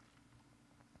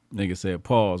 Nigga said,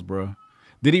 pause, bro.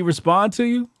 Did he respond to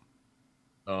you?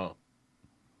 Oh.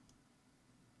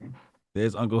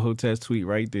 There's Uncle Hotep's tweet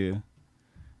right there.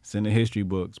 It's in the history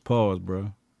books. Pause,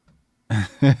 bro.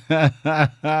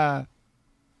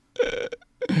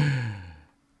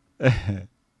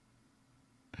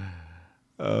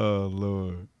 Oh,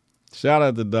 Lord. Shout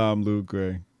out to Dom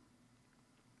Lucre.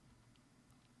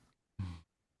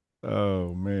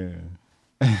 Oh, man.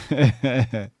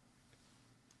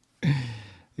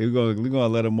 We're gonna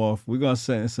let him off. We're gonna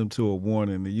sentence him to a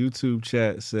warning. The YouTube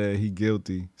chat said he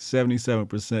guilty.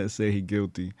 77% say he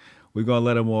guilty. We're gonna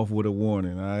let him off with a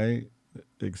warning, all right?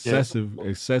 Excessive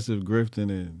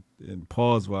grifting and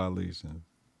pause violation.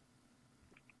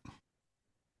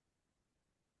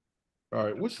 All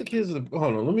right, what's the kids? Hold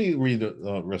on, let me read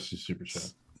the rest of the super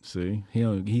chat. See,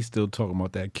 he's still talking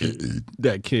about that kid.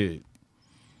 That kid.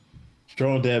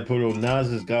 Strong Dad put on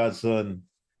Nas's godson.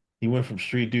 He went from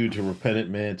street dude to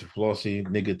repentant man to flossy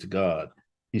nigga to God.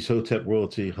 He's Hotep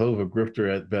royalty, Hov a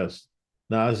grifter at best.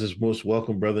 Nas is most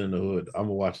welcome brother in the hood. I'm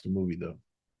gonna watch the movie though.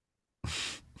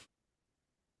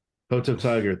 Hotel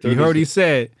Tiger. You heard what he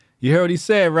said. You heard what he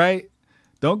said, right?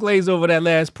 Don't glaze over that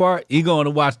last part. He going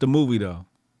to watch the movie though.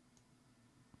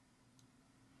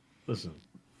 Listen,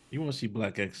 you want to see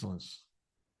black excellence?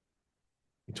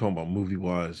 You talking about movie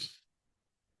wise?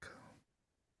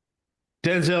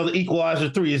 Denzel, The Equalizer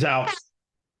 3 is out.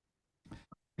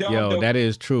 Yo, that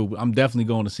is true. I'm definitely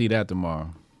going to see that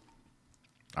tomorrow.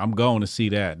 I'm going to see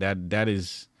that. That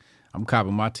is. I'm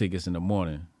copping my tickets in the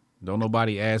morning. Don't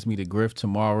nobody ask me to grift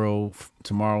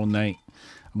tomorrow night.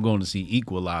 I'm going to see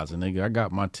Equalizer, nigga. I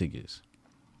got my tickets.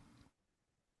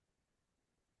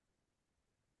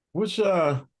 Which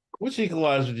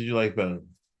Equalizer did you like better?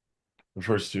 The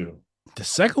first two. The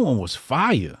second one was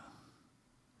fire.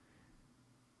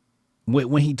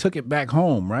 When he took it back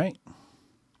home, right?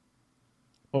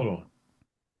 Hold on.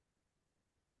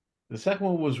 The second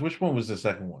one was, which one was the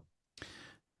second one?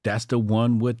 That's the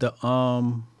one with the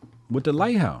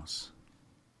lighthouse.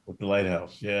 With the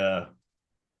lighthouse, yeah.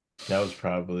 That was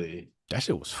probably, that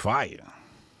shit was fire.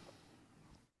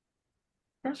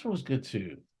 First one was good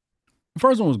too. The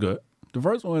first one was good.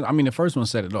 The first one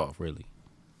set it off, really.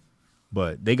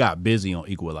 But they got busy on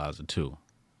Equalizer too.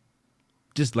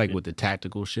 Just like with the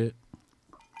tactical shit.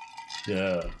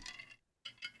 Yeah.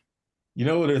 You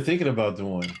know what they're thinking about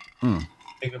doing?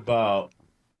 Thinking about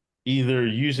either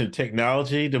using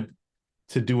technology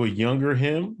to do a younger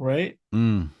him, right?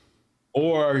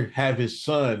 Or have his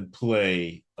son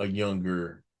play a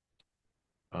younger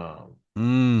a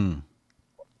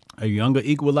younger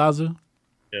Equalizer?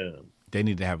 Yeah. They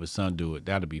need to have his son do it.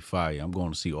 That'd be fire. I'm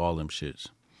going to see all them shits.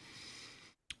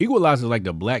 Equalizer is like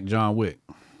the black John Wick.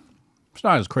 It's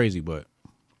not as crazy, but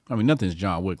I mean nothing's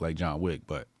John Wick like John Wick,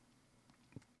 but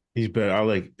he's better. I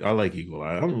like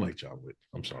Equalizer. I don't like John Wick.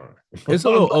 I'm sorry. It's a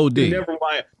little OD.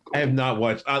 I have not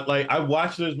watched. I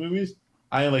watched those movies.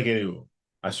 I ain't like any of them.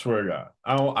 I swear to God.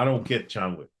 I don't get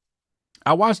John Wick.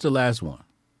 I watched the last one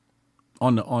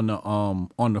on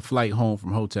the flight home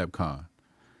from Hotep Con.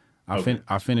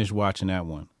 I finished watching that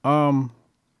one.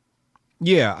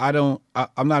 Yeah,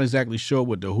 I'm not exactly sure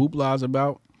what the hoopla is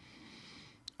about.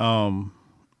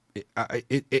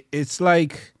 It's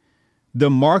like the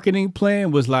marketing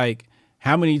plan was like,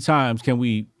 how many times can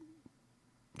we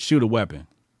shoot a weapon?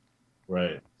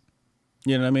 Right.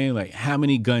 You know what I mean? Like, how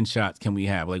many gunshots can we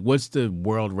have? Like, what's the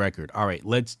world record? All right,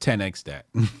 let's 10x that.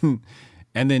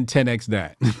 And then 10x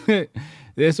that.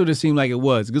 That's what it seemed like it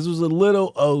was. Because it was a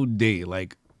little OD.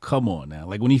 Like, come on now.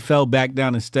 Like, when he fell back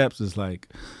down the steps, it's like,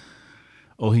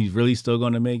 oh, he's really still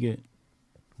going to make it?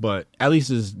 But at least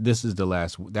this is the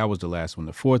last. That was the last one.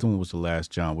 The fourth one was the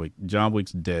last John Wick. John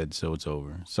Wick's dead, so it's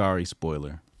over. Sorry,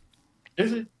 spoiler.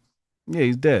 Is it? Yeah,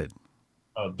 he's dead.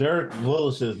 Derek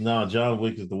Willis says, no, John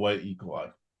Wick is the white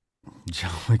Equalizer.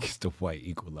 John Wick is the white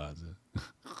Equalizer.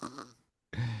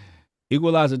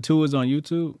 Equalizer 2 is on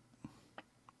YouTube.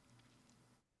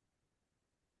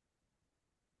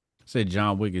 Said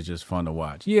John Wick is just fun to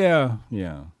watch. Yeah.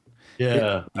 I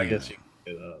guess you can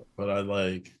get up. But I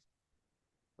like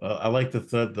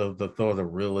the thought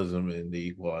of realism in the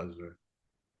Equalizer.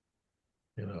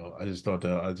 You know, I just thought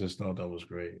that was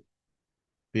great.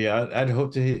 But yeah, I'd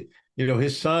hope to hit,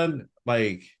 his son,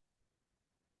 like,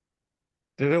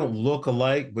 they don't look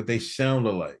alike, but they sound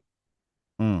alike.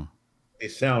 They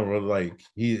sound like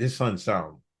his son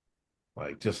sound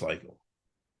like just like him.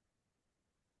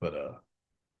 But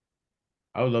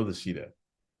I would love to see that.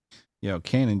 Yo,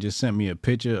 Cannon just sent me a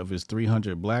picture of his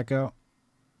 300 blackout.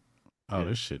 Oh,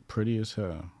 this shit pretty as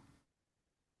hell.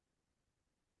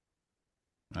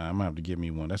 I'm gonna have to get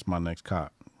me one. That's my next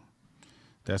cop.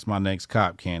 That's my next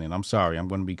cop, Cannon. I'm sorry. I'm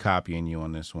going to be copying you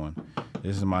on this one.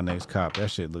 This is my next cop. That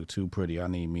shit look too pretty. I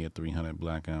need me a 300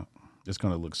 blackout. It's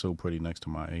going to look so pretty next to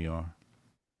my AR.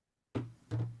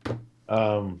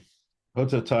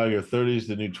 Hotel Tiger, 30 is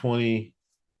the new 20.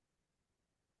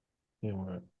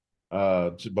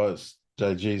 But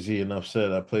Jay-Z, enough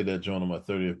said. I played that joint on my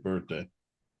 30th birthday.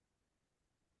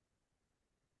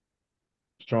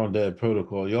 Strong Dad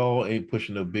Protocol. Y'all ain't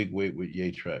pushing no big weight with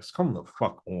Ye tracks. Come the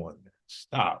fuck on, man.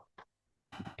 Stop.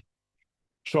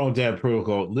 Strong Dad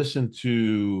Protocol. Listen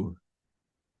to.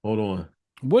 Hold on.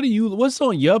 What's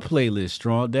on your playlist,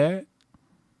 Strong Dad?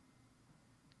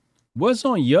 What's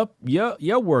on your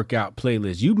workout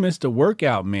playlist? You missed a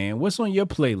workout, man. What's on your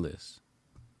playlist?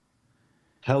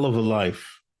 Hell of a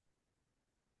Life.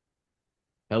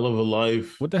 Hell of a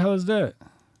Life. What the hell is that?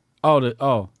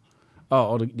 The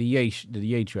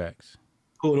Ye tracks.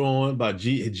 Put On by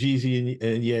Jeezy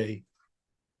and Ye.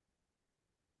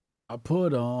 I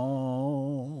put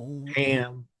on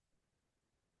Ham.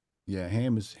 Yeah,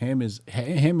 ham is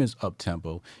up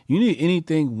tempo. You need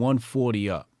anything 140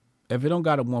 up. If it don't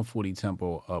got a 140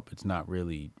 tempo up, it's not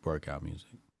really workout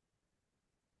music.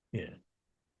 Yeah.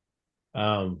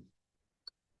 Oh.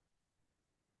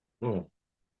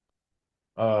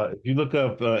 If you look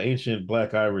up ancient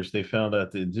Black Irish, they found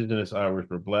that the indigenous Irish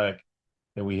were black,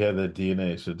 and we have that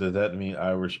DNA. So does that mean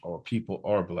Irish or people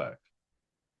are black?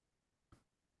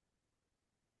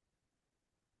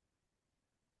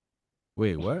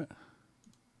 Wait, what?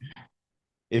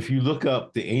 If you look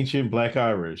up the ancient Black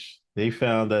Irish, they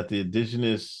found that the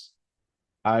indigenous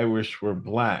Irish were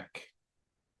black,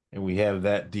 and we have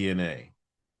that DNA.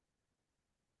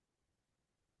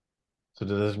 So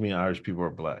does that mean Irish people are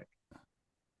black?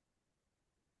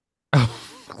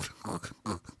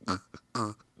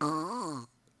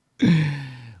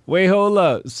 Wait, hold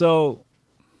up. So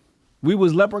we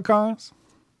was leprechauns?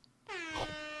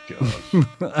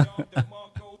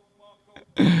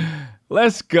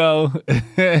 Let's go.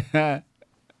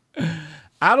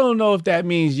 I don't know if that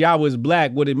means y'all was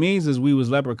black. What it means is we was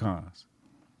leprechauns.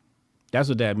 That's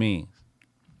what that means.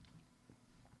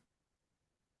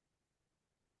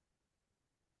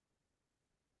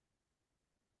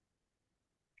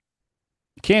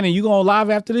 Cannon, you going live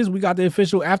after this? We got the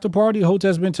official after party.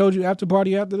 Hoteps been told you after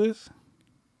party after this?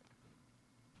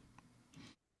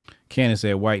 Cannon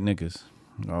said white niggas.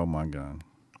 Oh my God.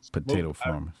 Potato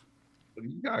farmers.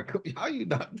 How you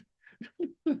not?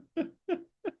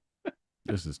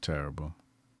 This is terrible.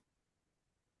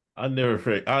 I never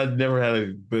had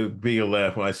a bigger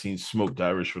laugh when I seen Smoked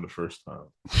Irish for the first time.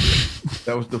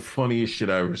 That was the funniest shit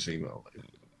I ever seen in my life.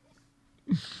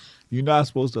 You're not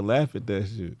supposed to laugh at that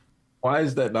shit. Why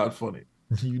is that not funny?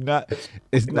 You not.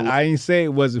 It's not. I ain't say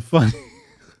it wasn't funny.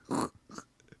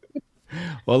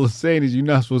 All I'm saying is you're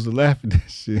not supposed to laugh at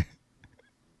that shit.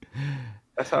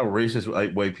 That's how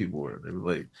racist white people were. They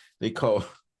were like they call.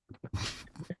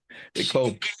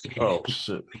 Oh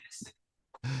shit.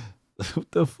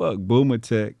 What the fuck? Boom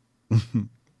attack.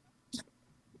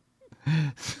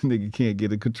 Nigga can't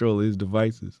get a control of his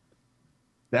devices.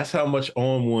 That's how much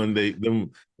on one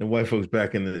them white folks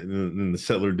back in the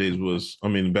settler days was. I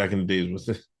mean, back in the days was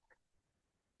this.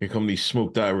 Here come these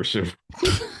Smoked Irish.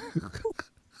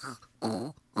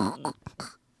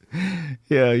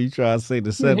 Yeah, you try to say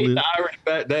the settlers. The Irish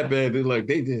that bad. They're like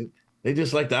they did. They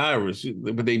just like the Irish,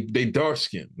 but they dark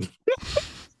skinned.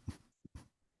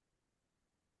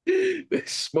 They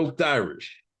Smoked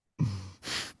Irish.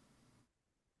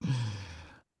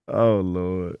 Oh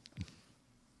Lord.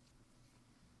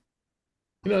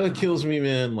 You know, that kills me,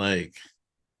 man. Like,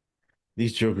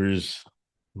 these jokers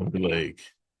will be like,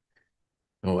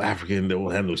 oh, African, they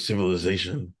won't have no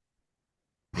civilization.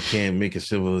 They can't make a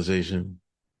civilization.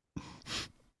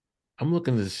 I'm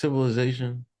looking at the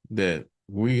civilization that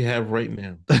we have right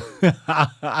now.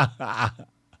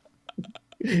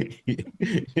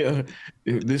 Yeah,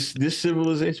 this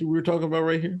civilization we were talking about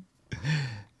right here.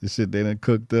 The shit they done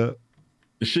cooked up.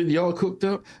 The shit y'all cooked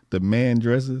up? The man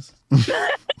dresses.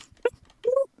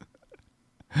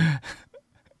 I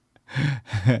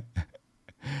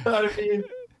mean,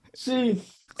 see,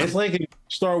 it's like in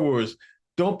Star Wars.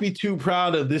 Don't be too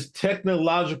proud of this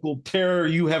technological terror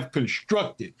you have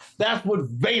constructed. That's what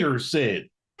Vader said.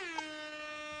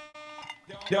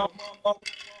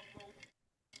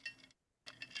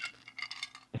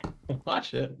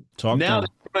 Watch it. Talk now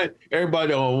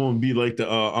everybody want to be like the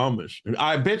Amish.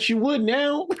 I bet you would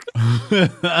now.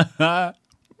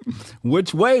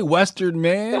 Which way, Western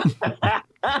man?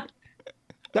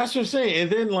 That's what I'm saying.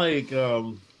 And then like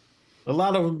a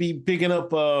lot of them be picking up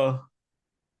the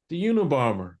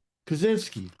Unabomber,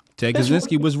 Kaczynski. Ted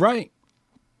Kaczynski was right.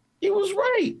 He was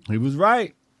right. He was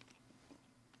right.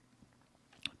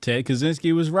 Ted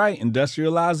Kaczynski was right.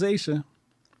 Industrialization.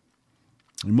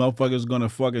 You motherfuckers gonna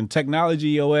fucking technology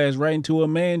your ass right into a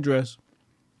man dress.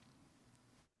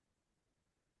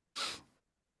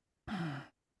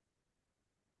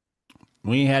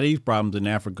 We ain't had these problems in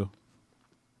Africa.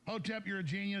 Hotep, you're a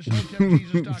genius.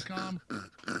 HotepJesus.com.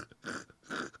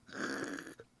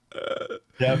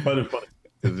 Yeah, I find it funny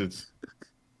because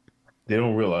they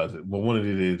don't realize it, but one of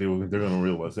these days they're gonna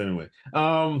realize anyway.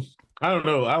 I don't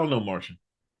know, Martian.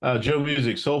 Joe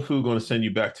Music, Soul Food gonna send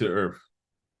you back to the earth.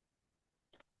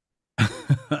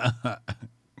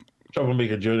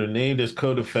 Troublemaker Joe named as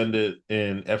co-defendant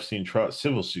in Epstein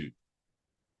civil suit.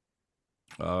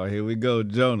 Oh, here we go,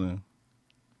 Jonah.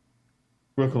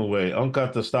 Brooklyn Way. Unk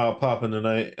got the style popping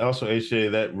tonight. Also,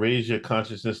 HJ, that Raise Your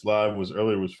Consciousness live was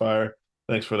fire.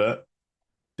 Thanks for that.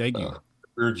 Thank you.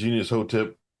 You're a genius,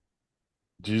 Hotep.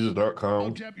 Jesus.com.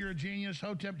 Hotep, you're a genius.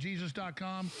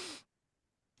 HotepJesus.com.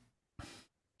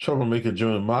 Troublemaker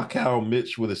joined Macau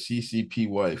Mitch with a CCP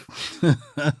wife.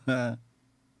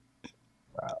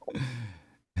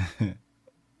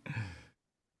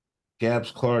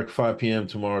 Gabs Clark, 5 p.m.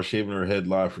 tomorrow, shaving her head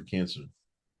live for cancer.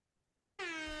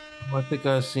 I think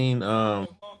I seen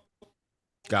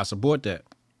Gotta support that.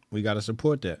 We gotta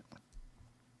support that.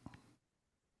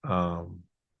 I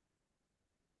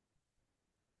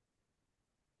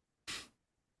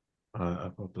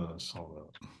thought that I saw that.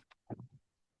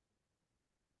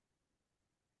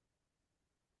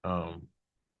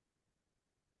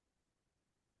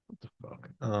 What the fuck?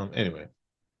 Anyway.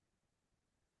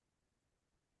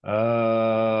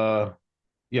 Yeah,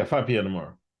 5 p.m.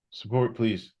 tomorrow. Support,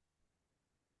 please.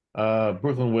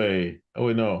 Brooklyn Way. Oh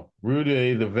wait, no.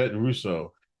 Rudy the vet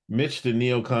Russo. Mitch the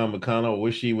neocon McConnell.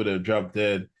 Wish he would have dropped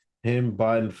dead. Him,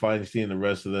 Biden, Feinstein, the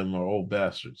rest of them are old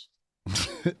bastards.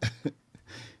 Here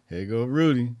you go,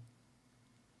 Rudy.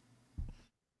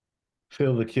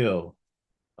 Phil the kill.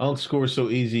 Unk scored so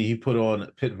easy he put on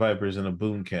pit vipers and a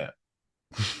boom cap.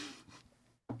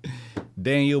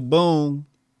 Daniel Boone.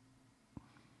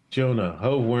 Jonah,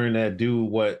 Hov wearing that do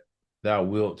what thou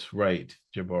wilt right,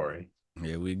 Jabari.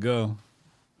 Here we go.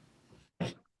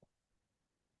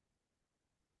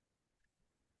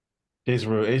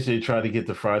 AJ tried to get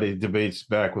the Friday debates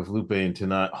back with Lupe and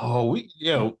tonight. Oh,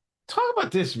 talk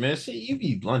about this, man. See, you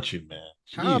be lunching, man.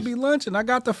 Jeez. I'll be lunching. I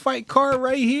got the fight card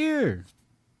right here.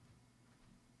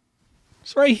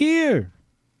 It's right here.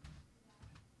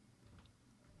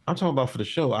 I'm talking about for the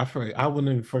show. I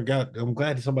wouldn't have forgot. I'm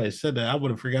glad somebody said that. I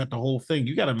would have forgot the whole thing.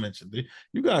 You got to mention it.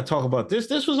 You got to talk about this.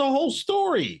 This was a whole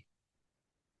story.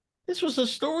 This was a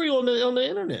story on the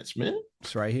internets, man.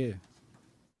 It's right here.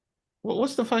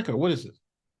 What's the fight card? What is it?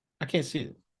 I can't see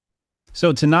it.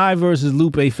 So Tanai versus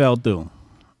Lupe fell through.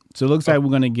 So it looks like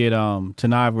we're gonna get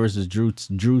Tanai versus Drew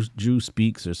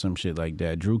speaks or some shit like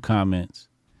that. Drew comments.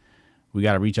 We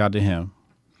got to reach out to him.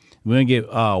 We're gonna get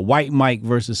White Mike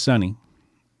versus Sonny.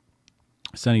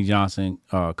 Sonny Johnson,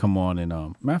 come on and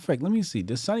matter of fact, let me see.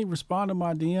 Did Sonny respond to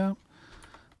my DM?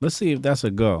 Let's see if that's a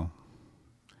go.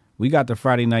 We got the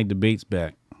Friday night debates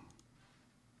back.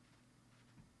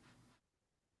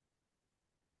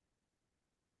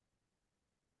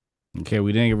 Okay,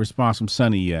 we didn't get a response from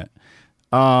Sonny yet.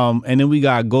 And then we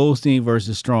got Goldstein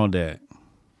versus Strong Dad.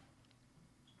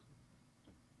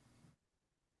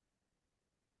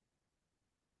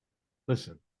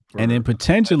 Listen. And then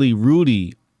potentially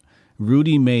Rudy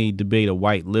may debate a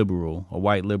white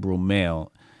liberal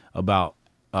male about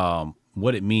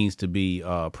what it means to be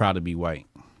proud to be white.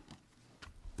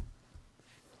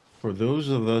 For those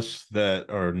of us that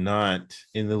are not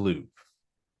in the loop,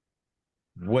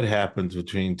 what happens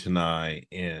between Tanai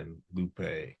and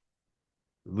Lupe?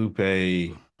 Lupe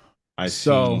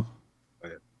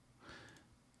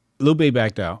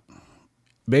backed out.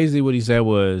 Basically what he said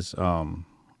was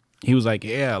he was like,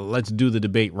 yeah, let's do the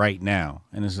debate right now.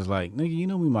 And it's just like, nigga, you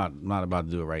know we not about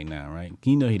to do it right now, right?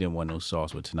 You know he didn't want no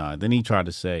sauce with Tanai. Then he tried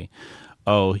to say,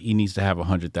 oh, he needs to have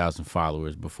 100,000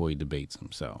 followers before he debates him.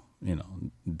 So,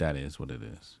 that is what it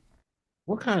is.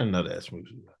 What kind of nut-ass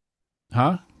moves is that?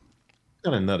 Huh?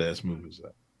 What kind of nut-ass move is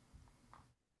that?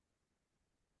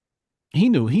 He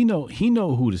know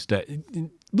who to step.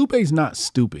 Lupe's not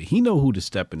stupid. He know who to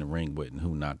step in the ring with and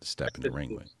who not to step in the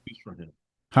ring with.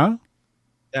 Huh?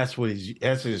 That's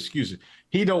his excuse.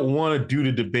 He don't want to do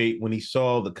the debate when he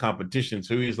saw the competition.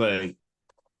 So he's like,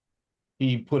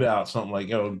 he put out something like,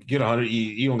 yo, get 100.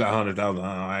 You don't got 100,000.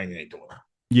 I ain't doing it.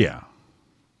 Yeah.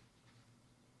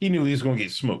 He knew he was going to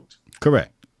get smoked.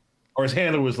 Correct. Or his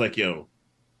handler was like, yo,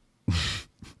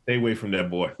 stay away from that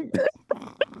boy.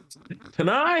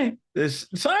 Tonight, this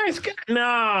science guy,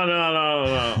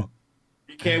 no.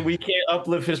 We can't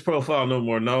uplift his profile no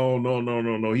more. No.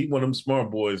 He one of them smart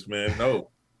boys, man.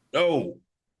 No.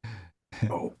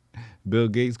 Bill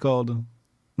Gates called him.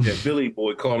 Yeah, Billy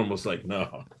Boy called him, was like,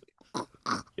 no.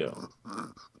 Yo,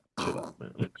 chill out,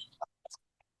 man.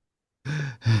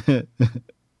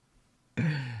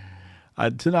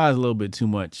 Tonight's a little bit too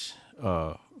much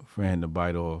for him to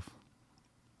bite off.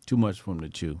 Too much for him to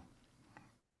chew.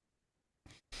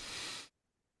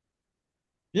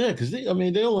 Yeah, because they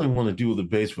only want to do the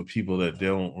base with people that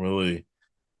don't know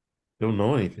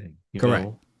anything. Correct.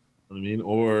 Know what I mean?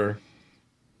 Or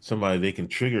somebody they can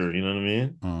trigger, you know what I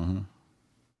mean? Mm-hmm.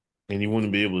 And you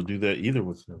wouldn't be able to do that either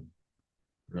with them.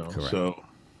 Correct. So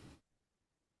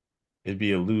it'd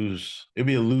be a lose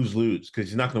because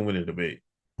he's not going to win a debate.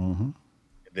 Mm-hmm.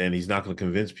 Then he's not going to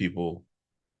convince people.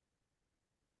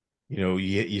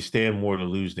 You stand more to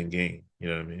lose than gain. You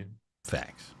know what I mean?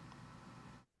 Facts.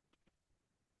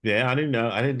 Yeah, I didn't know.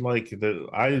 I didn't like the.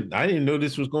 I didn't know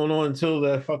this was going on until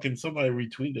that fucking somebody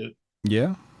retweeted.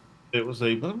 Yeah. It was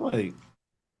like, but I'm like,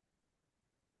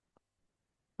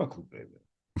 fuck Lupe, man.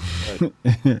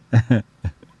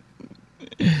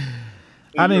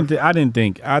 I didn't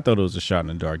think. I thought it was a shot in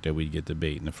the dark that we'd get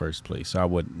debate in the first place.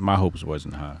 So my hopes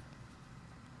wasn't high.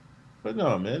 But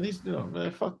no, man,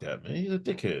 man, fuck that, man. He's a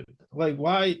dickhead. Like,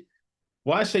 why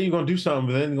say you're gonna do something,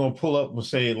 but then you're gonna pull up and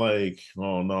say like,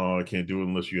 oh no, I can't do it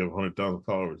unless you have 100,000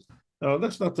 followers. No,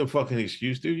 that's not the fucking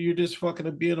excuse, dude. You're just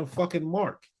fucking being a fucking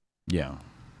mark. Yeah.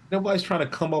 Nobody's trying to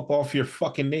come up off your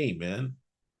fucking name, man.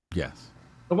 Yes.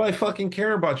 Nobody fucking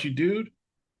care about you, dude.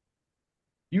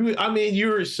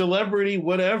 You're a celebrity,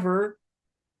 whatever.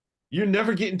 You're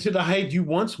never getting to the height you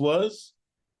once was,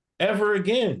 ever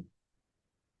again.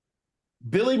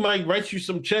 Billy might write you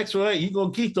some checks, right? He's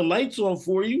gonna keep the lights on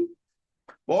for you.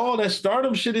 All that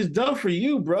stardom shit is done for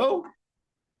you, bro.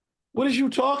 What is you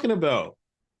talking about?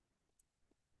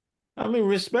 I mean,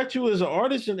 respect you as an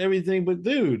artist and everything, but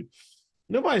dude,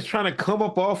 nobody's trying to come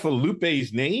up off of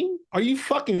Lupe's name. Are you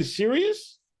fucking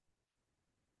serious?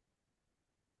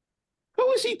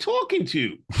 Who is he talking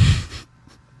to?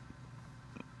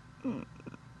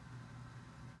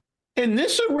 In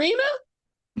this arena?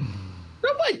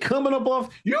 Nobody coming up off.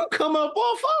 You come up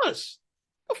off us.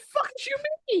 The fuck is you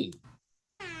mean?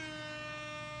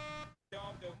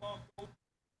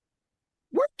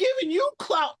 We're giving you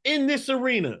clout in this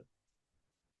arena.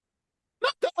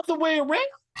 Not the other way around.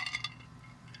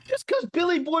 Just because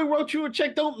Billy Boy wrote you a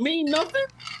check don't mean nothing.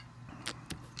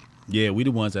 Yeah, we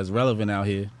the ones that's relevant out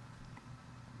here.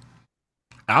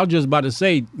 I was just about to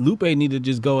say, Lupe need to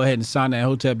just go ahead and sign that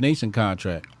Hotep Nation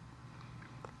contract.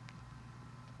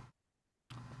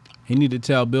 He need to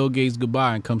tell Bill Gates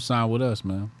goodbye and come sign with us,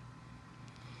 man.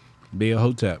 Be a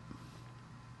Hotep.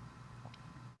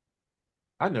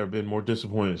 I've never been more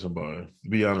disappointed in somebody, to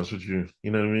be honest with you.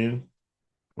 You know what I mean?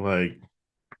 Like,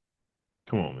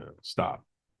 come on, man. Stop.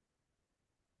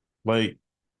 Like,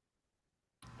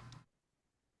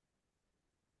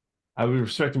 I would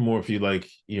respect him more if he, like,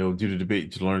 do the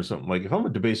debate to learn something. Like, if I'm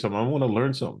going to debate something, I want to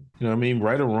learn something. You know what I mean?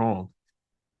 Right or wrong.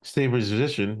 Stay in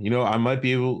position. I might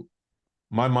be able,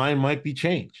 my mind might be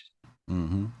changed.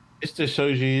 Mm-hmm. It just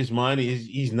shows you his mind.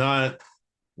 He's not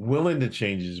willing to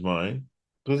change his mind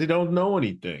because he don't know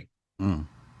anything. Mm.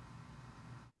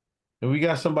 And we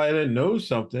got somebody that knows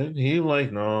something. He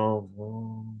like,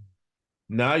 no.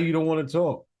 Now you don't want to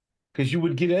talk because you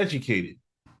would get educated.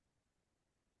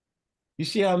 You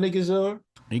see how niggas are?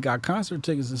 He got concert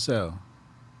tickets to sell.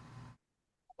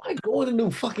 I going to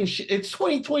do fucking shit. It's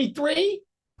 2023.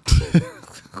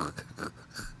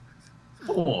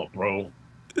 Come on, bro.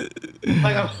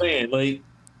 Like I'm saying, like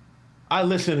I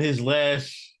listened to his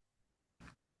last.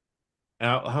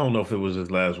 I don't know if it was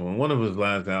his last one. One of his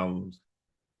last albums.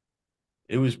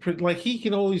 It was pretty. Like he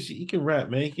can rap,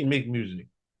 man. He can make music.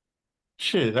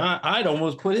 Shit, I'd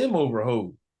almost put him over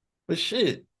Hov, but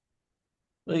shit,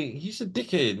 like he's a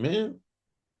dickhead, man.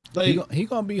 Like he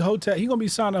gonna be Hotep. He gonna be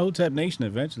signed to Hotep Nation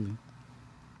eventually.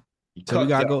 So we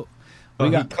gotta go.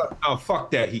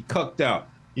 Fuck that. He cucked out.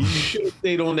 You should have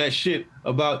stayed on that shit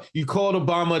about you called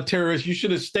Obama a terrorist. You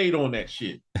should have stayed on that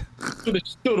shit. Should have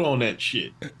stood on that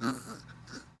shit.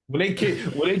 When they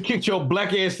kicked your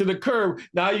black ass to the curb,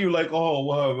 now you're like, oh,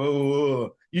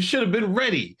 wow. You should have been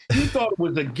ready. You thought it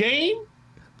was a game?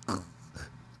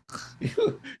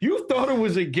 You thought it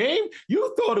was a game?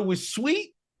 You thought it was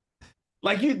sweet?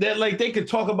 Like they could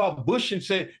talk about Bush and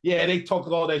say, yeah, they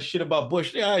talk all that shit about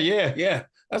Bush. Yeah,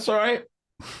 that's all right.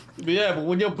 Yeah, but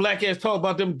when your black ass talk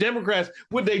about them Democrats,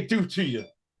 what they do to you?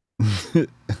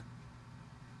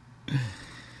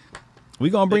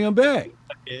 We gonna bring them back.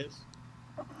 Yes.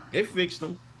 They fixed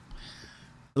them.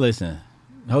 Listen,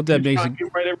 Hotep Nation.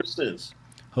 Right ever since.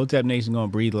 Hotep Nation gonna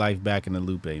breathe life back in the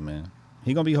Lupe, man.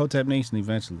 He gonna be Hotep Nation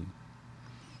eventually.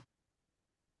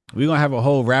 We gonna have a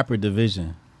whole rapper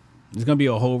division. There's gonna be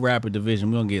a whole rapper division.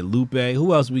 We're gonna get Lupe.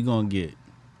 Who else we gonna get?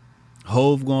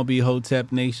 Hov gonna be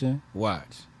Hotep Nation.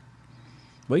 Watch.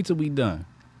 Wait till we done.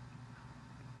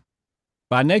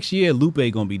 By next year,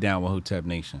 Lupe gonna be down with Hotep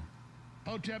Nation.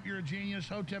 Hotep, you're a genius.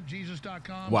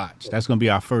 HotepJesus.com. Watch. That's gonna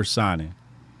be our first signing.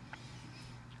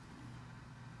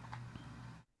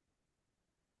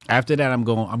 After that, I'm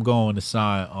going to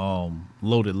sign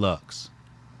Loaded Lux.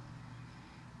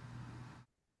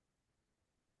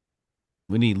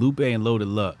 We need Lupe and Loaded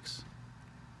Lux.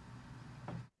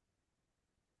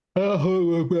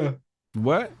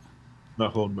 What?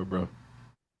 Not holding my breath.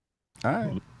 All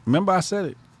right. Remember I said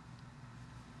it.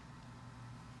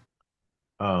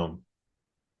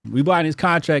 We buying his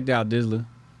contract out, Dizzler.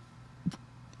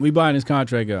 We buying this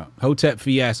contract out. Hotep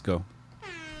fiasco.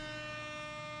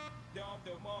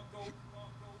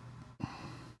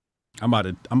 I'm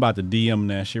about to DM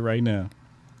that shit right now.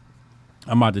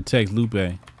 I'm about to text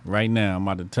Lupe right now. I'm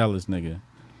about to tell this nigga,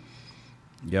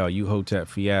 yo, you Hotep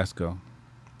fiasco.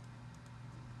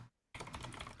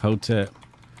 Hotep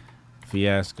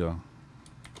fiasco.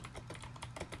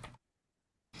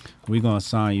 We gonna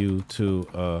sign you to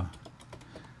a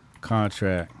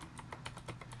contract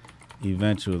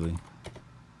eventually.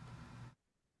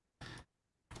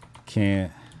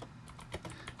 Can't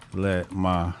let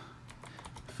my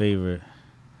favorite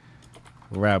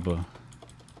rapper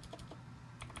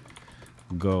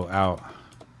go out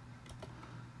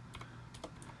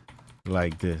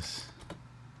like this.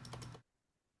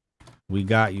 We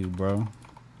got you, bro.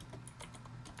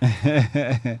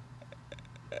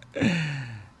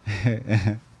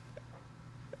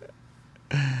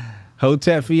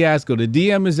 Hotep fiasco. The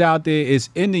DM is out there.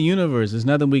 It's in the universe. There's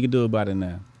nothing we can do about it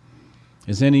now.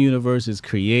 It's in the universe. It's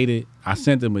created. I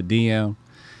sent him a DM.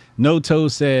 No Toe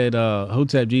said,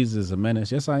 Hotep Jesus is a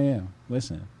menace. Yes, I am.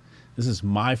 Listen, this is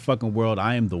my fucking world.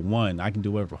 I am the one. I can do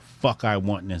whatever the fuck I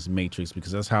want in this Matrix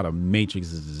because that's how the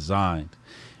Matrix is designed.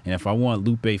 And if I want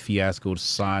Lupe Fiasco to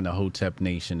sign the Hotep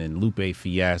Nation, then Lupe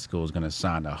Fiasco is going to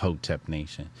sign the Hotep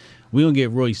Nation. We're going to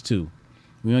get Royce, too.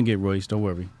 We're going to get Royce. Don't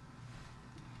worry.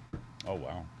 Oh,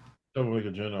 wow.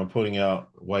 I'm putting out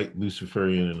white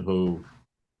Luciferian and Hov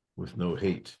with no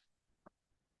hate.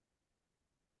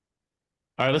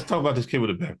 All right, let's talk about this kid with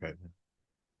a backpack, man.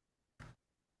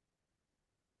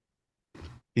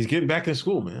 He's getting back in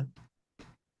school, man.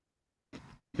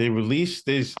 They released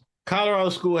this. Colorado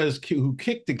school who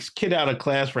kicked the kid out of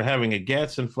class for having a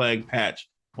Gadsden flag patch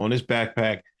on his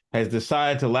backpack has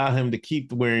decided to allow him to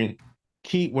keep wearing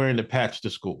the patch to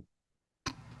school.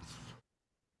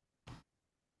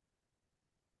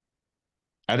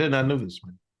 I did not know this,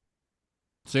 man.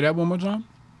 Say that one more time.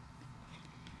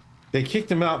 They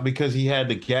kicked him out because he had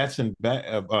the Gadsden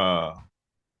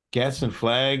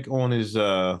flag on his.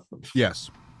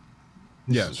 Yes.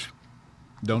 Yes.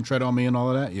 Don't tread on me and all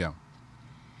of that. Yeah.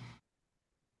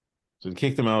 So they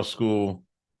kicked him out of school.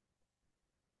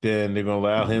 Then they're gonna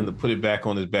allow him to put it back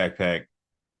on his backpack,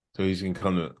 so he's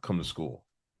gonna come to school.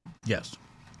 Yes.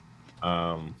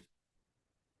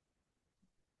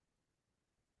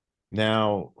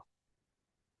 Now,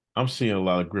 I'm seeing a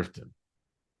lot of grifting.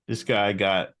 This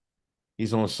guy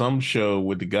he's on some show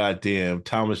with the goddamn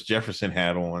Thomas Jefferson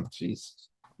hat on. Jesus.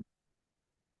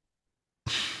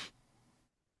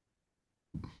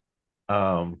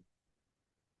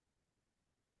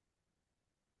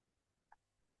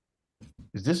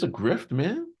 Is this a grift,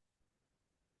 man?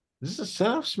 Is this a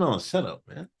setup? Smell a setup,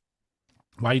 man.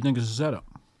 Why do you think it's a setup?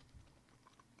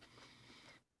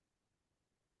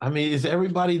 I mean, is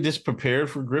everybody just prepared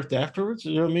for grift afterwards?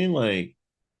 You know what I mean?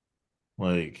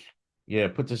 Like, yeah,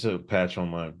 put this patch on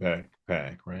my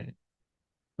backpack, right?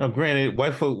 Now, granted,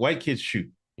 white kids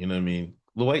shoot. You know what I mean?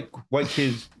 The white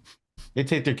kids, they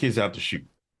take their kids out to shoot.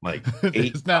 Like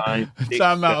 8, 9, 6,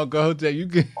 time out, Uncle Hotep. You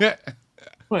can't.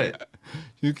 What?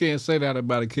 You can't say that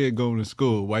about a kid going to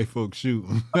school. White folks shoot.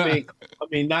 I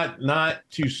mean, not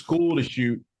to school to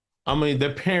shoot. I mean,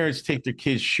 their parents take their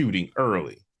kids shooting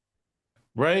early,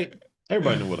 right?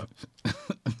 Everybody knew what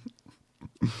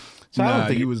So I don't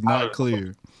think it was not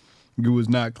clear. It was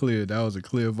not clear. That was a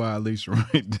clear violation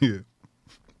right there.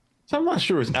 So I'm not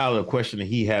sure it's out of the question that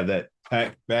he had that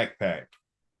backpack.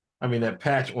 I mean, that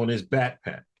patch on his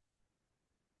backpack.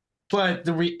 But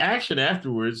the reaction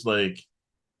afterwards, like,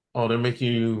 oh, they're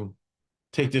making you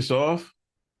take this off?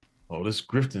 Oh, this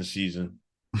grifting season.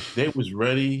 They was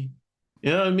ready.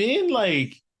 You know what I mean?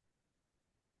 Like,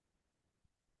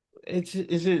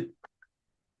 is it?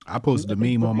 I posted a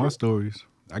meme on my stories.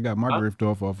 I got my grift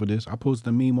off of this. I posted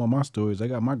a meme on my stories. I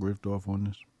got my grift off on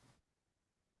this.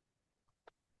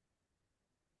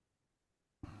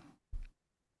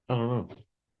 I don't know.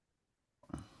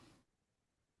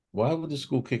 Why would the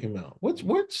school kick him out?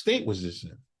 What state was this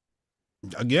in?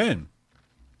 Again,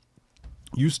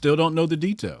 you still don't know the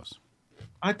details.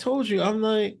 I told you, I'm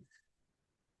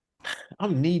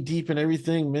knee deep in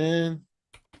everything, man.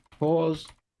 Pause.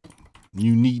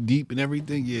 You knee deep in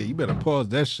everything? Yeah, you better pause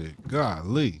that shit.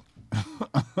 Golly.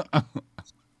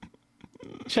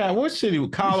 Chad, what city?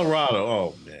 Colorado.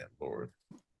 Oh man, Lord.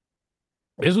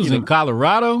 This was in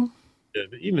Colorado? Yeah,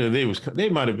 you know, they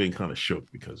might have been kind of shook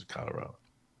because of Colorado.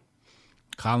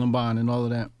 Columbine and all of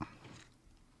that.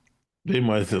 They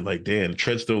might have said, like, damn,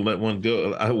 Treadstone let one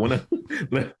go. I want to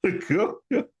let it go.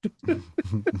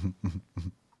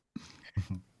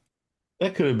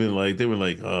 That could have been like, they were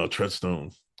like, oh,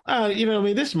 Treadstone. You know what I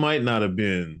mean? This might not have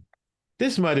been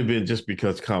This might have been just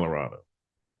because Colorado.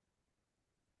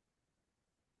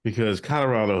 Because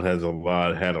Colorado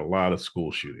had a lot of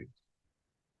school shootings.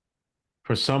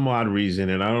 For some odd reason,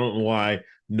 and I don't know why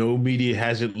no media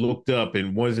hasn't looked up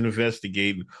and wasn't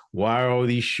investigating why are all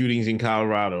these shootings in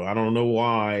Colorado. I don't know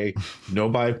why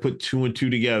nobody put two and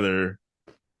two together.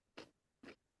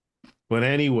 But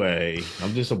anyway,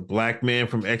 I'm just a black man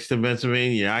from Exeter,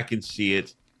 Pennsylvania. I can see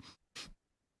it.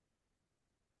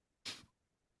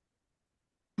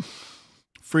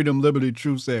 Freedom, Liberty,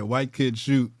 Truth said, white kid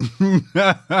shoot.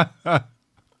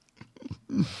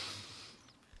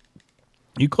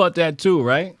 You caught that too,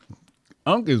 right?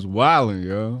 Unc is wilding,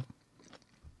 yo.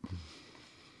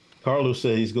 Carlos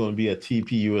said he's going to be at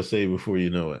TPUSA before you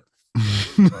know it.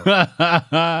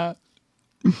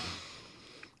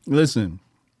 Listen,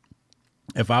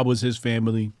 if I was his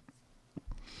family,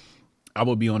 I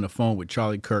would be on the phone with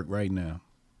Charlie Kirk right now.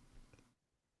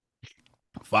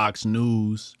 Fox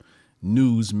News,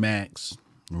 Newsmax,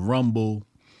 Rumble,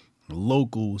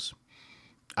 Locals.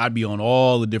 I'd be on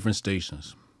all the different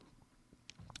stations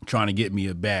trying to get me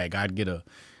a bag.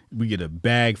 We get a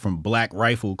bag from Black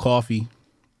Rifle Coffee.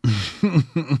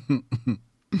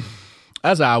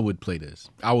 That's how I would play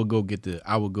this. I would go get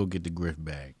the Griff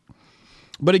bag.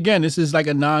 But again, this is like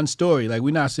a non-story. Like,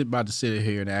 we're not about to sit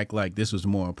here and act like this was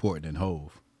more important than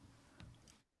Hov.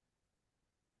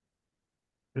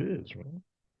 It is, man.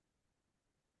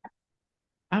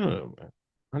 I don't know, man.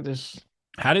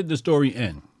 How did the story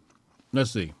end?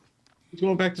 Let's see. He's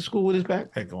going back to school with his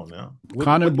backpack on now.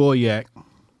 Connor Boyack.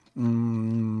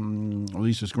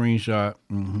 Released a screenshot.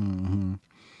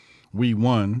 We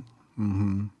won.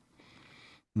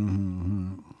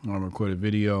 I recorded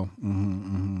video.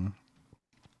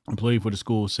 Employee for the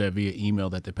school said via email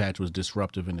that the patch was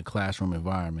disruptive in the classroom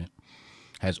environment,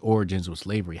 has origins with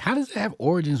slavery. How does it have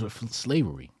origins with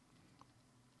slavery?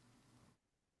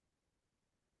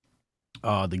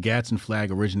 The Gadsden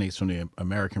flag originates from the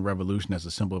American Revolution as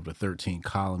a symbol of the 13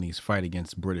 colonies' fight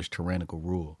against British tyrannical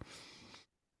rule.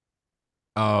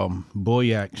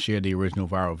 Boyack shared the original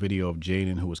viral video of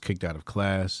Jaden, who was kicked out of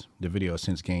class. The video has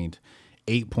since gained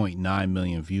 8.9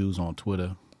 million views on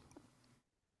Twitter.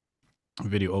 The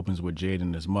video opens with Jaden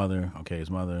and his mother. Okay, his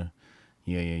mother.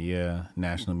 Yeah.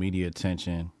 National media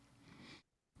attention.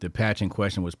 The patch in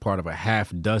question was part of a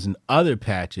half dozen other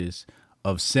patches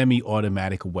of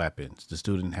semi-automatic weapons. The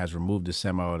student has removed the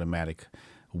semi-automatic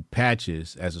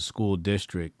patches as a school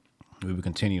district. We will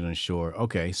continue to ensure.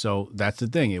 Okay, so that's the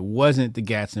thing. It wasn't the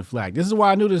Gadsden flag. This is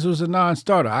why I knew this was a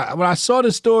non-starter. When I saw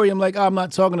the story, I'm like, I'm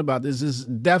not talking about this. This is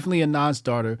definitely a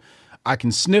non-starter. I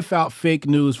can sniff out fake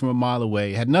news from a mile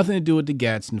away. It had nothing to do with the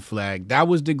Gadsden flag. That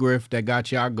was the grift that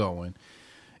got y'all going.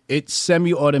 It's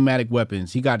semi-automatic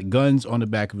weapons. He got guns on the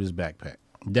back of his backpack.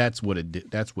 That's what it did.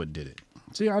 That's what did it.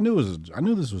 See, I knew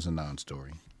this was a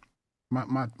non-story.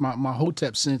 My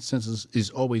Hotep sense is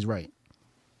always right.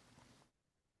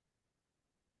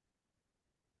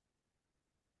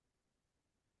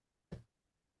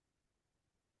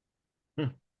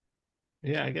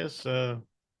 Yeah, I guess you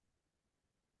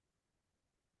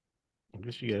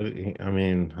got it. I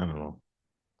mean, I don't know.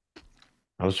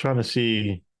 I was trying to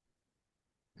see.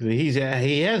 He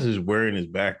has his wearing his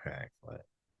backpack.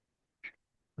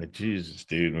 Like Jesus,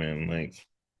 dude, man. Like,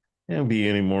 can't be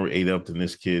any more ate up than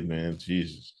this kid, man.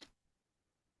 Jesus.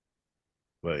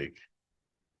 Like,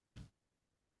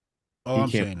 all I'm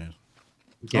saying is,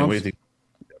 he can't wait to.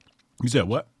 You said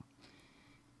what?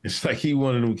 It's like he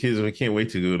one of them kids. I can't wait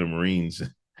to go to the Marines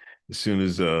as soon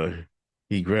as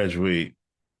he graduate.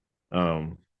 I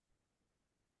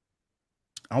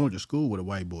went to school with a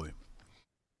white boy.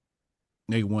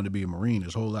 Nigga wanted to be a Marine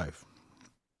his whole life.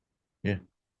 Yeah.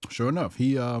 Sure enough,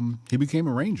 he became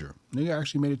a Ranger. Nigga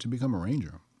actually made it to become a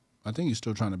Ranger. I think he's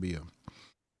still trying to be I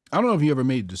don't know if he ever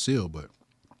made it to SEAL, but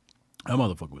that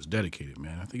motherfucker was dedicated,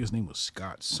 man. I think his name was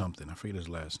Scott something. I forget his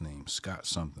last name. Scott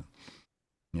something.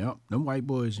 Yep. Them white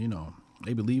boys, you know,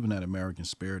 they believe in that American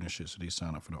spirit and shit, so they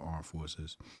sign up for the armed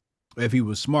forces. If he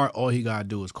was smart, all he gotta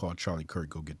do is call Charlie Kirk,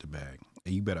 go get the bag.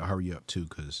 And you better hurry up too,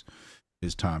 because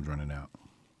his time's running out.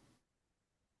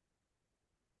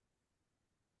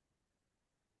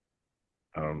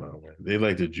 I don't know, man. They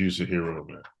like to juice a hero,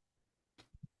 man.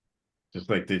 Just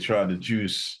like they tried to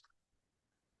juice.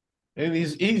 And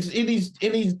he's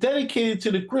dedicated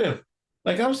to the grift.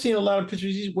 Like, I'm seeing a lot of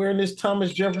pictures. He's wearing this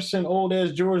Thomas Jefferson old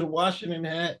ass George Washington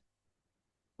hat.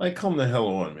 Like, come the hell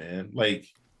on, man. Like,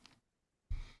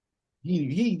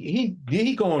 he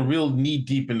going real knee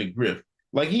deep in the grift.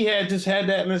 Like, he had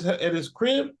that at his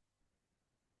crib.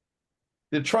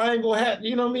 The triangle hat,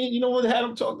 you know what I mean? You know what hat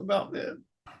I'm talking about, man?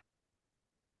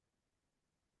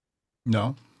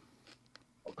 No.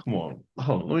 Come on.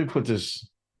 Hold on. Let me put this.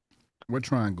 What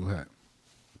triangle hat?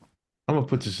 I'm gonna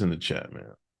put this in the chat,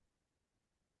 man.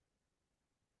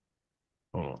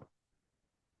 Hold on.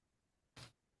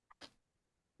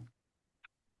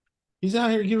 He's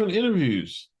out here giving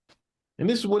interviews, and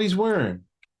this is what he's wearing.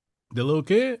 The little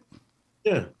kid?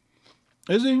 Yeah.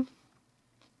 Is he?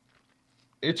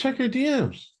 Hey, check your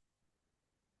DMs.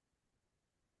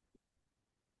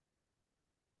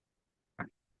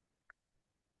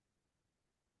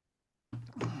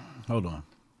 Hold on.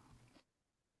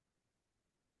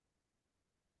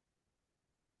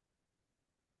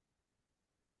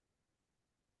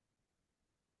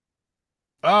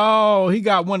 Oh, he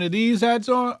got one of these hats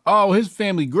on? Oh, his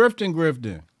family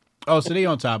grifting. Oh, so they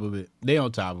on top of it. They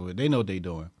on top of it. They know what they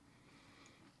doing.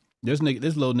 This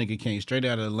little nigga came straight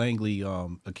out of Langley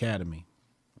Academy.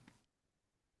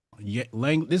 Yeah,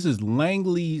 this is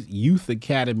Langley's Youth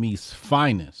Academy's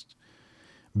finest.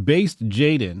 Based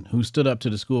Jaden, who stood up to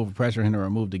the school for pressuring him to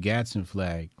remove the Gadsden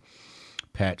flag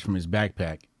patch from his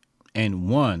backpack, and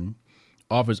one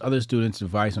offers other students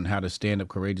advice on how to stand up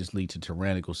courageously to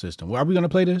tyrannical system. Well, are we going to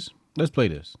play this? Let's play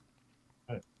this.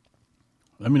 Right.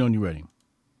 Let me know when you're ready.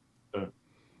 Right.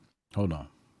 Hold on.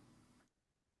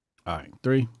 All right.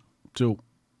 3, 2,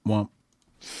 1.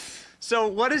 So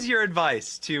what is your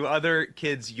advice to other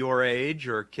kids your age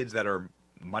or kids that are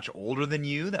much older than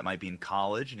you that might be in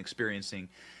college and experiencing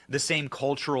the same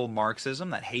cultural Marxism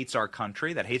that hates our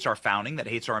country, that hates our founding, that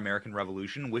hates our American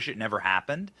Revolution, wish it never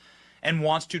happened, and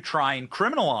wants to try and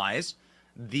criminalize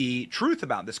the truth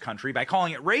about this country by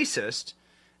calling it racist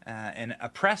and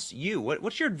oppress you?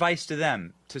 What's your advice to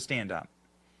them to stand up?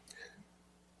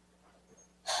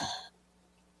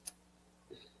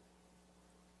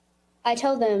 I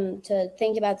tell them to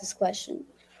think about this question.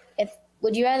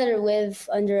 Would you rather live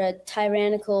under a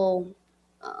tyrannical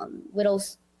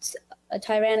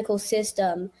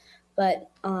system,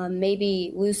 but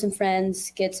maybe lose some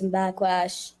friends, get some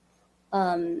backlash,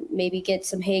 maybe get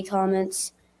some hate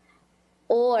comments?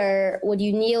 Or would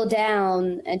you kneel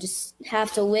down and just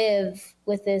have to live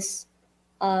with this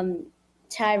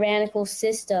tyrannical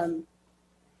system?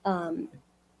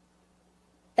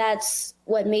 That's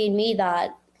what made me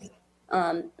that.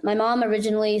 My mom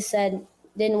originally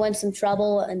didn't want some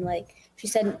trouble, and she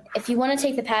said, if you want to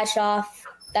take the patch off,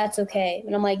 that's okay.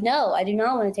 And I'm like, no, I do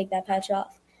not want to take that patch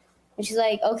off. And she's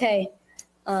like, okay,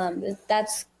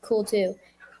 that's cool too.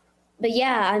 But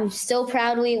yeah, I'm still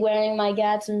proudly wearing my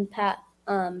Gadsden patch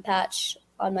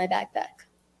on my backpack.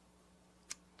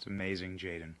 It's amazing,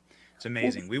 Jaden. It's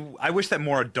amazing. I wish that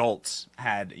more adults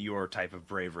had your type of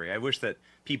bravery. I wish that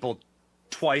people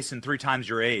twice and 3 times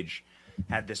your age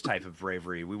had this type of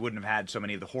bravery. We wouldn't have had so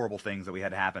many of the horrible things that we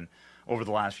had happen over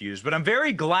the last few years. But I'm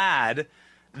very glad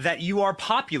that you are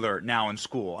popular now in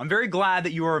school. I'm very glad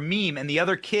that you are a meme and the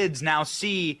other kids now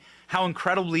see how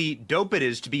incredibly dope it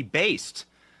is to be based.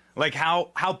 Like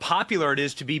how popular it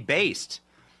is to be based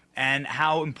and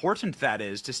how important that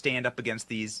is to stand up against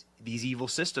these evil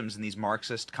systems and these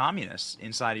Marxist communists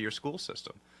inside of your school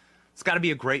system. It's got to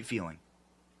be a great feeling.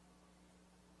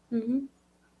 Mm-hmm.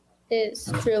 It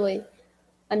is, truly.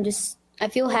 I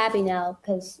feel happy now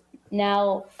because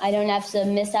now I don't have to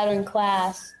miss out on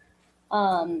class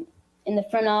in the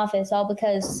front office, all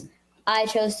because I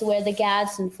chose to wear the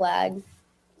Gadsden flag.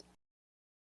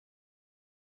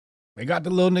 They got the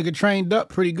little nigga trained up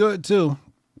pretty good, too.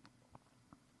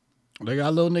 They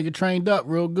got little nigga trained up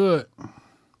real good.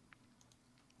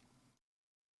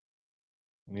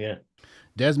 Yeah.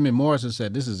 Desmond Morrison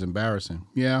said, this is embarrassing.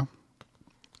 Yeah.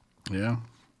 Yeah.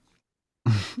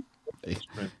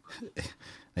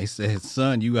 They said,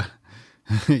 son, you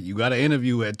got an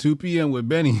interview at 2 p.m. with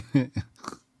Benny.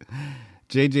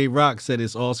 JJ Rock said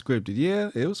it's all scripted. Yeah,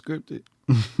 it was scripted.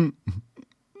 I'm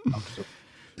so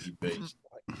based.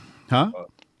 Huh?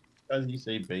 How does he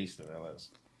say based in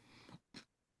LS?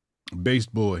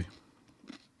 Based boy.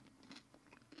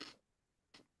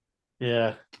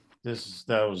 Yeah,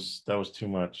 that was too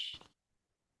much.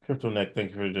 CryptoNeck,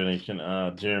 thank you for the donation.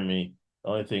 Jeremy, the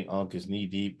only thing Unc is knee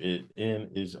deep in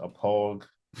is a pog.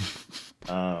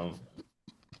 I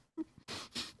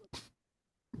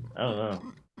don't know.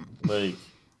 Like,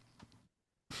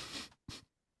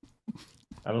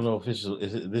 I don't know if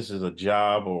this is a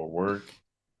job or work,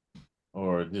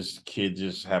 or this kid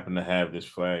just happened to have this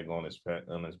flag on his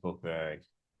book bag.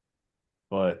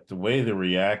 But the way they're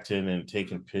reacting and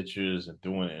taking pictures and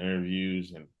doing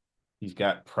interviews, and he's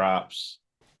got props,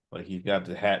 like he's got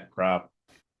the hat prop,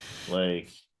 like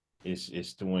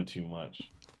it's doing too much.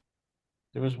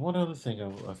 There was one other thing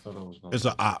I thought I was going to It's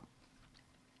an op.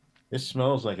 It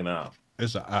smells like an op.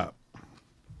 It's an op.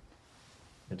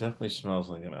 It definitely smells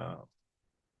like an op.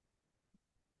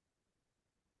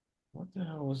 What the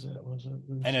hell was that?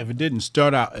 And if it didn't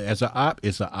start out as an op,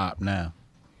 it's an op now.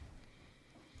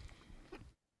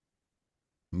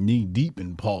 Knee deep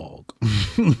in Pog.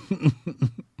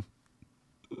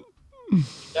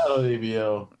 Hello,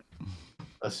 ABL.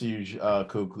 I see you,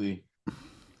 Coakley.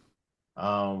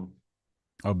 Oh,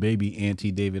 baby,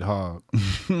 anti David Hogg.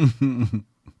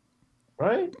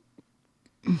 Right?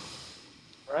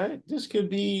 Right? This could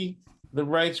be the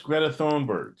right's Greta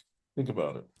Thunberg. Think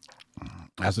about it.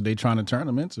 That's what they trying to turn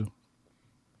him into.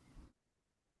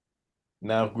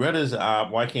 Now, if Greta's an op,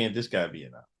 why can't this guy be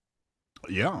an op?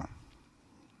 Yeah.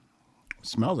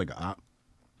 Smells like an op.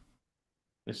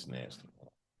 It's nasty.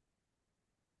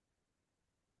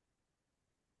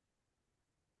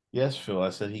 Yes, Phil, I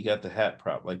said he got the hat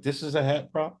prop. Like, this is a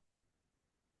hat prop?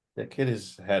 That kid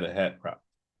has had a hat prop.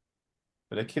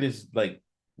 But that kid is like,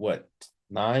 what,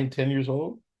 9, 10 years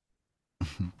old?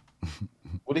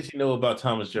 What does he know about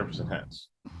Thomas Jefferson hats?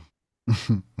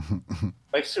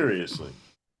 Like, seriously.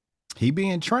 He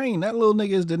being trained. That little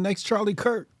nigga is the next Charlie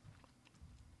Kirk.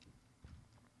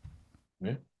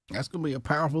 Yeah. That's going to be a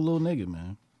powerful little nigga,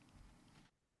 man.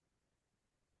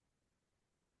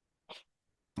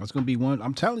 That's going to be one.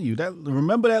 I'm telling you, that.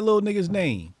 Remember that little nigga's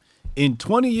name. In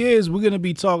 20 years, we're going to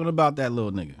be talking about that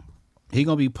little nigga. He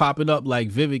going to be popping up like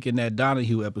Vivek in that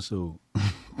Donahue episode.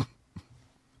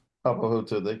 Hov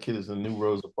Hoteps, that kid is the new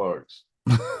Rosa Parks.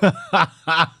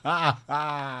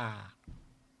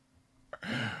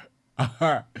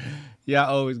 Y'all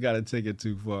always got to take it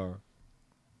too far.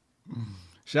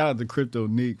 Shout out to Crypto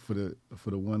Neek for the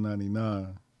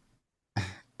 $199.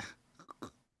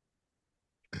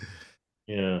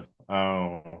 Yeah.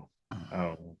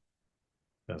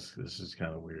 This is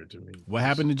kind of weird to me. What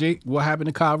happened to Jake? What happened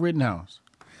to Kyle Rittenhouse?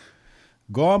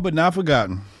 Gone but not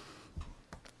forgotten.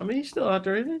 I mean, he's still out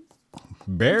there, isn't he?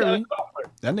 Barely.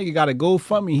 That nigga got a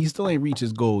GoFundMe. He still ain't reached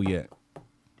his goal yet.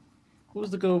 What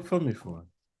was the GoFundMe for?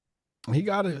 He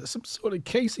got some sort of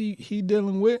case he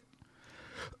dealing with.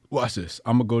 Watch this.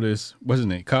 I'm gonna go this. What's his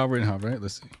name? Kyle Rittenhouse, right?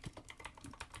 Let's see.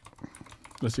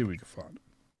 Let's see if we can find it.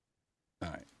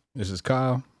 All right. This is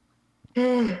Kyle.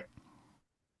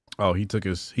 Oh, he took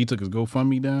his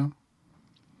GoFundMe down.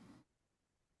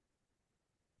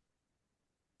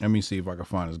 Let me see if I can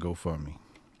find his GoFundMe.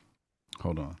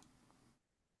 Hold on.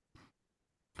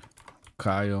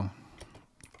 Kyle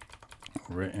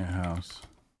Rittenhouse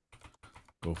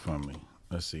GoFundMe.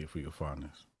 Let's see if we can find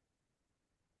this.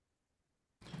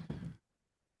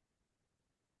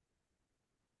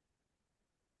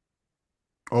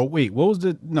 Oh wait, what was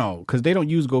the no? Because they don't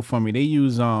use GoFundMe. They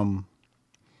use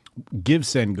Give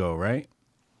Send Go, right?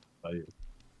 Oh, yeah.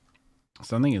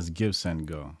 So I think it's Give Send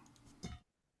Go.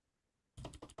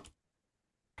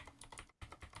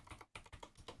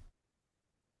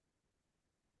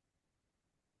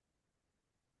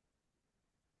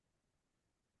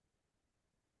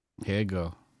 Here you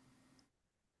go.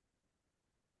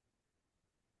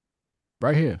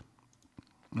 Right here.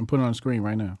 I'm putting it on the screen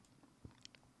right now.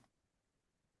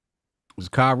 It's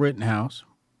Kyle Rittenhouse.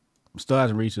 Still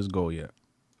hasn't reached his goal yet.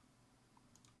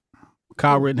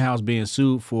 Kyle Rittenhouse being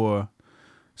sued for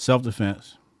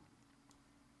self-defense.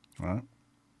 All right.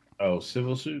 Oh,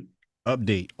 civil suit?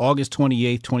 Update. August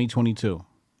 28th, 2022.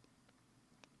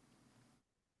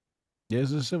 Yeah,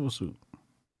 it's a civil suit.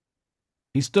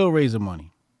 He's still raising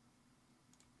money.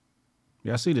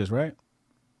 Y'all see this, right?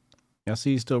 Y'all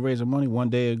see he's still raising money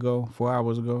 1 day ago, 4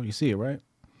 hours ago. You see it, right?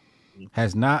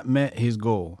 Has not met his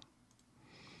goal.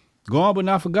 Gone but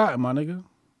not forgotten, my nigga.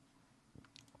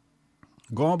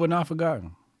 Gone but not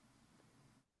forgotten.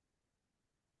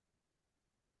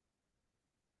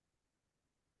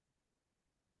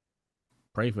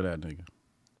 Pray for that nigga.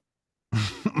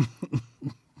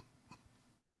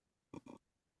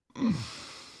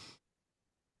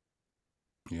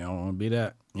 You don't want to be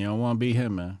that. You don't want to be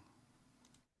him, man.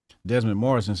 Desmond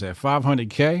Morrison said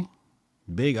 500K.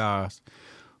 Big odds.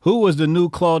 Who was the new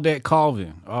Claudette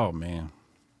Colvin? Oh, man.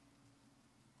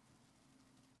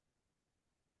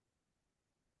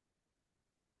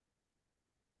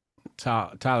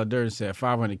 Tyler Durden said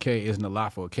 500K isn't a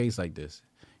lot for a case like this.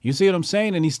 You see what I'm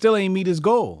saying? And he still ain't meet his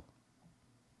goal.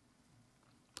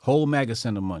 Whole MAGA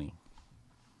sent him money.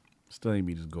 Still ain't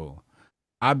meet his goal.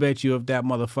 I bet you if that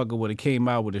motherfucker would have came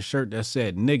out with a shirt that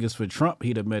said niggas for Trump,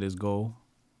 he'd have met his goal.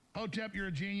 Hotep, you're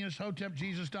a genius.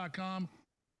 HotepJesus.com.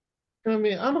 I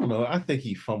mean, I don't know. I think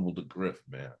he fumbled the grift,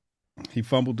 man. He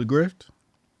fumbled the grift?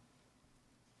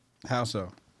 How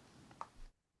so?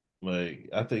 Like,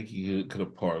 I think he could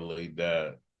have parlayed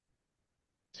that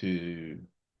to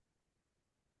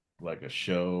like a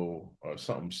show or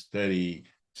something steady.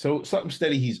 So something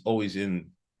steady he's always in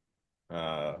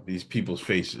these people's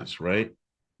faces, right?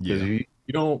 Because Yeah. if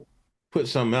you don't put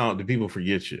something out, the people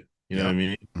forget you. You know what I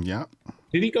mean? Yeah.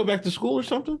 Did he go back to school or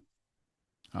something?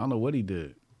 I don't know what he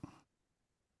did.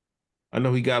 I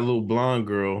know he got a little blonde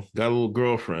girl, got a little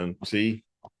girlfriend. See?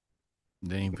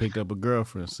 Then he picked up a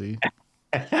girlfriend. See?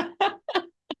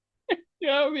 You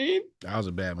know what I mean? That was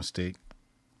a bad mistake.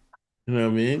 You know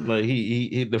what I mean? Like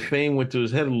he the fame went to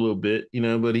his head a little bit, you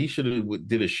know, but he should have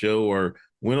did a show or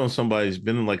went on somebody's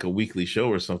been in like a weekly show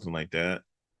or something like that.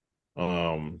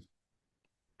 Or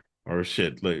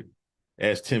shit, like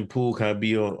ask Tim Pool, can I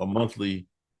be a monthly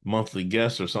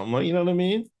guest or something like, you know what I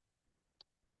mean?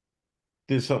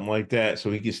 Did something like that so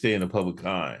he could stay in the public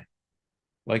eye.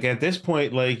 Like at this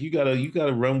point, like you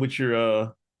gotta run with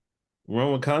your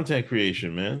run with content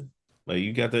creation, man. Like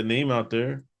you got that name out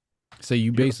there. So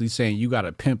you basically saying you got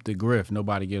to pimp the grift.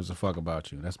 Nobody gives a fuck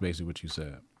about you. That's basically what you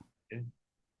said. Yeah.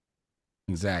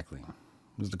 Exactly. It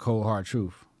was the cold hard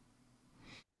truth.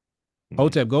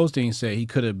 Hotep Goldstein said he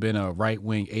could have been a right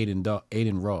wing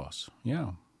Aiden Ross.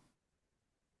 Yeah.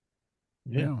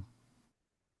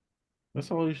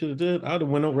 That's all you should have did. I'd have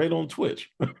went right on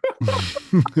Twitch.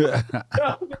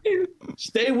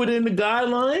 Stay within the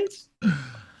guidelines.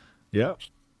 Yep.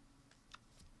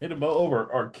 Hit him over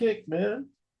or kick, man.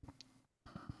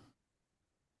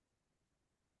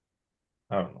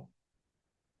 I don't know.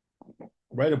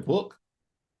 Write a book.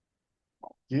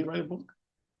 Did he write a book?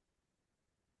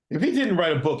 If he didn't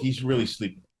write a book, he's really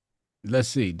sleeping. Let's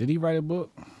see. Did he write a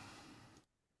book?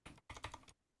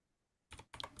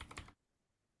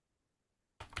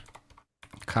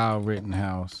 Kyle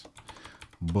Rittenhouse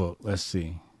book. Let's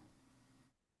see.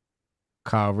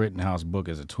 Kyle Rittenhouse book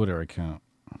is a Twitter account.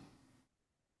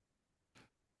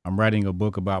 I'm writing a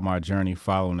book about my journey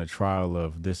following the trial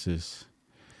of this is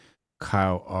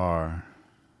Kyle R.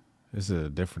 This is a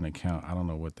different account. I don't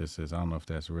know what this is. I don't know if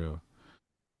that's real.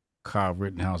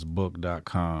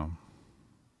 KyleRittenhouseBook.com.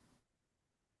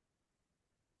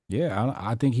 Yeah,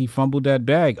 I think he fumbled that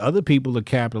bag. Other people are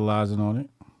capitalizing on it.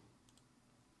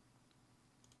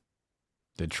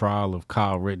 The trial of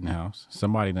Kyle Rittenhouse.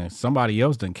 Somebody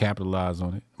else done capitalize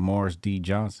on it. Morris D.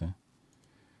 Johnson.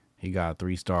 He got a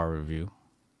 3-star review.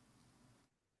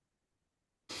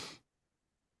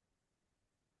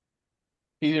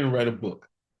 He didn't write a book.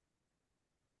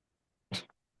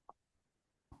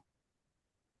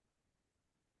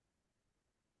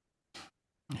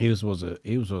 He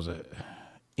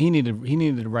needed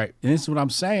to write. And this is what I'm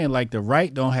saying. Like the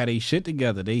right don't have their shit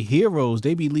together. They heroes.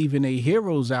 They be leaving their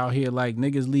heroes out here like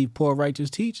niggas leave poor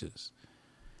righteous teachers.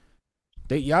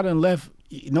 Y'all done left.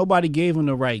 Nobody gave them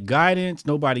the right guidance.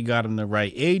 Nobody got them the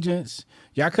right agents.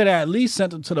 Y'all could have at least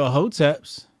sent them to the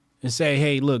Hoteps and say,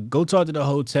 hey, look, go talk to the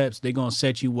Hoteps. They're going to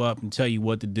set you up and tell you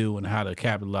what to do and how to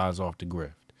capitalize off the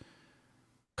grift.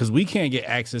 Because we can't get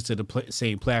access to the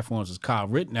same platforms as Kyle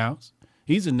Rittenhouse.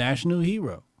 He's a national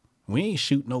hero. We ain't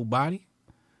shoot nobody.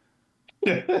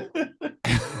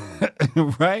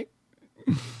 Right?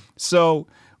 So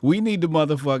we need the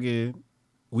motherfucking,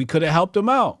 we could have helped him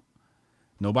out.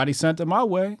 Nobody sent him our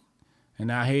way. And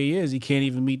now here he is. He can't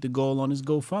even meet the goal on his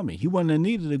GoFundMe. He wouldn't have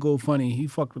needed a GoFundMe. He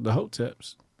fucked with the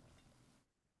Hoteps.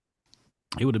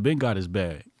 He would have been got his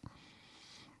bag.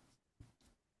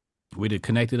 We'd have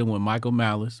connected him with Michael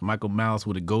Malice. Michael Malice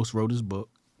would have ghost wrote his book.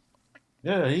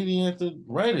 Yeah, he didn't have to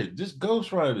write it. Just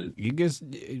ghost write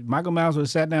it. Michael Miles would have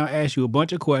sat down, asked you a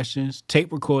bunch of questions,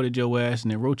 tape recorded your ass,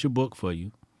 and then wrote your book for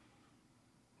you.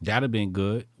 That'd have been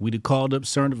good. We'd have called up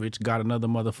Cernovich, got another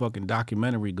motherfucking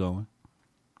documentary going.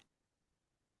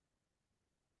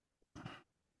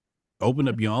 Open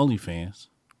up your OnlyFans.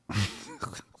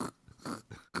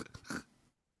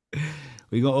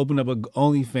 We're going to open up a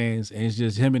OnlyFans, and it's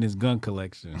just him and his gun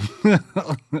collection.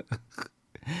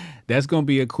 That's going to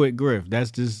be a quick grift.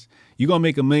 That's just, you're going to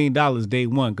make $1 million day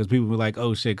one because people be like,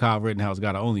 oh shit, Kyle Rittenhouse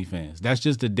got an OnlyFans. That's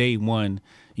just the day one,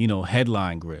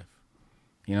 headline grift.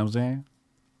 You know what I'm saying?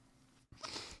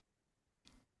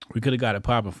 We could have got it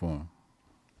popping for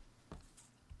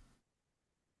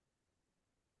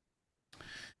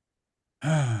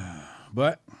him.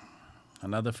 But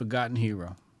another forgotten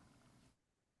hero.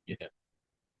 Yeah.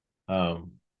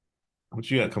 What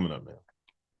you got coming up, man?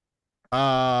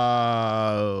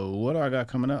 What do I got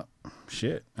coming up?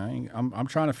 Shit, I'm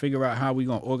trying to figure out how we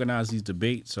gonna organize these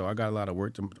debates. So I got a lot of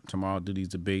work tomorrow to do these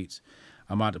debates.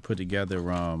 I'm about to put together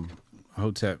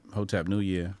Hotep New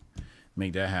Year,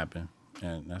 make that happen,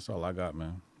 and that's all I got,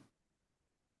 man.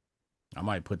 I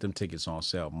might put them tickets on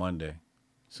sale Monday,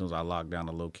 as soon as I lock down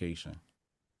the location.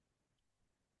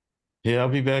 Yeah, I'll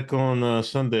be back on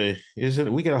Sunday.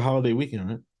 We got a holiday weekend,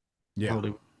 right? Yeah.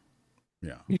 Holiday.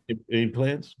 Yeah. Any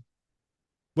plans?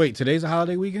 Wait, today's a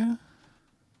holiday weekend?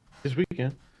 This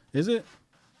weekend. Is it?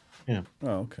 Yeah. Oh,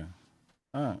 okay.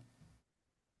 All right.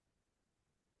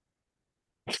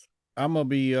 I'm gonna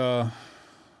be I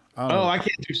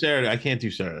can't do Saturday. I can't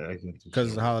do Saturday. Because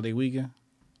it's a holiday weekend.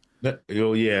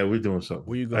 Oh yeah, we're doing something.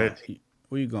 Where you going?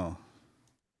 Where you going?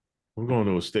 We're going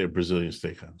to a Brazilian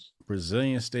steakhouse.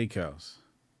 Brazilian steakhouse.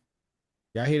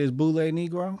 Y'all hear this boule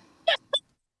Negro?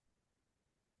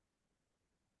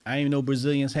 I didn't even know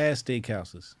Brazilians had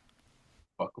steakhouses.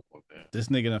 Fuck about that. This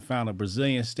nigga done found a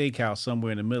Brazilian steakhouse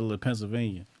somewhere in the middle of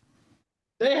Pennsylvania.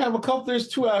 They have a couple. There's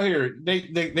two out here.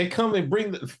 They come and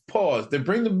bring the pause. They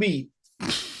bring the meat,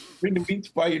 bring the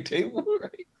meat by your table,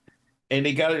 right? And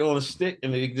they got it on a stick,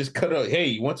 and they just cut it out. Hey,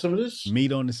 you want some of this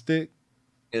meat on the stick?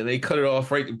 And they cut it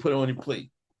off right and put it on your plate.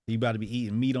 You about to be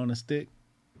eating meat on the stick?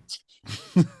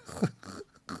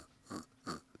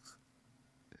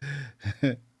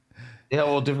 They have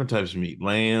all different types of meat: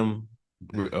 lamb,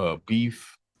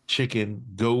 beef, chicken,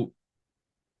 goat,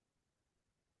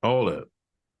 all that.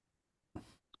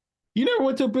 You never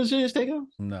went to a Brazilian steakhouse?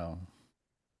 No.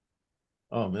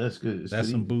 Oh man, that's good.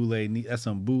 That's some boule. That's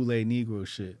some boule Negro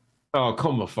shit. Oh,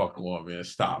 come the fuck on, man.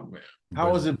 Stop, man.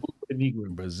 How is it boule Negro?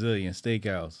 Brazilian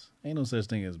steakhouse. Ain't no such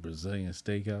thing as Brazilian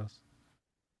steakhouse.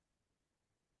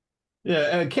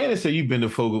 Yeah, and Candace said you've been to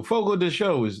Fogo. Fogo the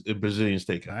show is a Brazilian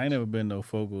steakhouse. I ain't never been to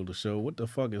Fogo the show. What the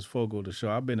fuck is Fogo the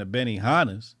show? I've been to Benny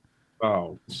Hanna's.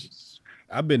 Oh.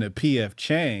 I've been to PF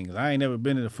Chang's. I ain't never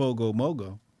been to the Fogo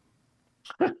Mogo.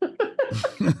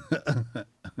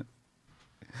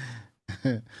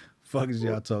 Fuck is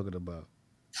y'all talking about?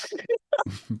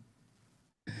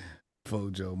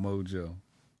 Fojo Mojo.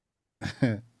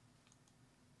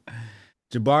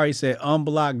 Jabari said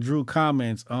unblock Drew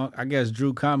Comments. I guess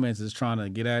Drew Comments is trying to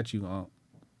get at you.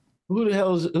 Who the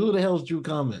hell's Drew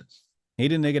Comments? He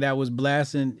the nigga that was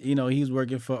blasting. You know, he's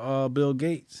working for Bill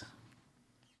Gates.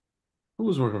 Who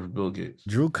was working for Bill Gates?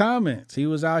 Drew Comments. He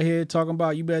was out here talking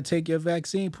about you better take your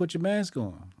vaccine, put your mask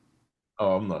on.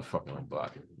 Oh, I'm not fucking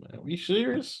unblocking, man. Are you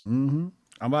serious? Mm-hmm.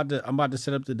 I'm about to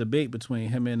set up the debate between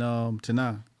him and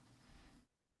Tana.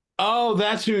 Oh,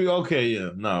 that's who. Okay,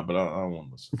 yeah, nah, but I don't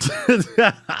want to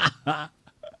listen.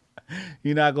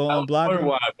 You're not going to unblock him?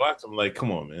 Why I blocked him? Like,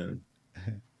 come on, man.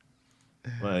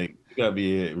 Like, you gotta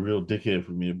be a real dickhead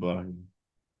for me to block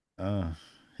him.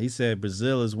 He said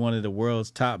Brazil is one of the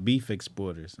world's top beef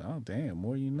exporters. Oh, damn,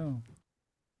 more you know.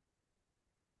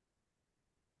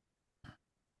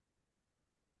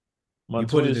 You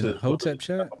put it in the Hotep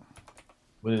chat?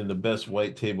 One of the best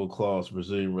white tablecloths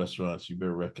Brazilian restaurants you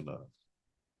better recognize.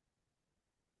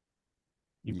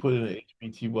 You put it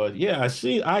in HBTY. Yeah, I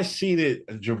see that,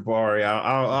 Jabari.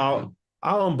 I'll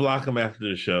unblock him after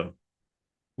the show.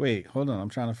 Wait, hold on. I'm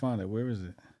trying to find it. Where is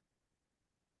it?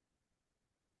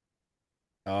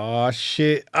 Oh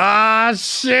shit! Ah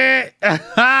shit! Man,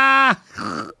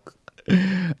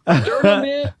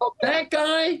 that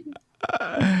guy.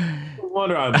 No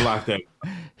wonder I blocked him.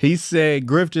 He said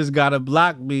Griff just gotta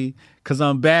block me because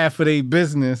I'm bad for their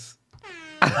business.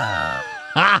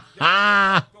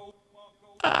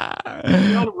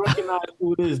 You don't recognize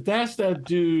who it is. That's that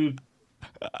dude.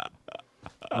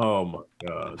 Oh my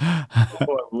god!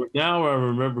 Boy, now I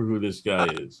remember who this guy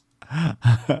is.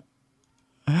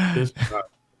 This guy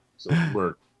some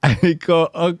work. He called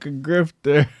Uncle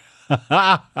Grifter.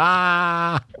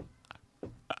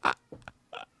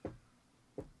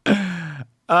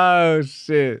 Oh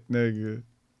shit, nigga.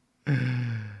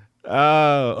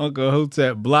 Oh, Uncle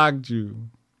Hotep blocked you.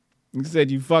 He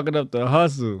said you fucking up the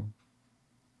hustle.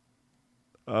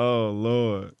 Oh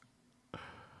Lord.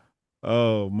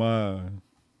 Oh my.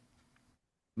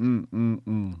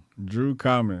 Drew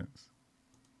Comments.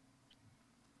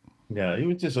 Yeah, he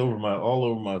was just all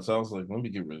over my. So I was like, let me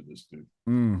get rid of this dude.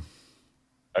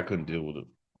 I couldn't deal with it.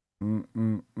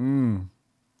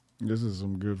 This is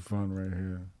some good fun right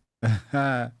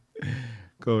here.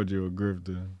 Called you a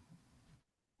grifter.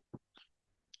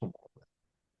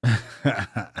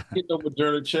 Get no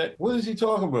Moderna check. What is he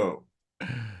talking about?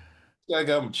 I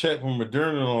got a check from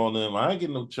Moderna on them. I ain't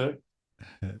getting no check.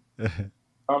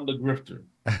 I'm the grifter.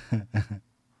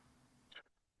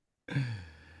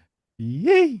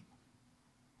 Yay.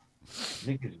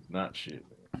 Nigga is not shit,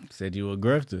 man. Said you a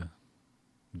grifter.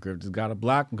 Grifter's got to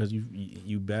block him because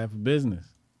you bad for business.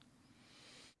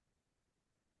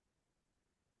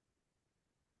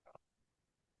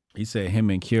 He said him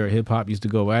and Cure Hip Hop used to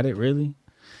go at it. Really?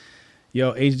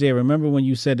 Yo, HJ, remember when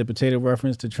you said the potato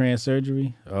reference to trans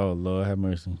surgery? Oh, Lord have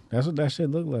mercy. That's what that shit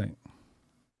looked like.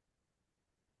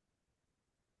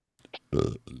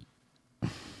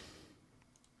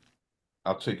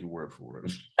 I'll take your word for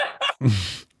it.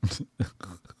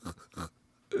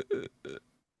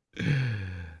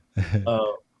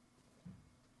 All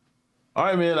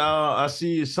right, man. I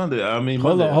see you Sunday. I mean,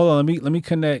 hold Monday. on. Let me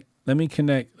connect.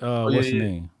 What's the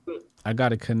name? I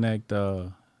gotta connect.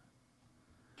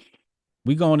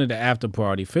 We going to the after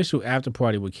party, official after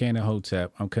party with Ken and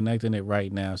Hotep. I'm connecting it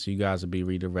right now, so you guys will be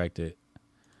redirected.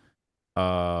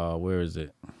 Where is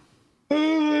it?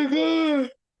 Oh my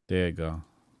god! There you go.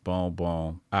 Boom, boom.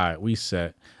 All right, we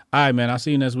set. All right, man. I'll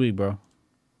see you next week, bro.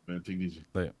 Man, take it easy.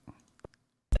 Later.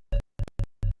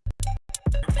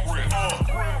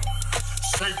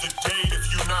 Save the date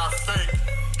if you not fake.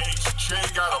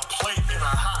 HJ got a plate and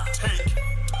a hot take.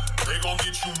 They gon'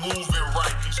 get you moving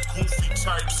right. These goofy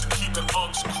types keeping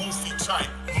unks goofy tight.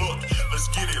 Look, let's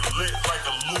get it lit like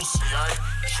a Lucy, aight?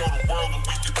 Show the world what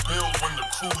we can build when the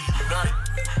crew unite.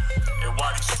 And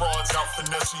why these frauds out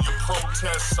finessing your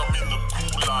protests? I'm in the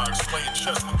gulags playing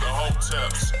chess with the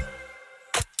Hoteps.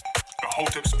 The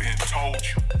Hoteps been told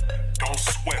you. Don't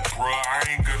sweat, bruh, I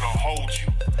ain't gonna hold you.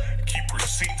 Keep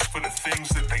receipts for the things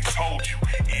that they told you.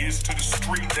 Ears to the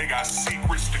street, they got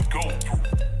secrets to go through.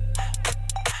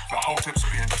 The Hoteps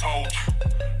been told you.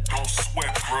 Don't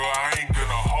sweat, bruh, I ain't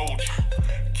gonna hold you.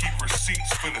 Keep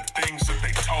receipts for the things that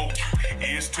they told you.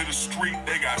 Ears to the street,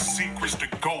 they got secrets to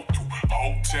go through.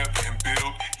 Hotep and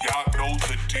build, y'all know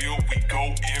the deal. We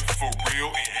go in for real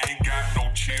and ain't got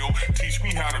no chill. Teach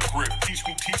me how to grip, teach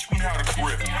me how to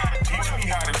grip. Teach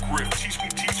me how to grip, teach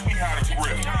me how to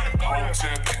grip.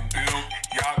 Hotep and build,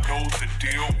 y'all know the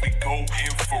deal. We go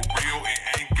in for real and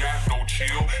ain't got no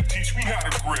chill. Teach me how to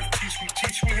grip, teach me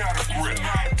how to grip.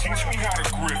 Teach me how to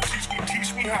grip,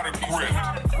 teach me how to grip.